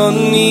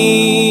soni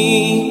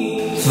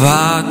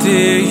Vati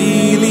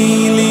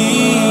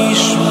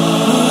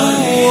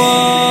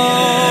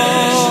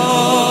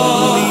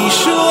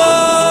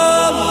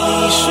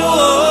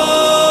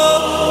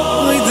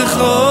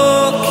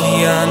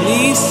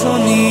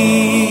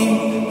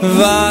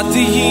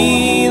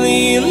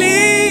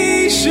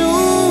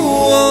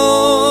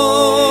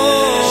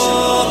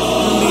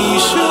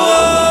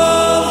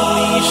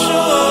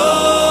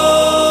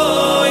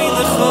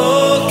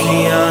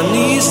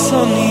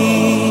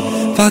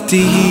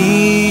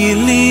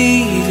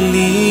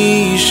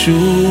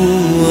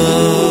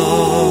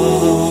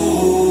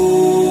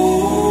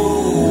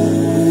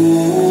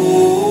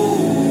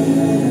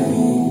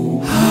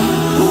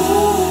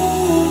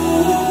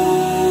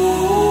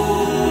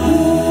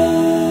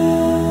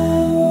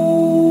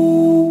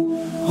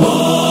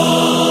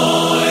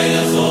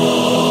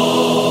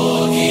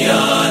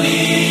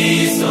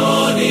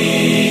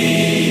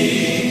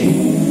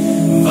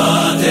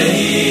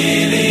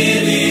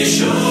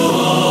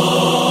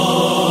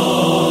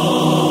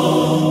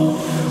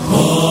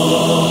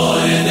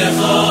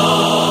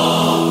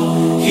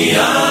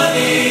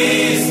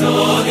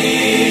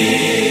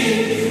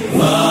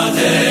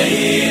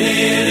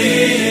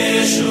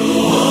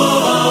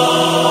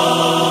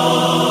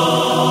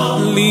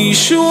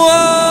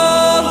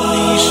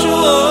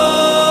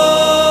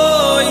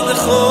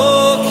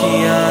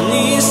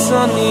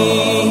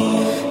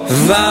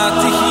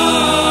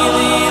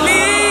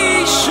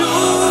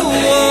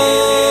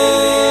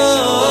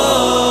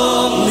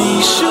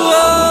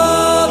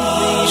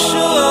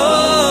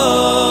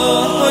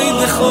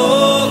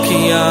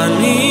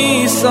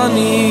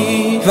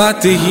sani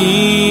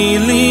ותהי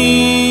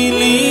לי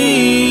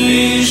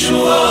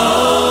לישועה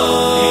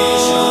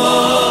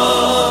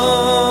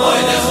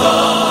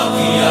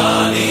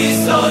אני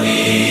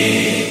סוני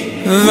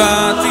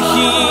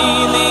ותהי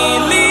לי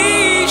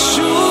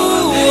לישוע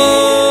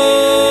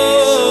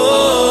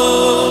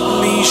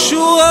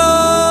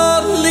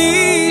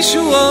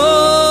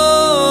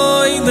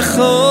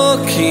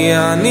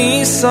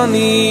אני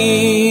סוני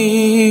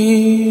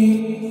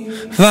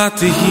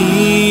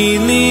ותהי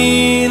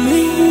לי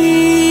לישוע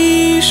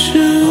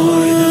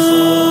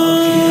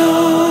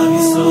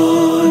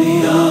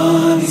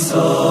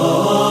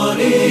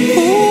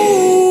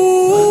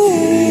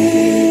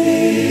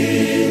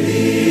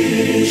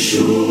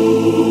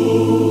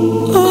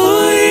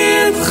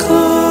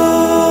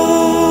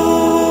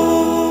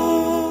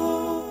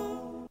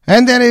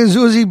And that is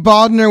Uzi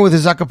Bodner with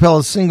his a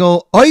cappella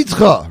single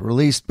Oitcha,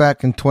 released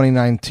back in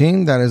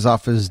 2019. That is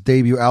off his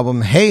debut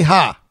album Hey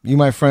Ha. You,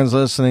 my friends,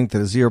 listening to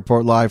the Z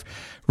Report Live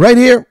right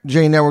here,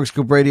 J Network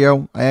Scoop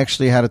Radio. I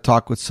actually had a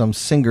talk with some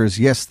singers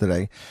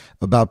yesterday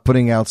about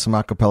putting out some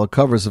a cappella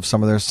covers of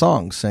some of their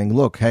songs, saying,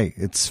 look, hey,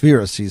 it's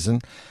Sphera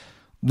season.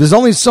 There's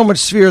only so much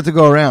Sphera to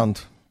go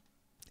around.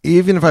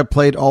 Even if I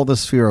played all the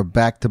Sphera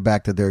back to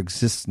back that there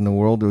exists in the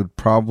world, it would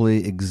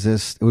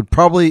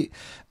probably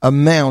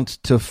amount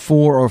to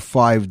 4 or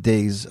 5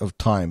 days of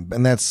time.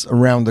 And that's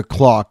around the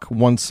clock,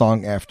 one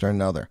song after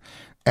another.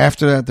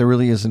 After that, there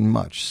really isn't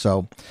much.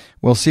 So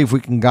we'll see if we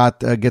can get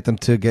them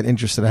to get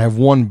interested. I have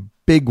one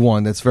big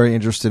one that's very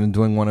interested in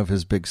doing one of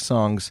his big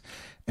songs,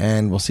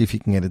 and we'll see if he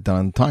can get it done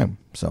in time.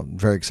 So I'm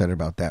very excited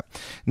about that.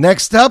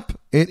 Next up,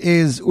 it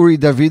is Uri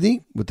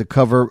Davidi with the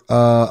cover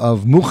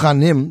of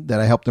Muchanim that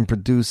I helped him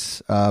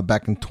produce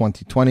back in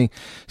 2020.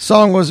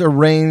 Song was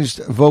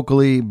arranged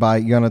vocally by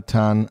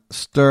Yonatan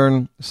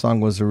Stern. The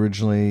song was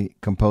originally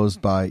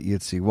composed by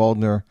Yitzi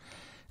Waldner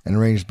and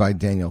arranged by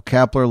Daniel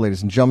Kapler.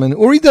 Ladies and gentlemen,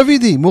 Uri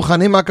Davidi,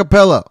 Muchanim a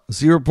cappella,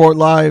 Z Report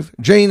Live,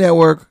 J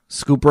Network,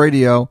 Scoop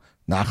Radio,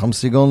 Nachum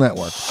Segal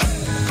Network.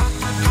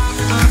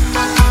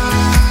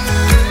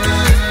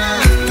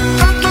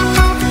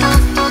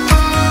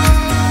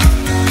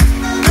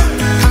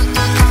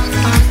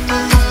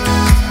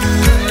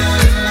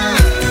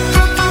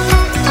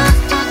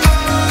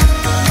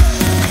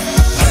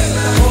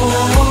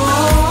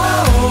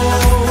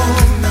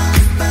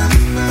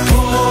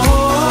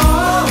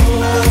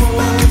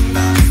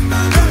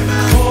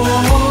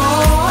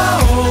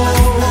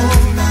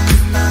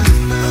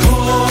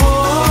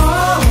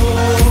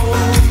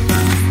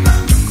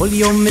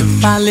 יום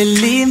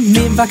מתפללים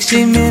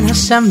מבקשים מן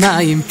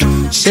השמיים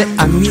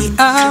שאני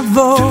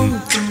אעבור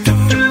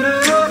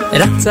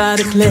רק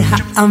צריך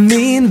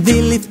להאמין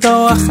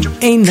ולפתוח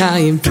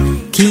עיניים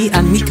כי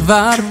אני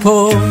כבר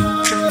פה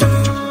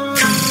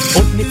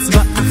עוד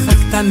מצווה אחת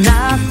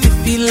קטנה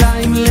תפילה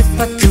עם לב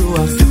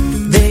פתוח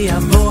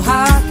ויבוא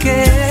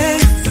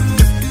הקץ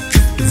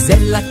זה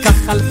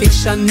לקח אלפי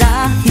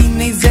שנה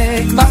הנה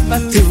זה כבר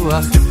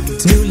בטוח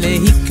תנו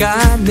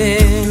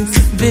להיכנס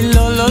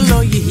ולא לא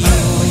לא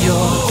יהיו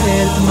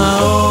יותר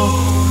דמעות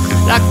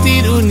רק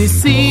תראו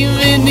ניסים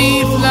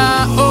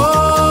ונפלאות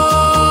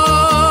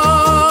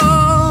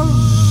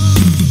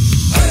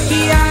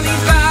כי אני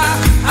בא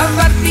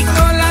עברתי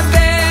כל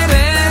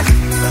הדרך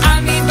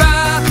אני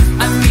בא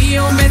אני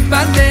עומד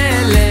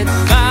בדלת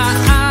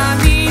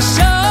ואני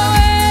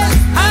שואל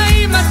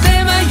האם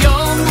אתם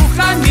היום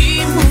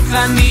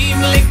מוכנים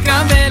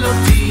לקבל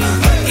אותי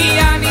כי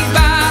אני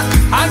בא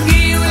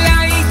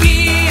הגאולה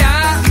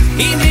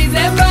הנה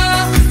זה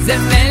בא, זה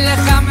מלך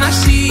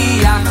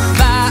המשיח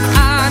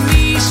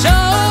ואני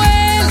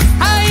שואל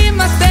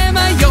האם אתם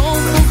היום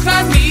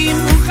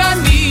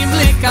מוכנים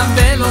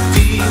לקבל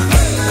אותי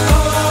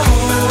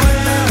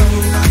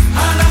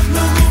אנחנו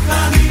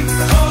מוכנים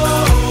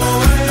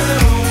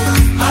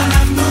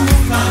אנחנו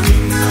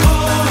מוכנים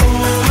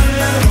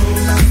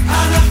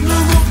אנחנו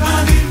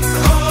מוכנים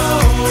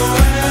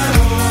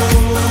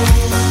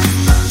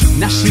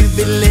נשיר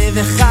בלב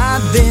אחד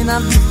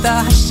ונביט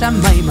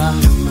השמיימה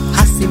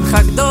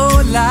השמחה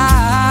גדולה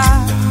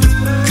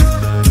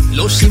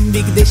לושים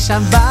בגדי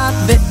שבת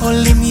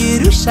ועולים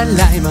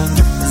ירושלימה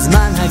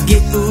זמן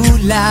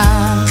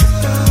הגאולה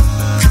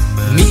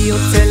מי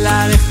יוצא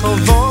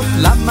לרחובות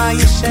למה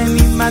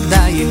ישנים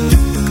עדיין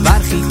כבר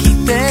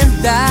חיכיתם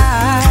די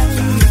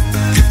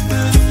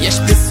יש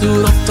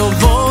בשורות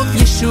טובות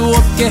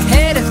ישועות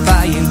כהרף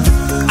עין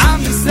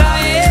עם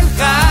ישראל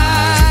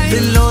חי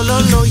ולא לא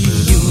לא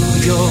יהיו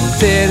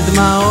יותר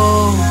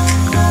דמעות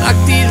רק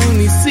תראו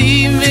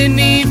ניסים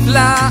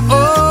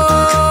ונפלאות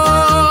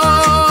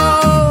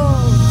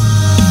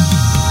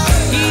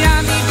כי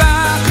אני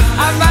בא,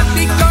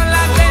 עברתי כל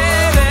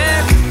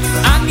הדרך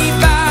אני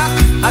בא,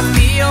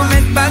 אני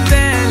עומד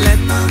בדלת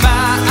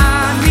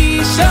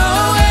ואני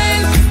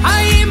שואל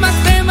האם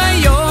אתם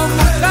היום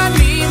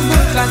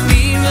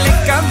מוכנים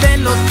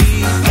לקבל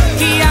אותי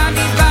כי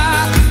אני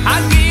בא,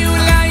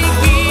 הגאולה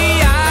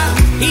הגיעה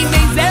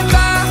הנה זה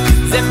בא,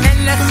 זה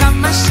מלך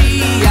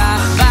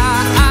המשיח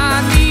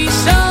ואני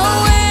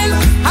שואל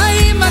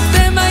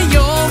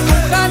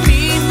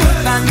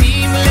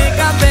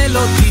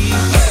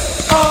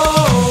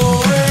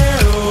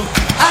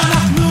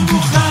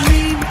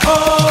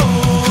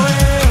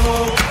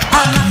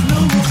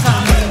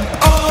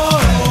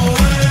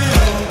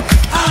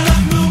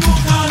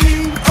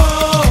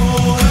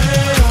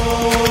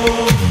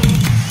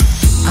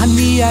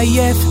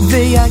עייף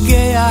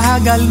ויגע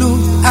הגלות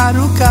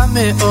ארוכה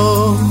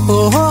מאוד.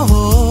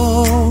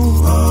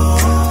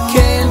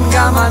 כן,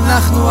 גם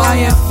אנחנו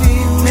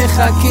עייפים,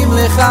 מחכים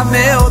לך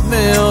מאוד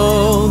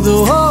מאוד.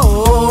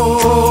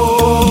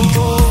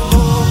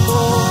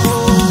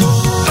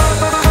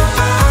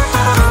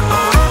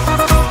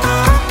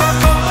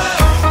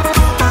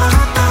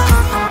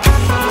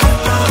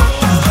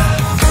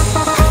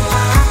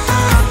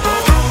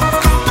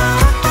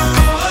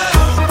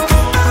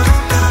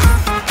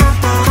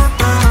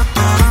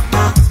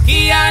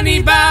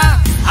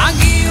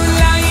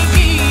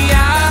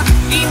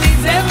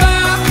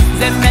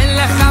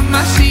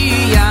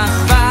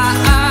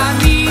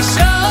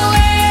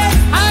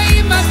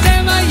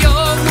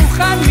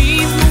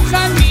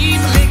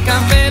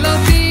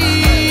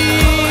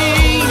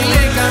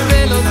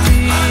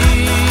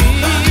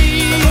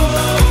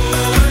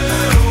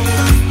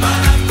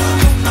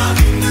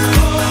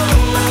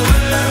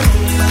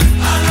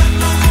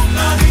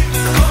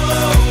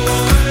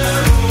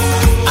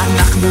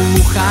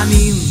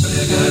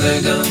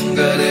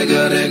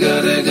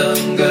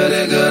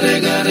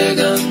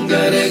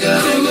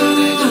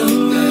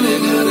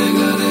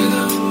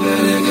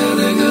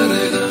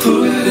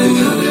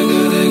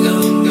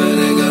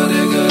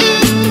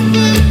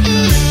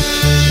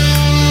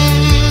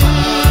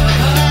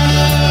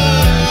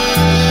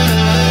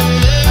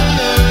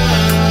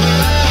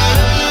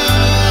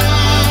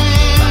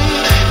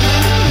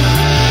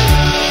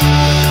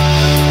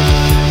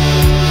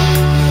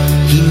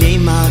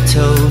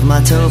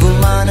 טוב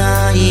ומה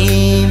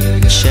נעים,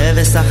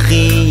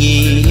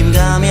 שבשחים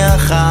גם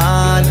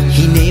יחד.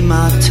 הנה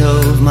מה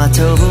טוב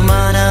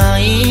ומה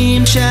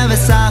נעים,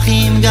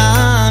 שבשחים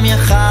גם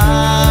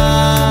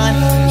יחד.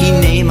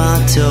 הנה מה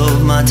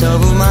טוב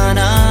ומה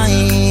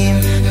נעים,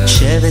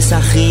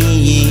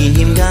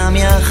 שבשחים גם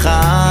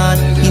יחד.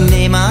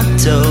 הנה מה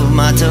טוב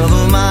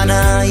ומה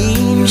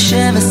נעים,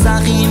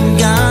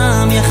 שבשחים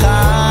גם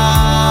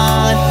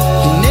יחד.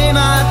 הנה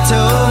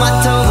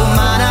מה טוב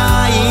ומה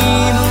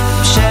נעים,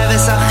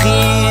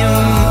 שבשחים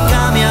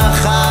גם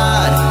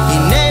יחד.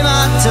 הנה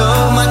מה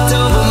טוב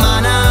ומה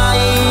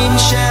נעים,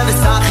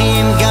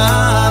 שבשחים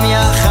גם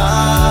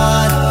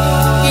יחד.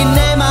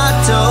 הנה מה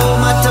טוב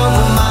ומה נעים, שבשחים גם יחד. הנה מה טוב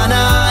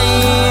ומה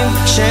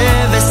נעים,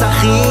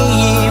 שבשחים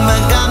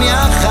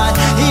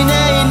גם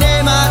יחד.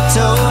 הנה מה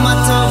טוב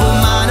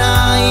ומה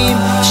נעים,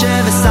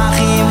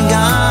 שבשחים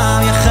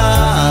גם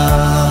יחד.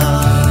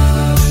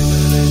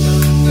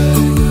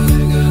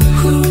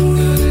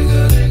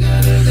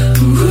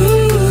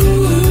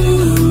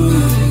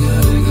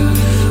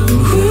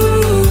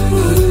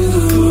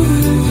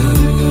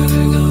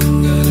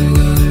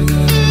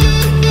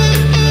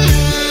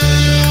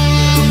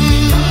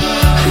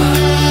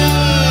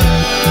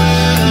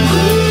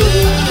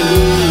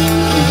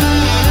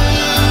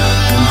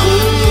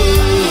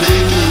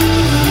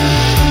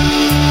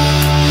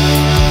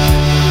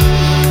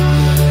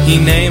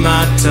 הנה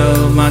מה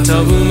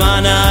טוב ומה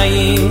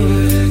נעים,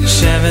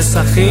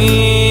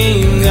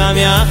 שבשחים גם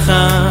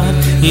יחד.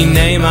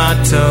 הנה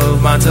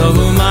מה טוב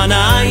ומה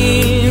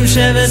נעים,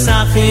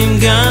 שבשחים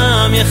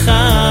גם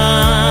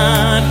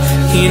יחד.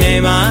 הנה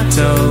מה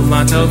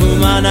טוב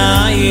ומה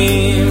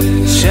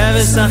נעים,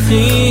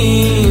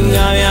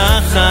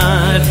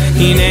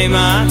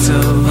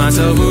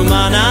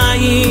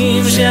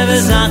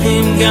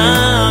 שבשחים גם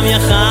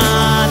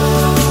יחד.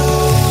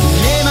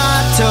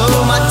 הנה מה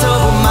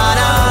טוב ומה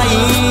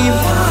נעים,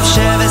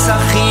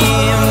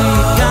 שבשחים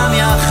גם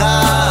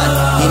יחד.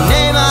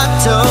 הנה מה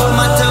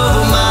טוב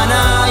ומה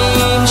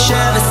נעים,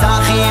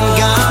 שבשחים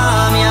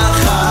גם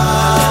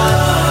יחד.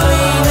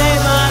 הנה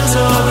מה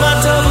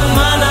טוב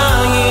ומה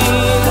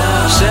נעים,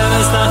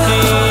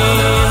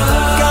 שבשחים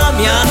גם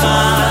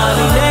יחד.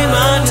 הנה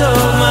מה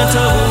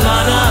טוב ומה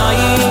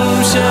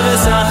נעים,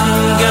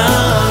 שבשחים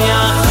גם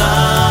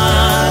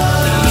יחד.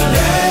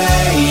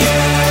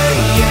 הנה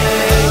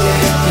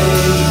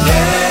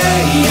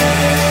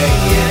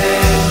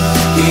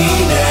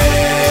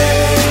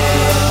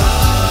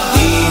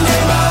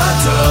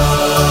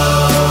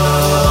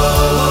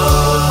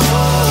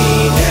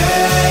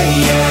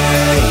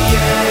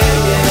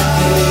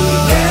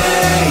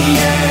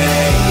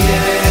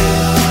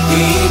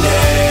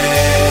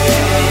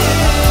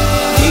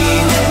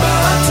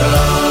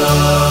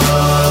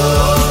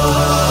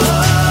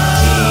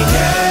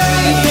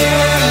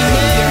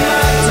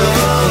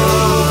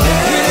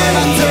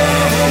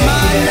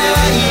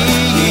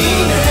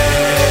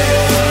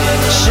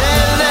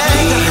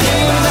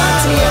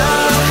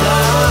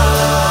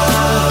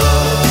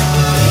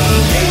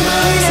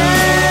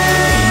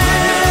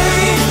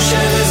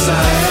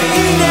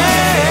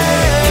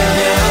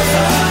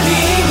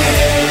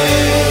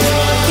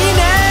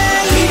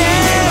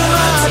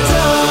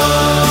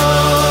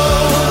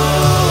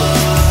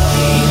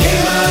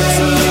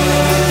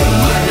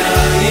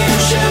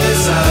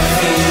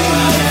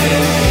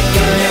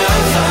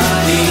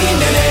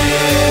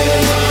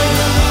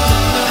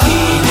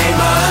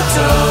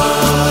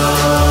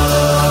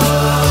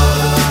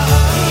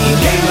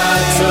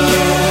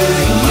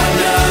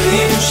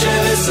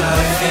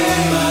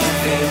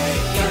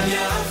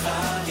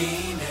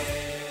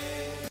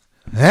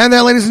And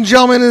that, ladies and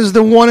gentlemen, is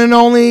the one and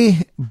only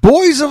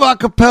Boys of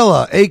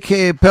Acapella,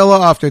 a.k.a. Pella,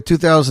 off their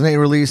 2008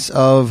 release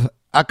of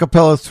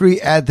Acapella 3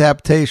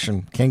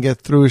 Adaptation. Can't get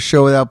through a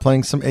show without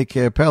playing some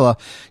a.k.a. Pella.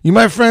 You,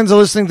 my friends, are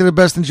listening to the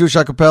best in Jewish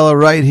Acapella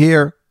right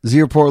here.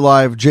 Zierport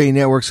Live, J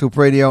Network, Scoop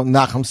Radio,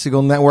 Nachum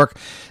Siegel Network.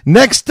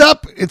 Next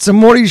up, it's a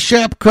Morty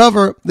Shap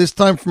cover, this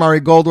time from Ari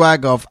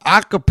Goldwag of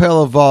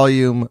Acapella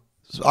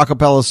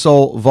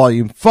Soul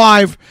Volume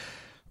 5,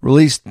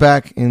 released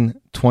back in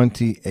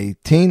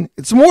 2018.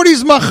 It's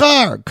Morty's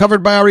Machar,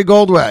 covered by Ari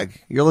Goldwag.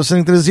 You're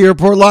listening to the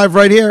Zierport Live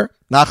right here,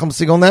 Nachum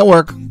Siegel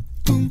Network.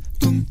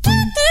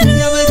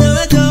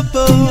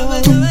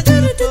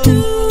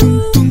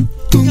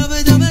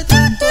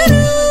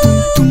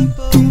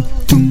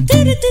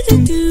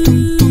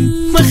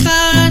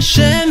 מחר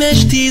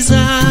השמש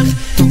תזרח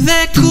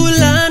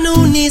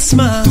וכולנו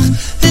נשמח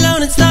ולא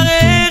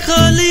נצטרך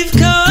עוד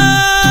לבכות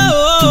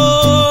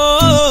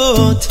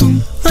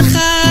מחר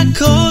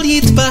הכל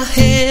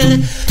יתבהר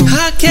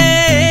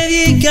הכאב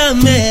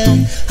ייגמר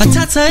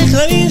אתה צריך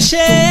להבין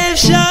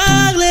שאפשר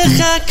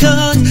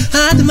לחכות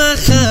עד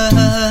מחר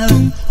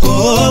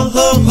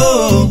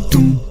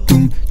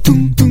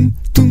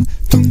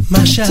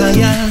מה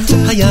שהיה,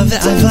 היה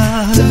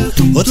ועבר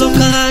עוד לא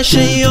קרה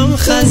שיום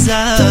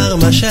חזר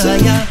מה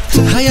שהיה,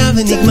 היה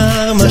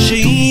ונגמר מה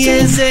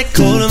שיהיה זה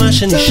כל מה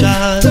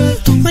שנשאר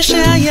מה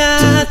שהיה,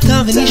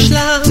 תם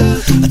ונשלם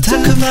אתה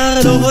כבר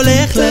לא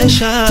הולך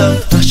לשם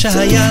מה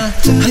שהיה,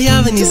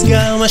 היה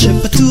ונסגר מה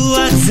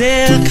שפתוח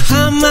זה רק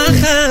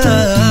המחר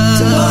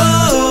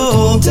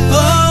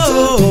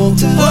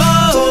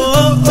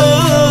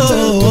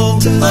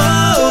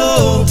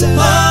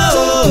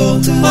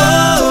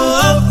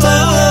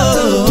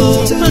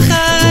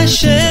מחר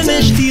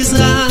השמש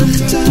תזרח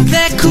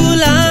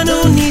וכולנו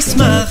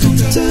נשמח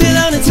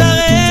ולא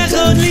נצטרך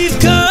עוד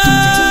לבכות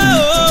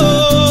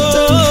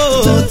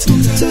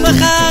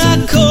מחר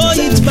הכל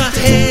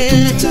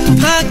יתבהר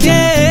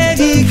הכאב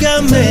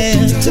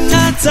ייגמר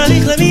אתה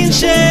צריך להבין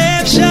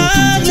שאפשר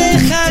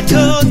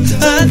לחכות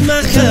עד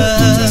מחר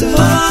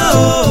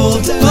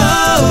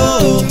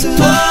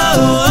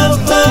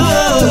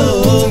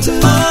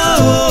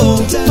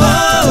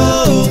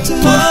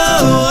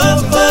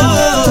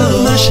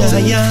מה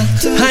שהיה,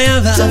 היה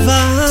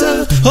ועבר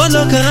עוד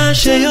לא קרה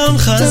שיום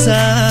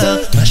חזר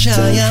מה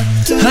שהיה,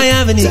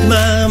 היה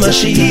ונגמר מה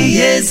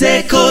שיהיה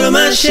זה כל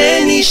מה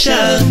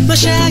שנשאר מה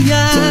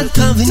שהיה,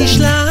 תם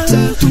ונשלם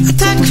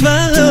אתה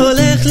כבר לא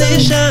הולך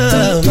לשם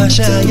מה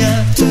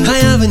שהיה,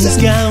 היה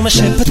ונסגר מה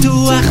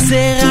שפתוח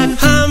זה רק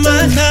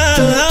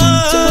המחר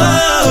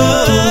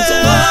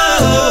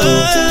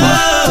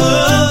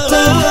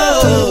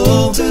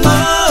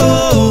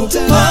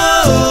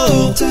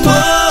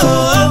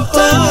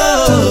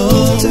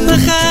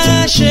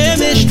מחר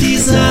השמש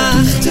תזרח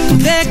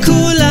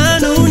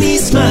וכולנו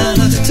נשמח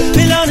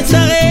ולא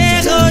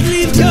נצטרך עוד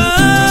לבכות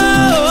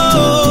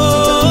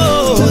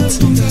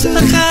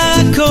מחר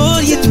הכל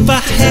יתבהר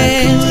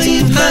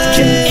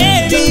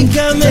הכאב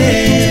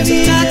ייגמר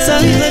אתה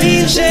צריך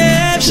להבין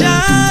שאפשר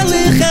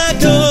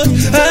לחכות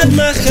עד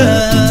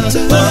מחר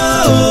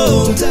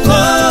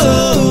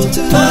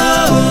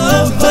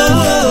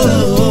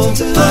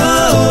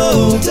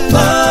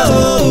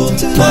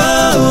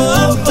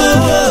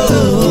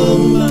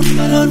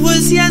What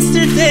was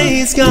yesterday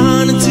is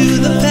gone into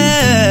the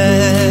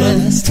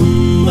past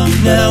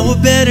Now a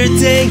better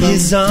day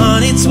is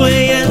on its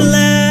way at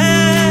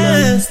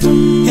last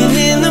And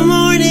in the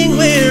morning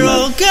we're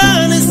all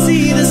gonna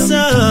see the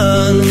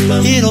sun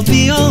It'll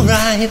be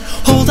alright,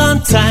 hold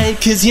on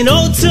tight Cause you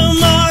know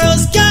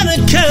tomorrow's gonna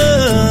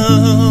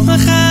come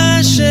מחר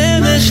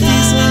השמש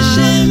תזרח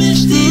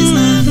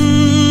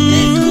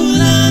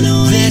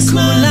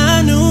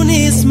וכולנו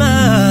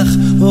נשמח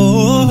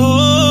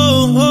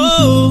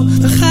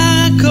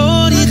מחר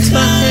הכל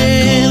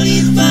יתבהר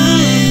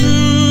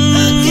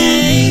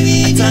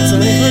אתה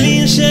צריך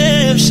להבין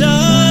שאפשר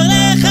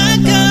לחכות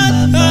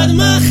עד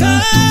מחר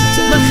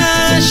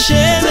מחר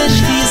השמש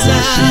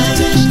תזרח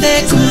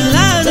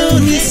וכולנו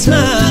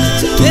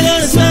נשמח ולא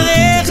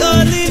נצטרך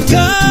עוד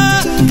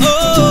לבכות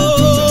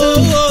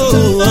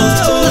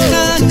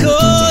מחר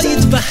הכל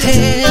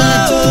יתבהר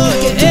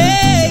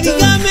הכאב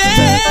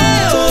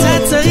ייגמר אתה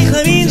צריך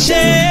להבין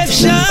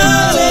שאפשר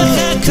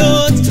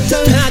לחכות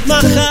עד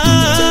מחר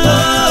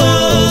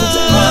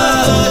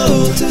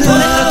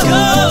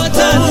לחכות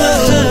עד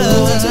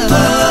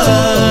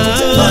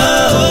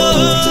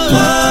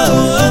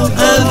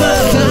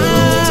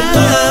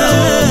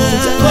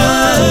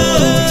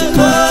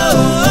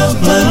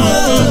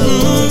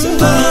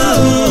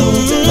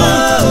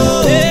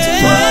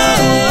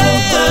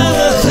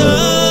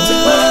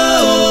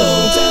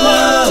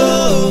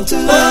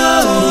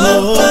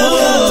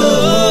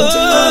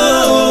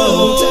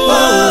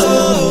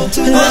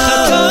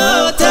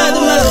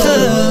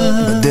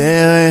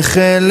בדרך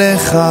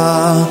אליך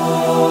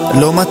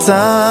לא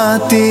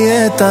מצאתי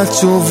את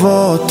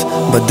התשובות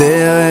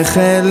בדרך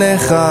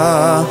אליך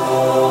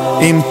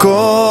עם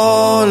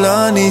כל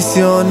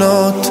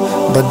הניסיונות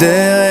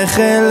בדרך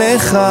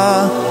אליך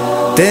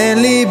תן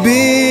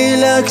ליבי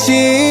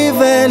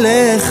להקשיב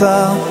אליך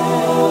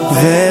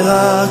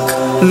ורק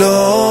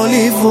לא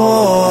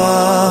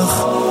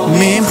לברוח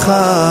ממך.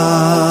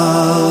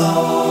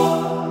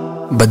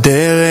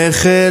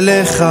 בדרך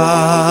אליך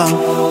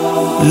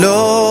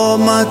לא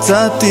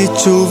מצאתי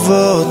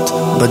תשובות,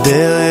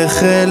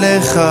 בדרך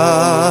אליך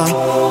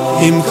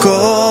עם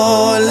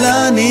כל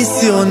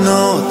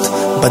הניסיונות,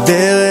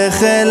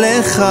 בדרך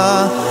אליך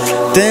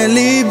תן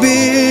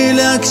ליבי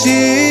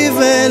להקשיב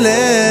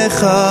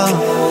אליך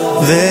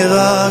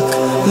ורק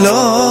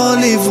לא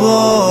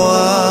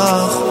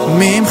לברוח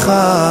ממך.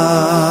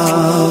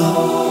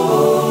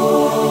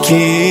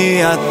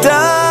 כי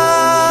אתה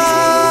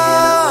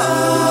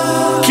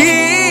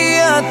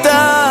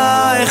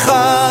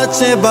אחד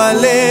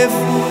שבלב,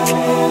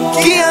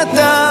 כי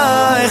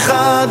אתה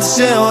אחד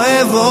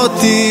שאוהב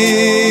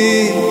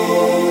אותי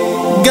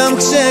גם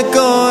כשכואב,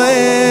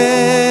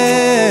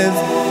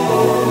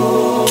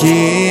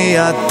 כי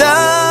אתה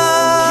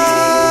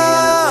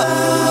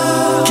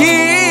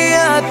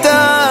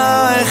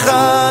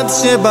אחד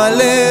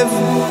שבלב,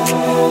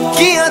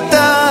 כי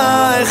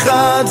אתה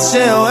אחד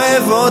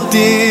שאוהב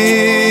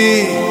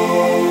אותי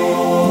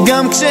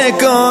גם כשכואב,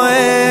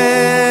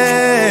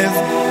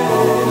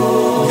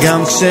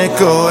 גם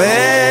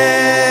כשכואב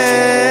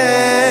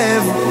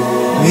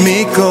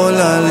מכל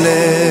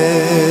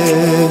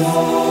הלב.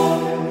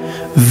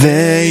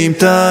 ואם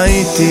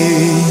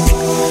טעיתי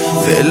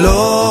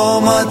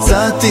ולא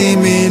מצאתי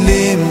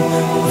מילים,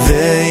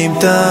 ואם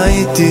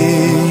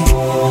טעיתי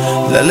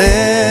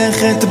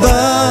ללכת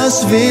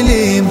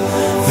בשבילים,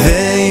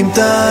 ואם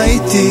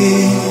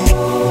טעיתי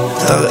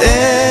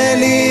תראה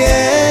לי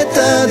את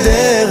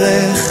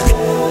הדרך,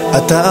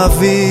 אתה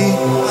אבי,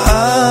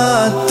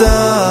 אתה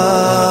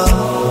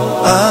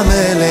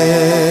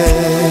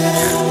המלך.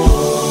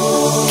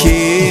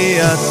 כי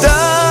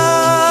אתה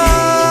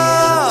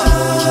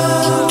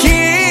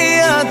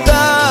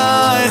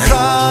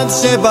אחד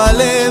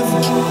שבלב,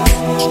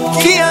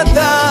 כי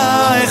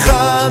אתה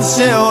אחד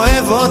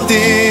שאוהב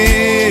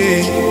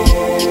אותי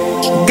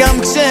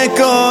גם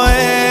כשכואב,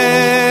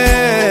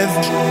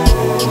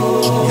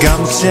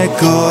 גם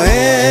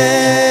כשכואב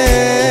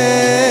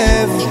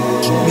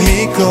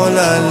מכל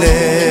הלב.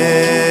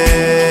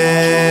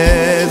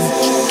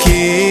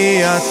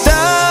 כי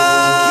אתה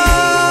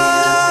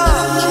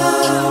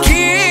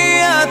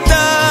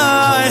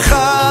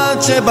אחד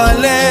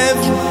שבלב,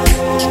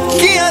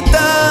 כי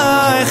אתה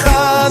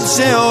אחד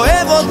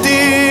שאוהב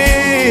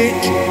אותי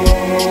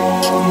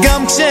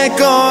גם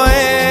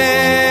כשכואב,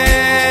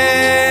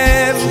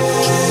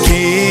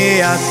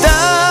 כי אתה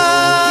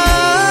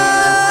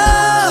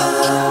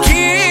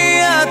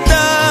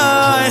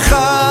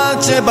אחד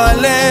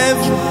שבלב,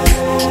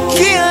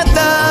 כי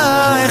אתה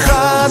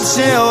אחד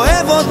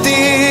שאוהב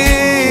אותי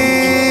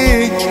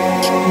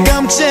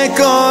גם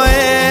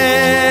כשכואב,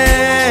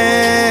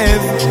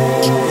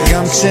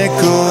 גם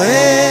כשכואב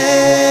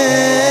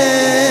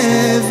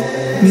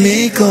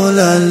מכל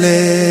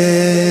הלב.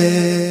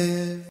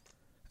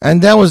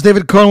 And that was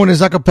David Cohen with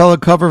his a cappella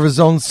cover of his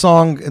own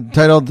song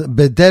entitled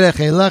Bederech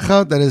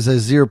Elecha. That is a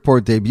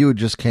Z-Report debut. It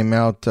just came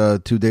out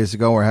 2 days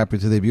ago. We're happy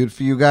to debut it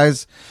for you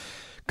guys.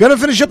 Gonna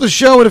finish up the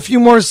show with a few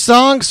more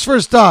songs.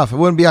 First off, it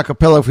wouldn't be a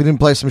cappella if we didn't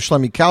play some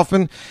Shlomi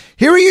Kaufman.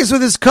 Here he is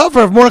with his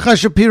cover of Mordechai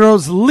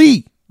Shapiro's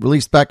Lee,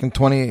 released back in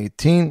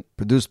 2018,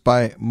 produced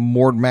by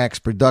Mord Max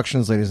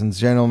Productions, ladies and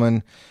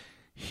gentlemen.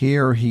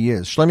 Here he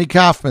is. Shlomi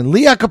Kaufman,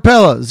 Lee a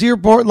cappella,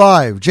 Z-Report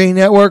Live, J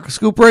Network,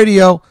 Scoop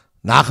Radio,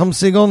 Nachum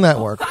Siegel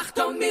Network.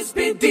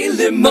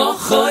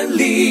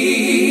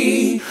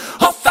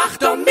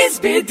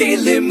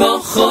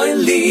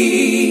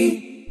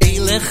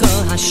 Elecha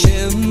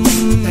Hashem,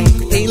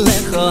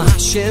 Elecha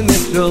Hashem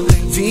Echro,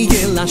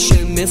 V'yel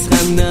Hashem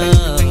Eschana.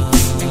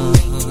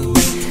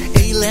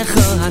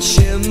 Elecha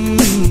Hashem,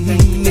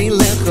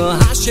 Elecha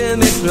Hashem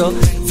Echro,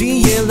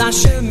 V'yel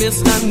Hashem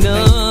Eschana.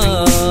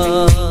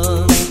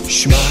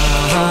 Shema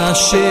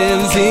Hashem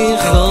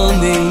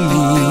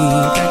V'choneni,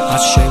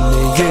 Hashem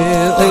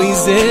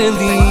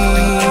Ye'oizeli.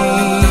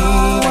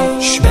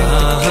 Shema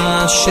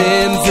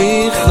Hashem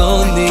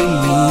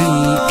V'choneni,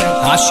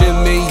 Hashem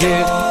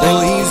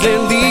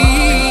Ye'oizeli.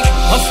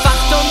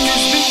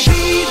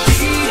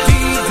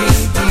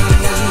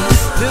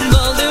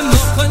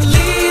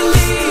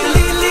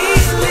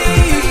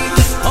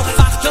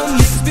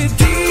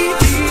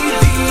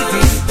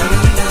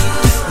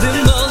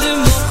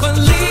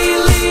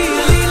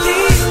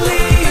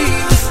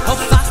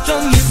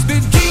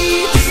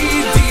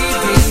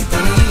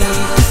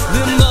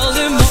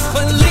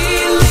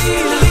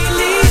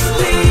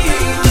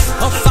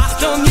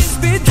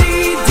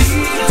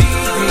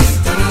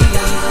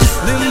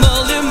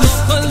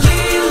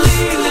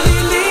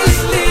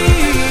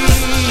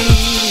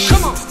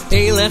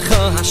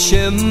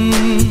 Hashem,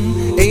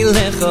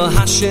 Elecha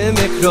Hashem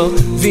Ekro,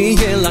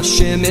 V'yel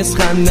Hashem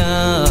Eschana.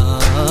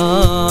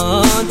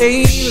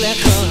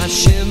 Elecha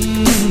Hashem,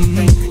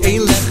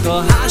 Elecha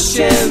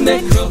Hashem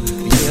Ekro,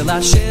 V'yel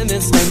Hashem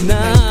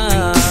Eschana.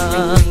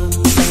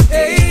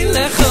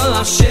 Elecha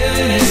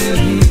Hashem,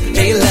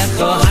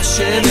 Elecha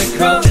Hashem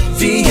Ekro,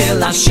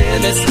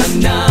 Hashem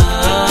Esana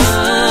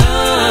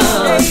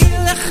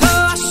Eilecho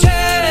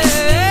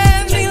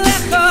Hashem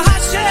Eilecho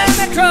Hashem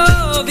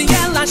Ekrov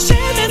Yel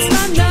Hashem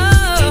Esana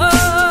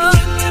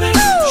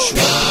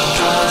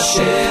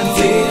Hashem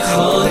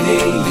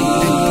Vichoneli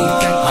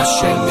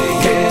Hashem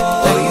Mehe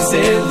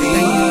Oizeli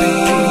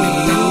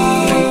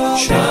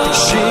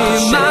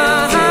Shema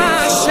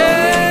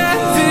Hashem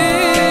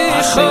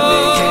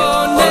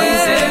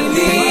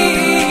Vichoneli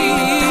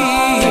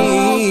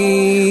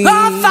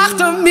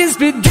Afachtom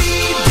Mizbedi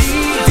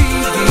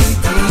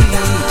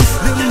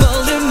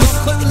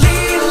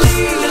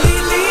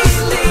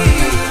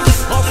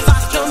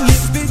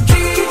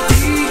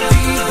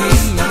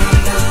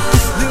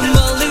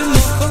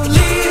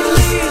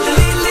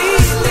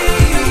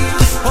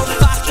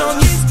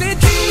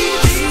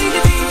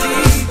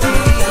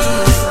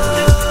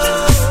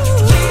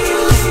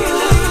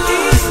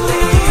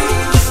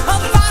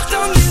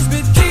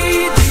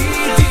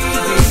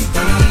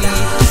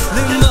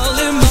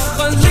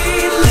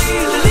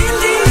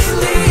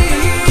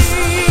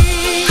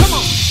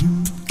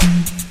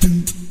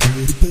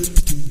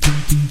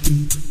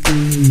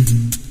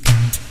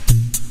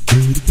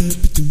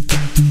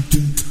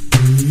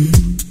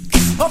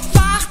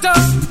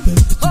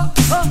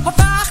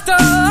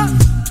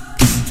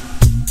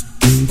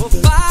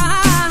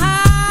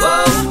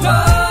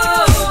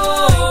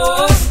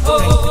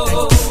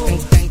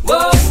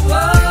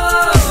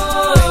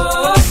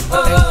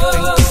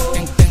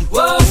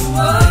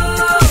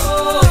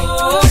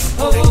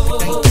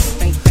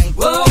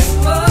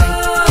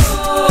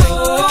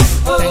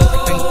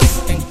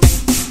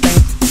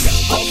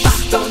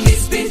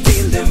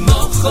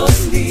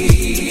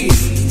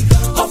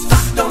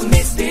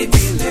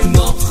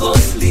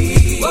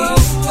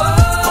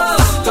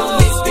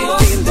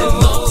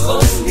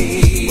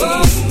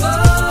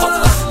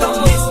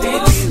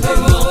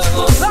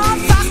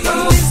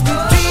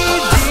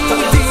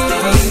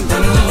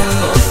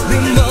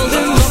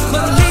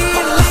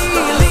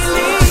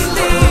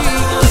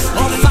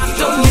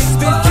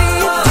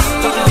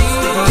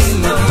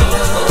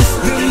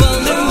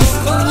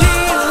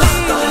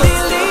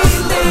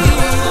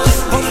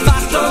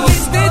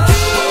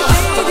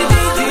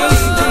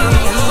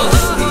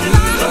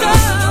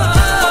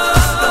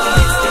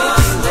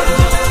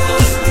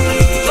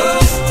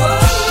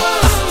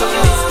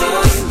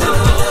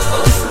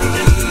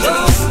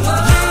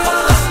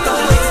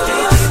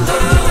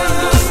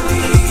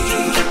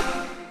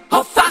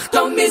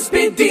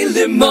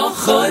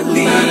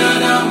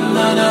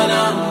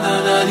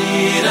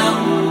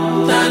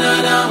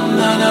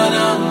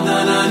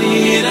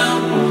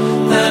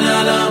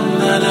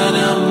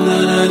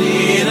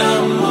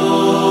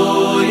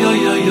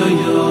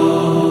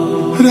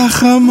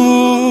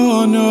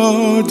Rachamono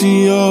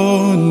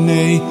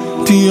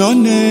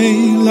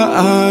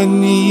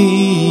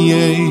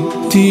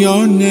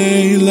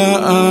Dionei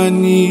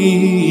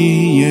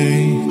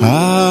la'aniyei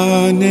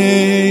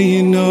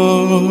Aneino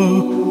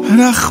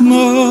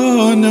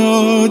Rachmono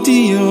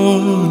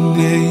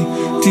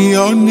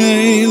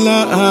Dionei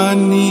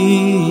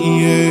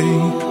la'aniyei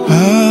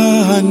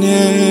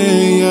Aneino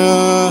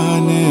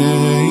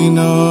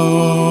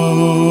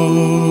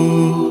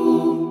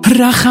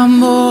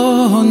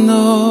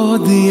Rachamono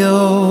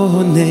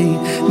Dionei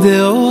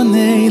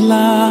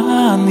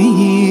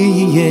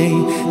la'aniyei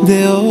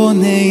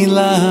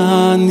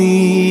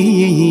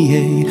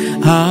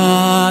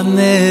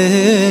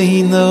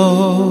Aneino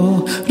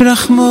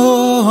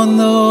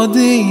Rachmono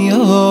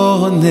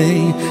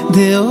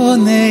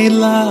Dionei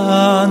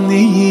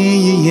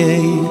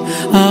la'aniyei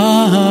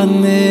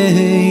Aneino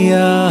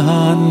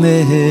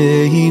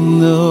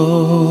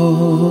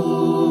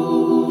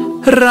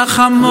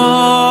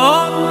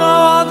Rachamono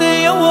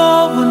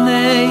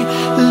Dionei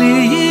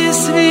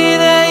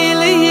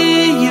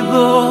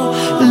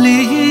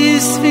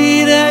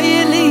Li'yisvirei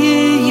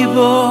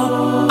libo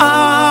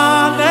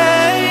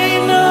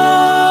Aneino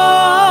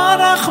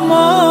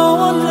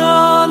Rachamono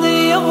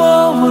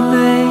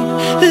Dionei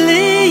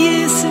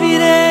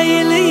Li'yisvirei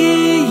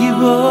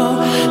libo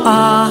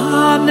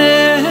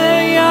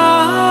Aneino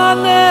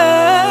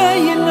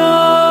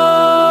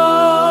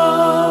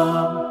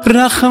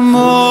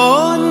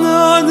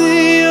Rachamono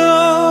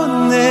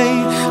Dionei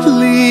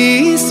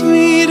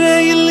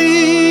Li'yisvirei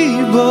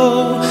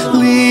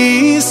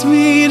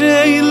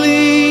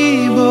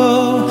libo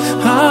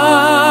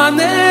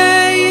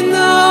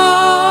Aneino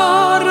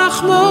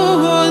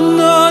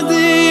Rachamono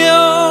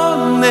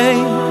Dionei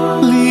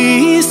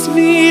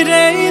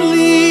Li'yisvirei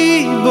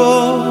libo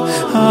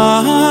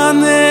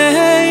Aneino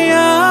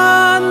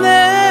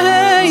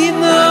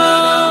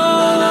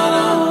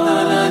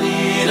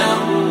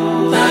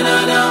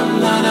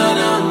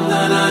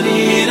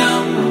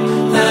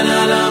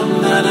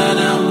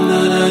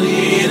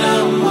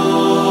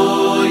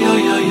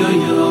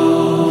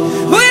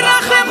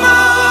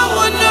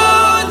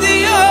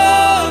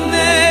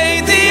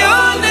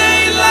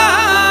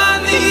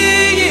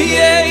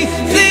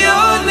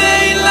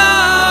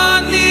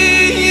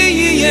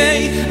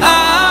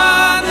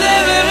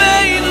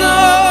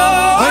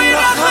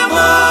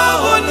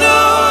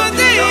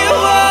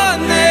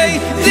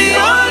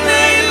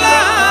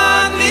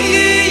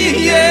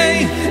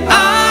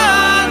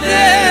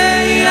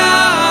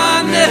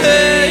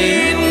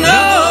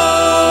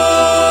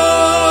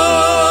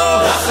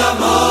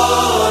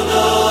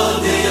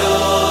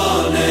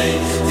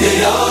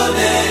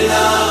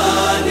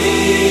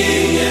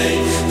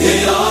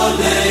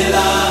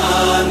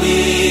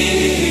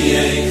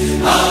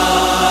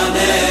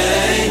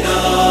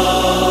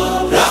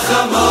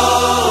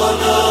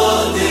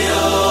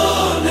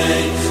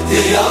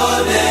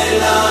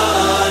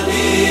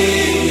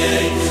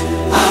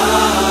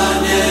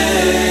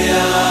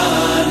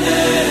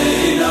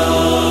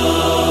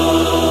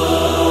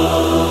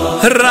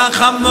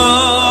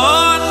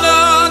Rachamon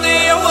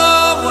Oni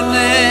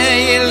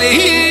Wonei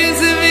Liz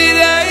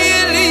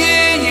Videi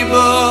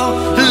Libo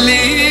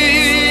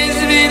Liz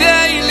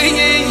Videi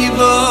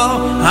Libo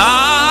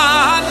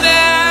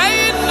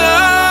Haneina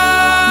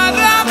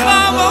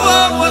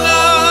Rachamon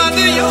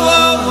Oni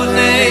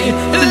Wonei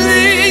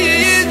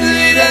Liz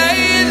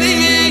Videi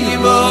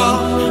Libo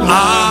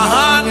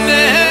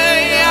Haneina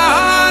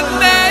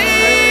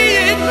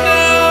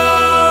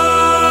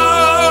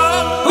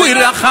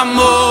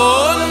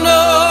Rachamon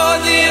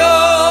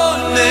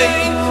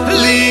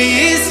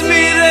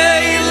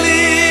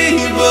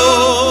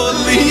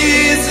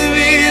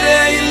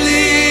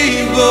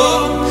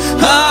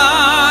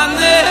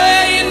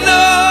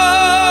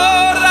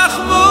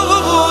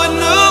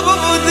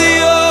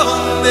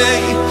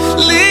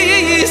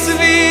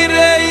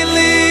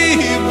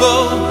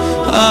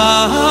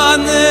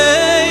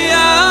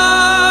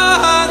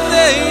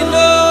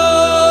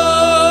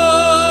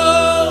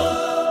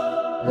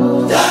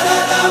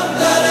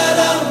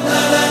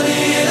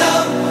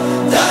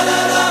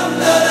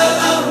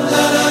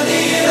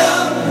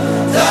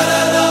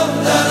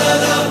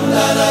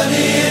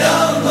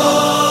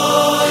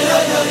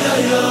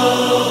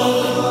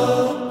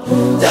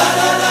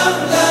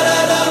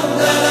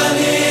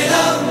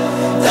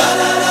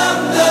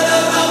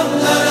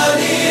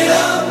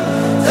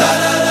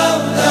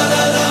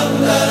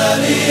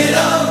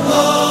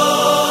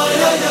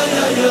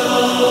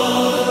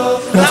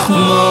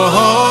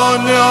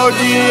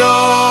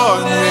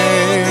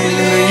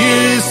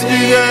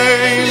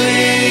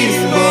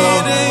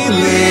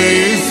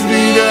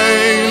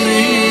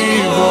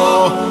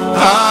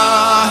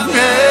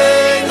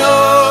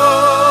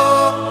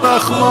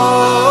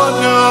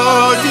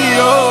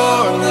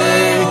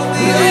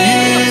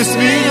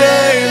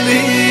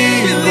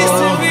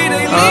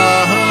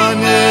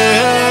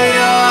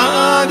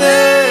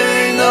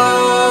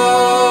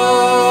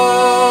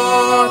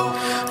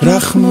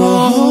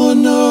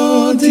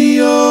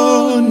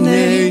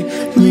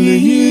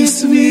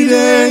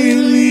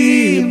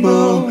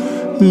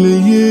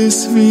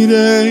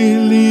Yisvirei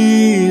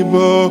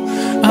libo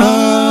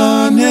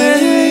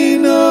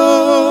aneino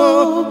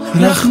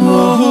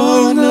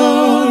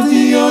Rachmono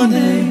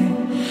dionei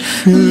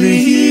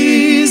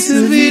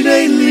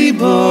Yisvirei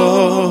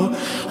libo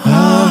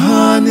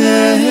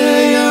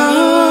aneino.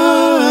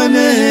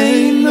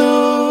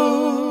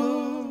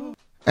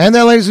 And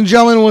that, ladies and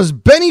gentlemen, was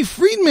Benny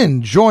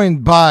Friedman,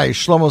 joined by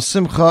Shlomo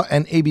Simcha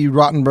and A.B.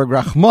 Rottenberg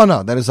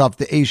Rachmana. That is off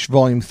the Aish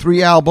Volume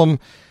 3 album.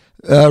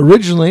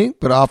 Originally,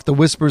 but off the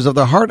Whispers of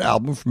the Heart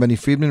album from Benny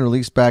Friedman,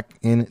 released back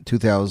in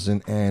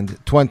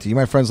 2020. You,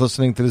 my friends,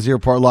 listening to the Zero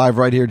Part Live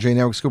right here, J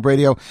Network Scoop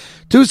Radio.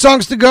 2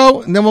 songs to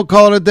go, and then we'll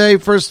call it a day.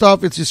 First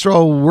off, it's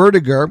Yisrael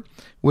Werdiger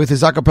with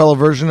his a cappella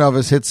version of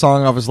his hit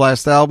song off his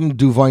last album,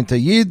 Du Voint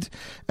Yid,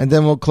 and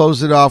then we'll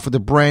close it off with a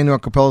brand new a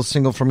cappella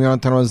single from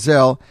Yonatan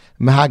Razel,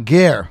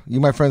 Mehager. You,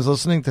 my friends,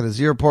 listening to the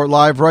Zero Part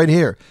Live right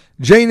here,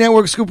 J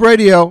Network Scoop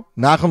Radio,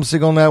 Nachum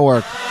Segal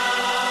Network.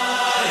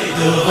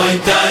 Du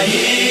Voint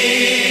Yid.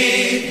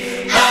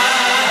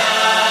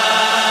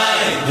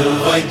 Du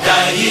voint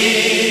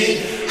Yid,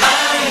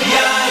 ay,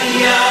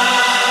 ay,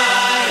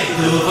 ay,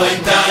 du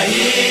voint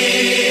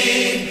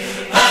Yid,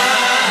 ay.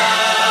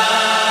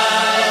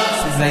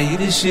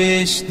 Zayir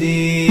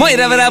shishti Moy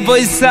Rav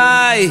Raboy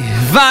Sai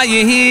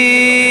Vayehi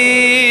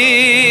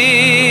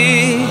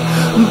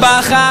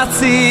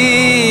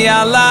Bachatzi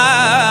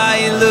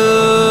Alaylu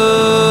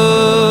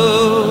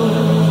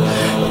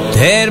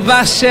Der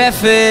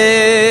Bashefer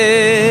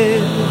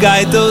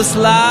Gaidos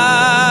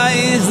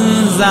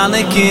leisen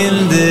seine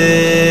Kinder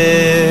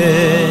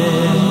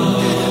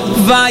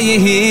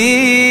Vayehi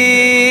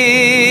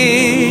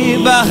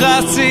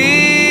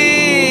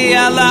Bachatzi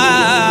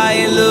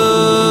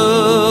Alaylu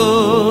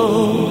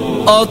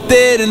Ot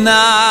der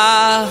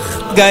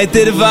Nacht geht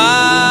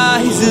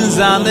weisen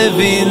seine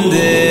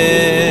Winde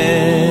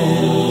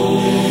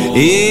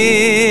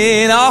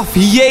In auf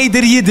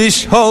jeder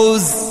Jiddisch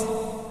Haus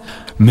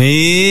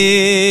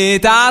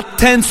Mit a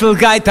Tänzel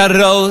geht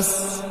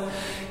raus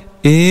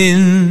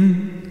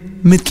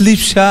mit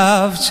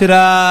Liebschaft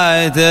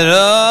schreit raus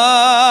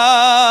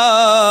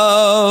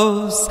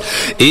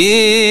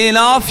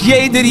auf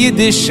jeder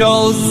Jiddisch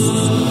Haus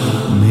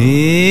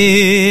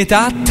mit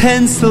a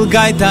Tänzel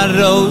geht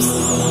raus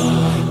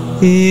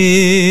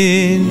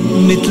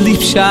mit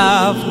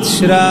Liebschaft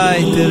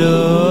schreit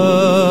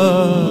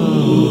raus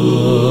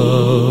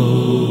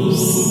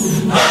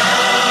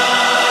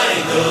Ay,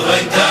 du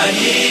voint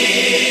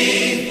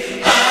Yid,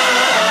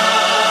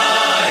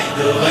 ay,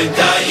 du voint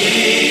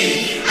Yid,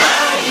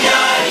 ay,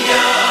 ay,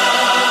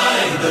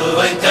 ay, du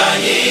voint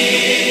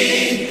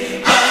Yid,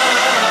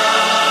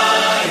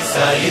 ay,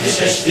 Sayid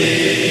Sheshti.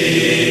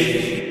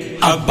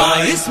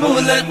 Abayis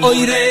mule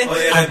oire,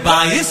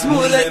 abayis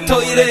mule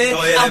toire,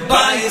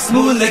 abayis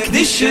mule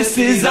knishes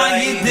is a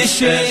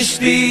yiddische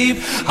Stieb.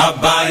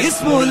 Abayis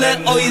mule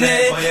oire,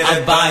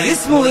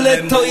 abayis mule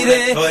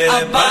toire,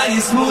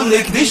 abayis mule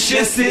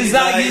knishes is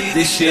a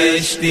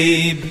yiddische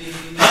Stieb.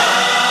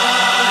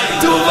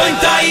 Du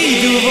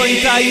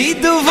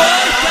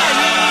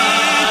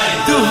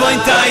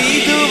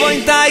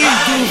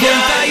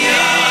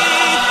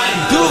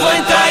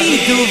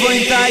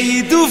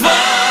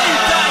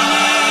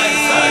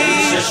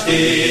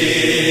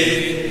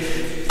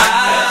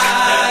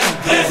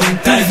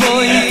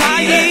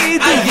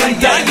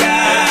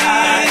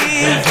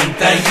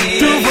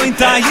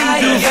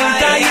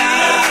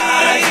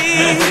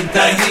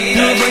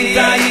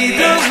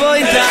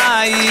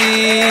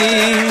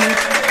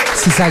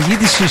Es ist ein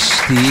jüdischer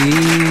Stil.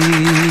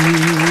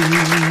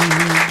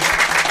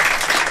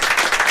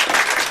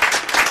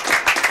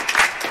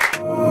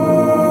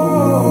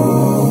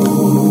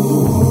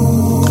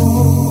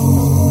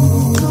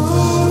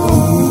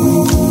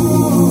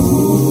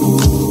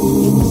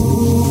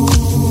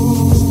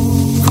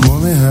 כמו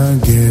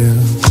מהגר,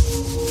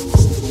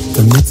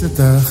 תמיד קצת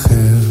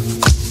אחר.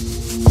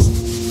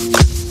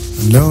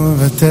 אני לא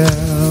מוותר,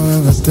 לא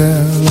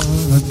מוותר, לא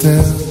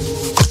מוותר.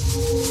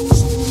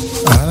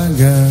 על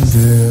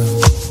הגדר,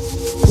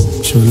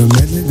 שהוא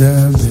לומד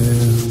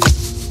לדבר.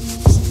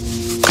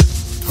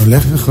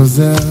 הולך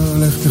וחוזר,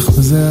 הולך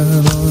וחוזר,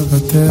 לא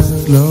מוותר,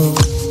 לא.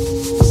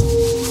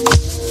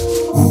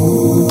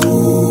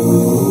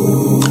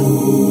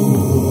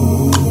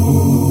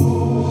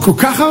 כל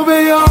כך הרבה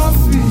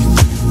יופי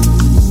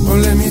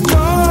עולה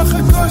מתוך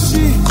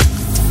הקושי,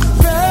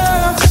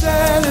 פרח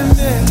של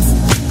אמת,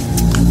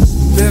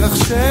 פרח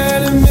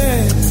של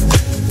אמת.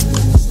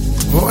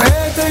 רואה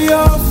את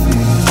היופי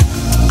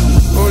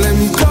עולה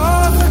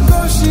מתוך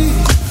הקושי,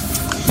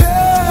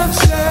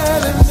 פרח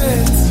של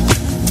אמת,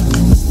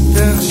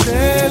 פרח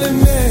של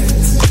אמת.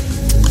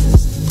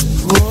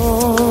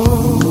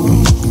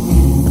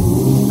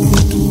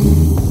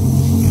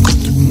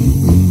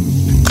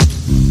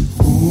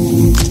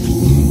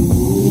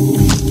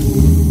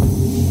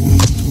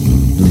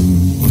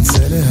 רוצה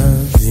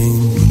להבין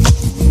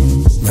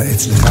מה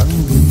אצלך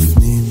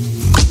מבפנים,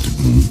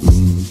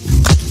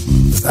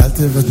 אז אל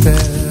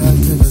תוותר, אל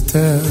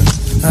תוותר,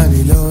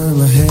 אני לא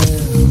ממהר.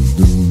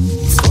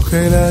 צחוק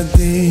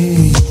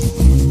ילדים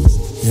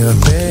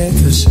ירפא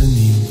את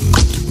השנים,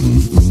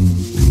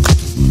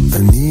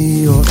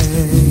 אני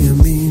רואה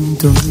ימים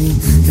טובים,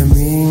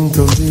 ימים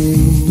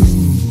טובים.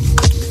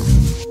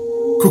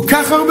 כל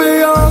כך הרבה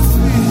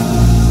יופי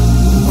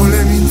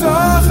עולה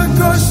מתוך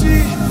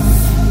הקושי,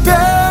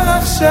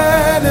 פרח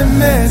של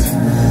אמת,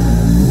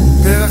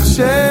 פרח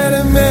של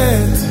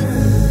אמת.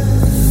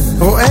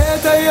 רואה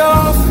את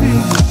היופי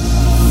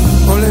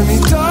עולה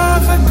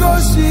מתוך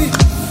הקושי,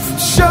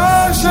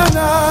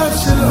 שושנה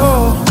של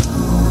אור,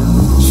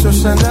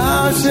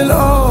 שושנה של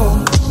אור.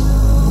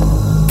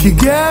 כי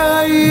גר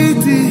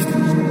הייתי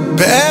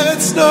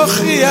בארץ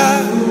נוכריה,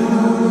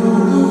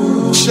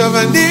 עכשיו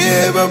אני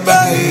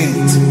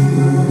בבית,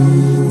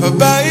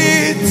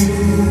 בבית.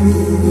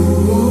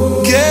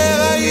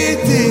 גר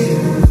הייתי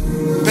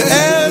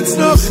בארץ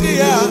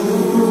נוכריה,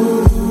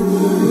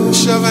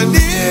 עכשיו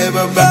אני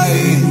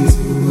בבית,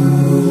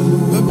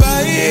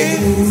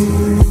 בבית,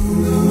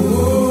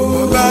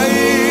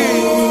 בבית.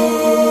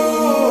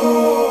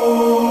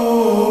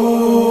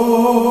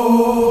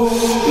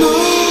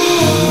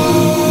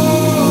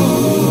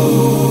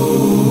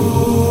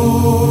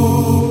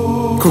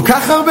 כל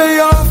כך הרבה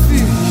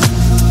יופי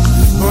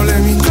עולה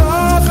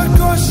מתוך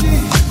הקושי,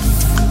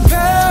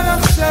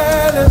 פרח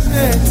של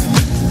אמת,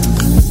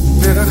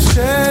 פרח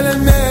של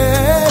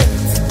אמת.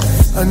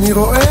 אני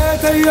רואה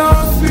את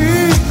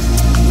היופי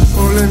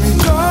עולה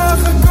מתוך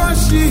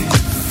הקושי,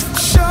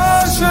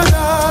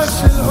 שושנה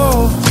של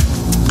אור,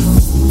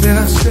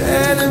 פרח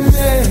של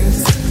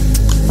אמת,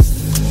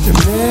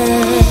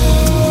 אמת.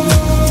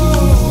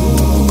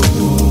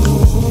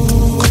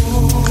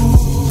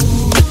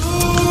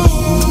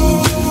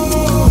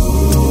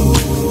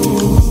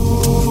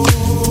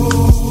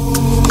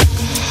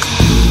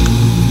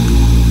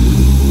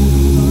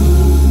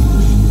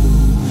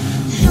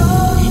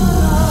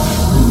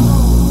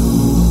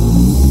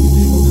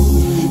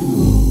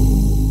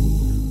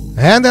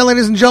 And that,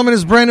 ladies and gentlemen,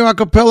 is brand new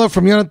acapella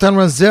from Yonatan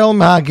Razel,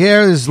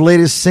 Mahager, his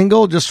latest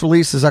single, just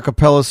released his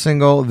acapella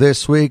single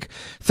this week.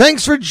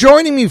 Thanks for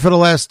joining me for the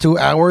last 2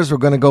 hours. We're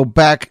going to go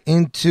back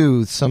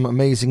into some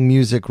amazing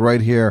music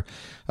right here,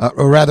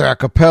 or rather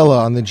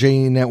acapella on the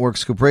JE Network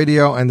Scoop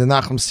Radio and the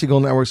Nachum Siegel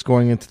Networks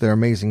going into their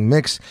amazing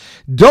mix.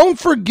 Don't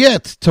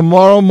forget,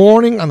 tomorrow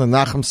morning on the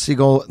Nachum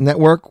Siegel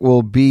Network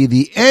will be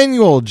the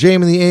annual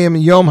JM in the AM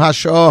Yom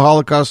HaShoah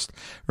Holocaust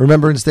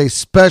Remembrance Day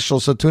special,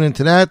 so tune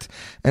into that.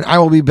 And I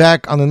will be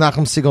back on the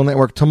Nachum Siegel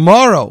Network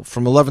tomorrow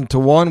from 11 to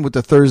 1 with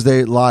the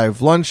Thursday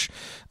live lunch.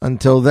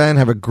 Until then,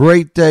 have a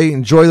great day.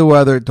 Enjoy the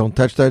weather. Don't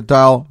touch that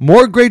dial.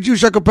 More great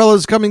Jewish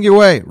acapellas coming your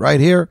way right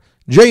here.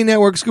 JE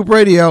Network Scoop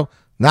Radio,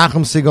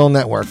 Nachum Siegel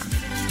Network.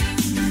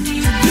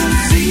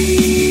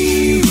 See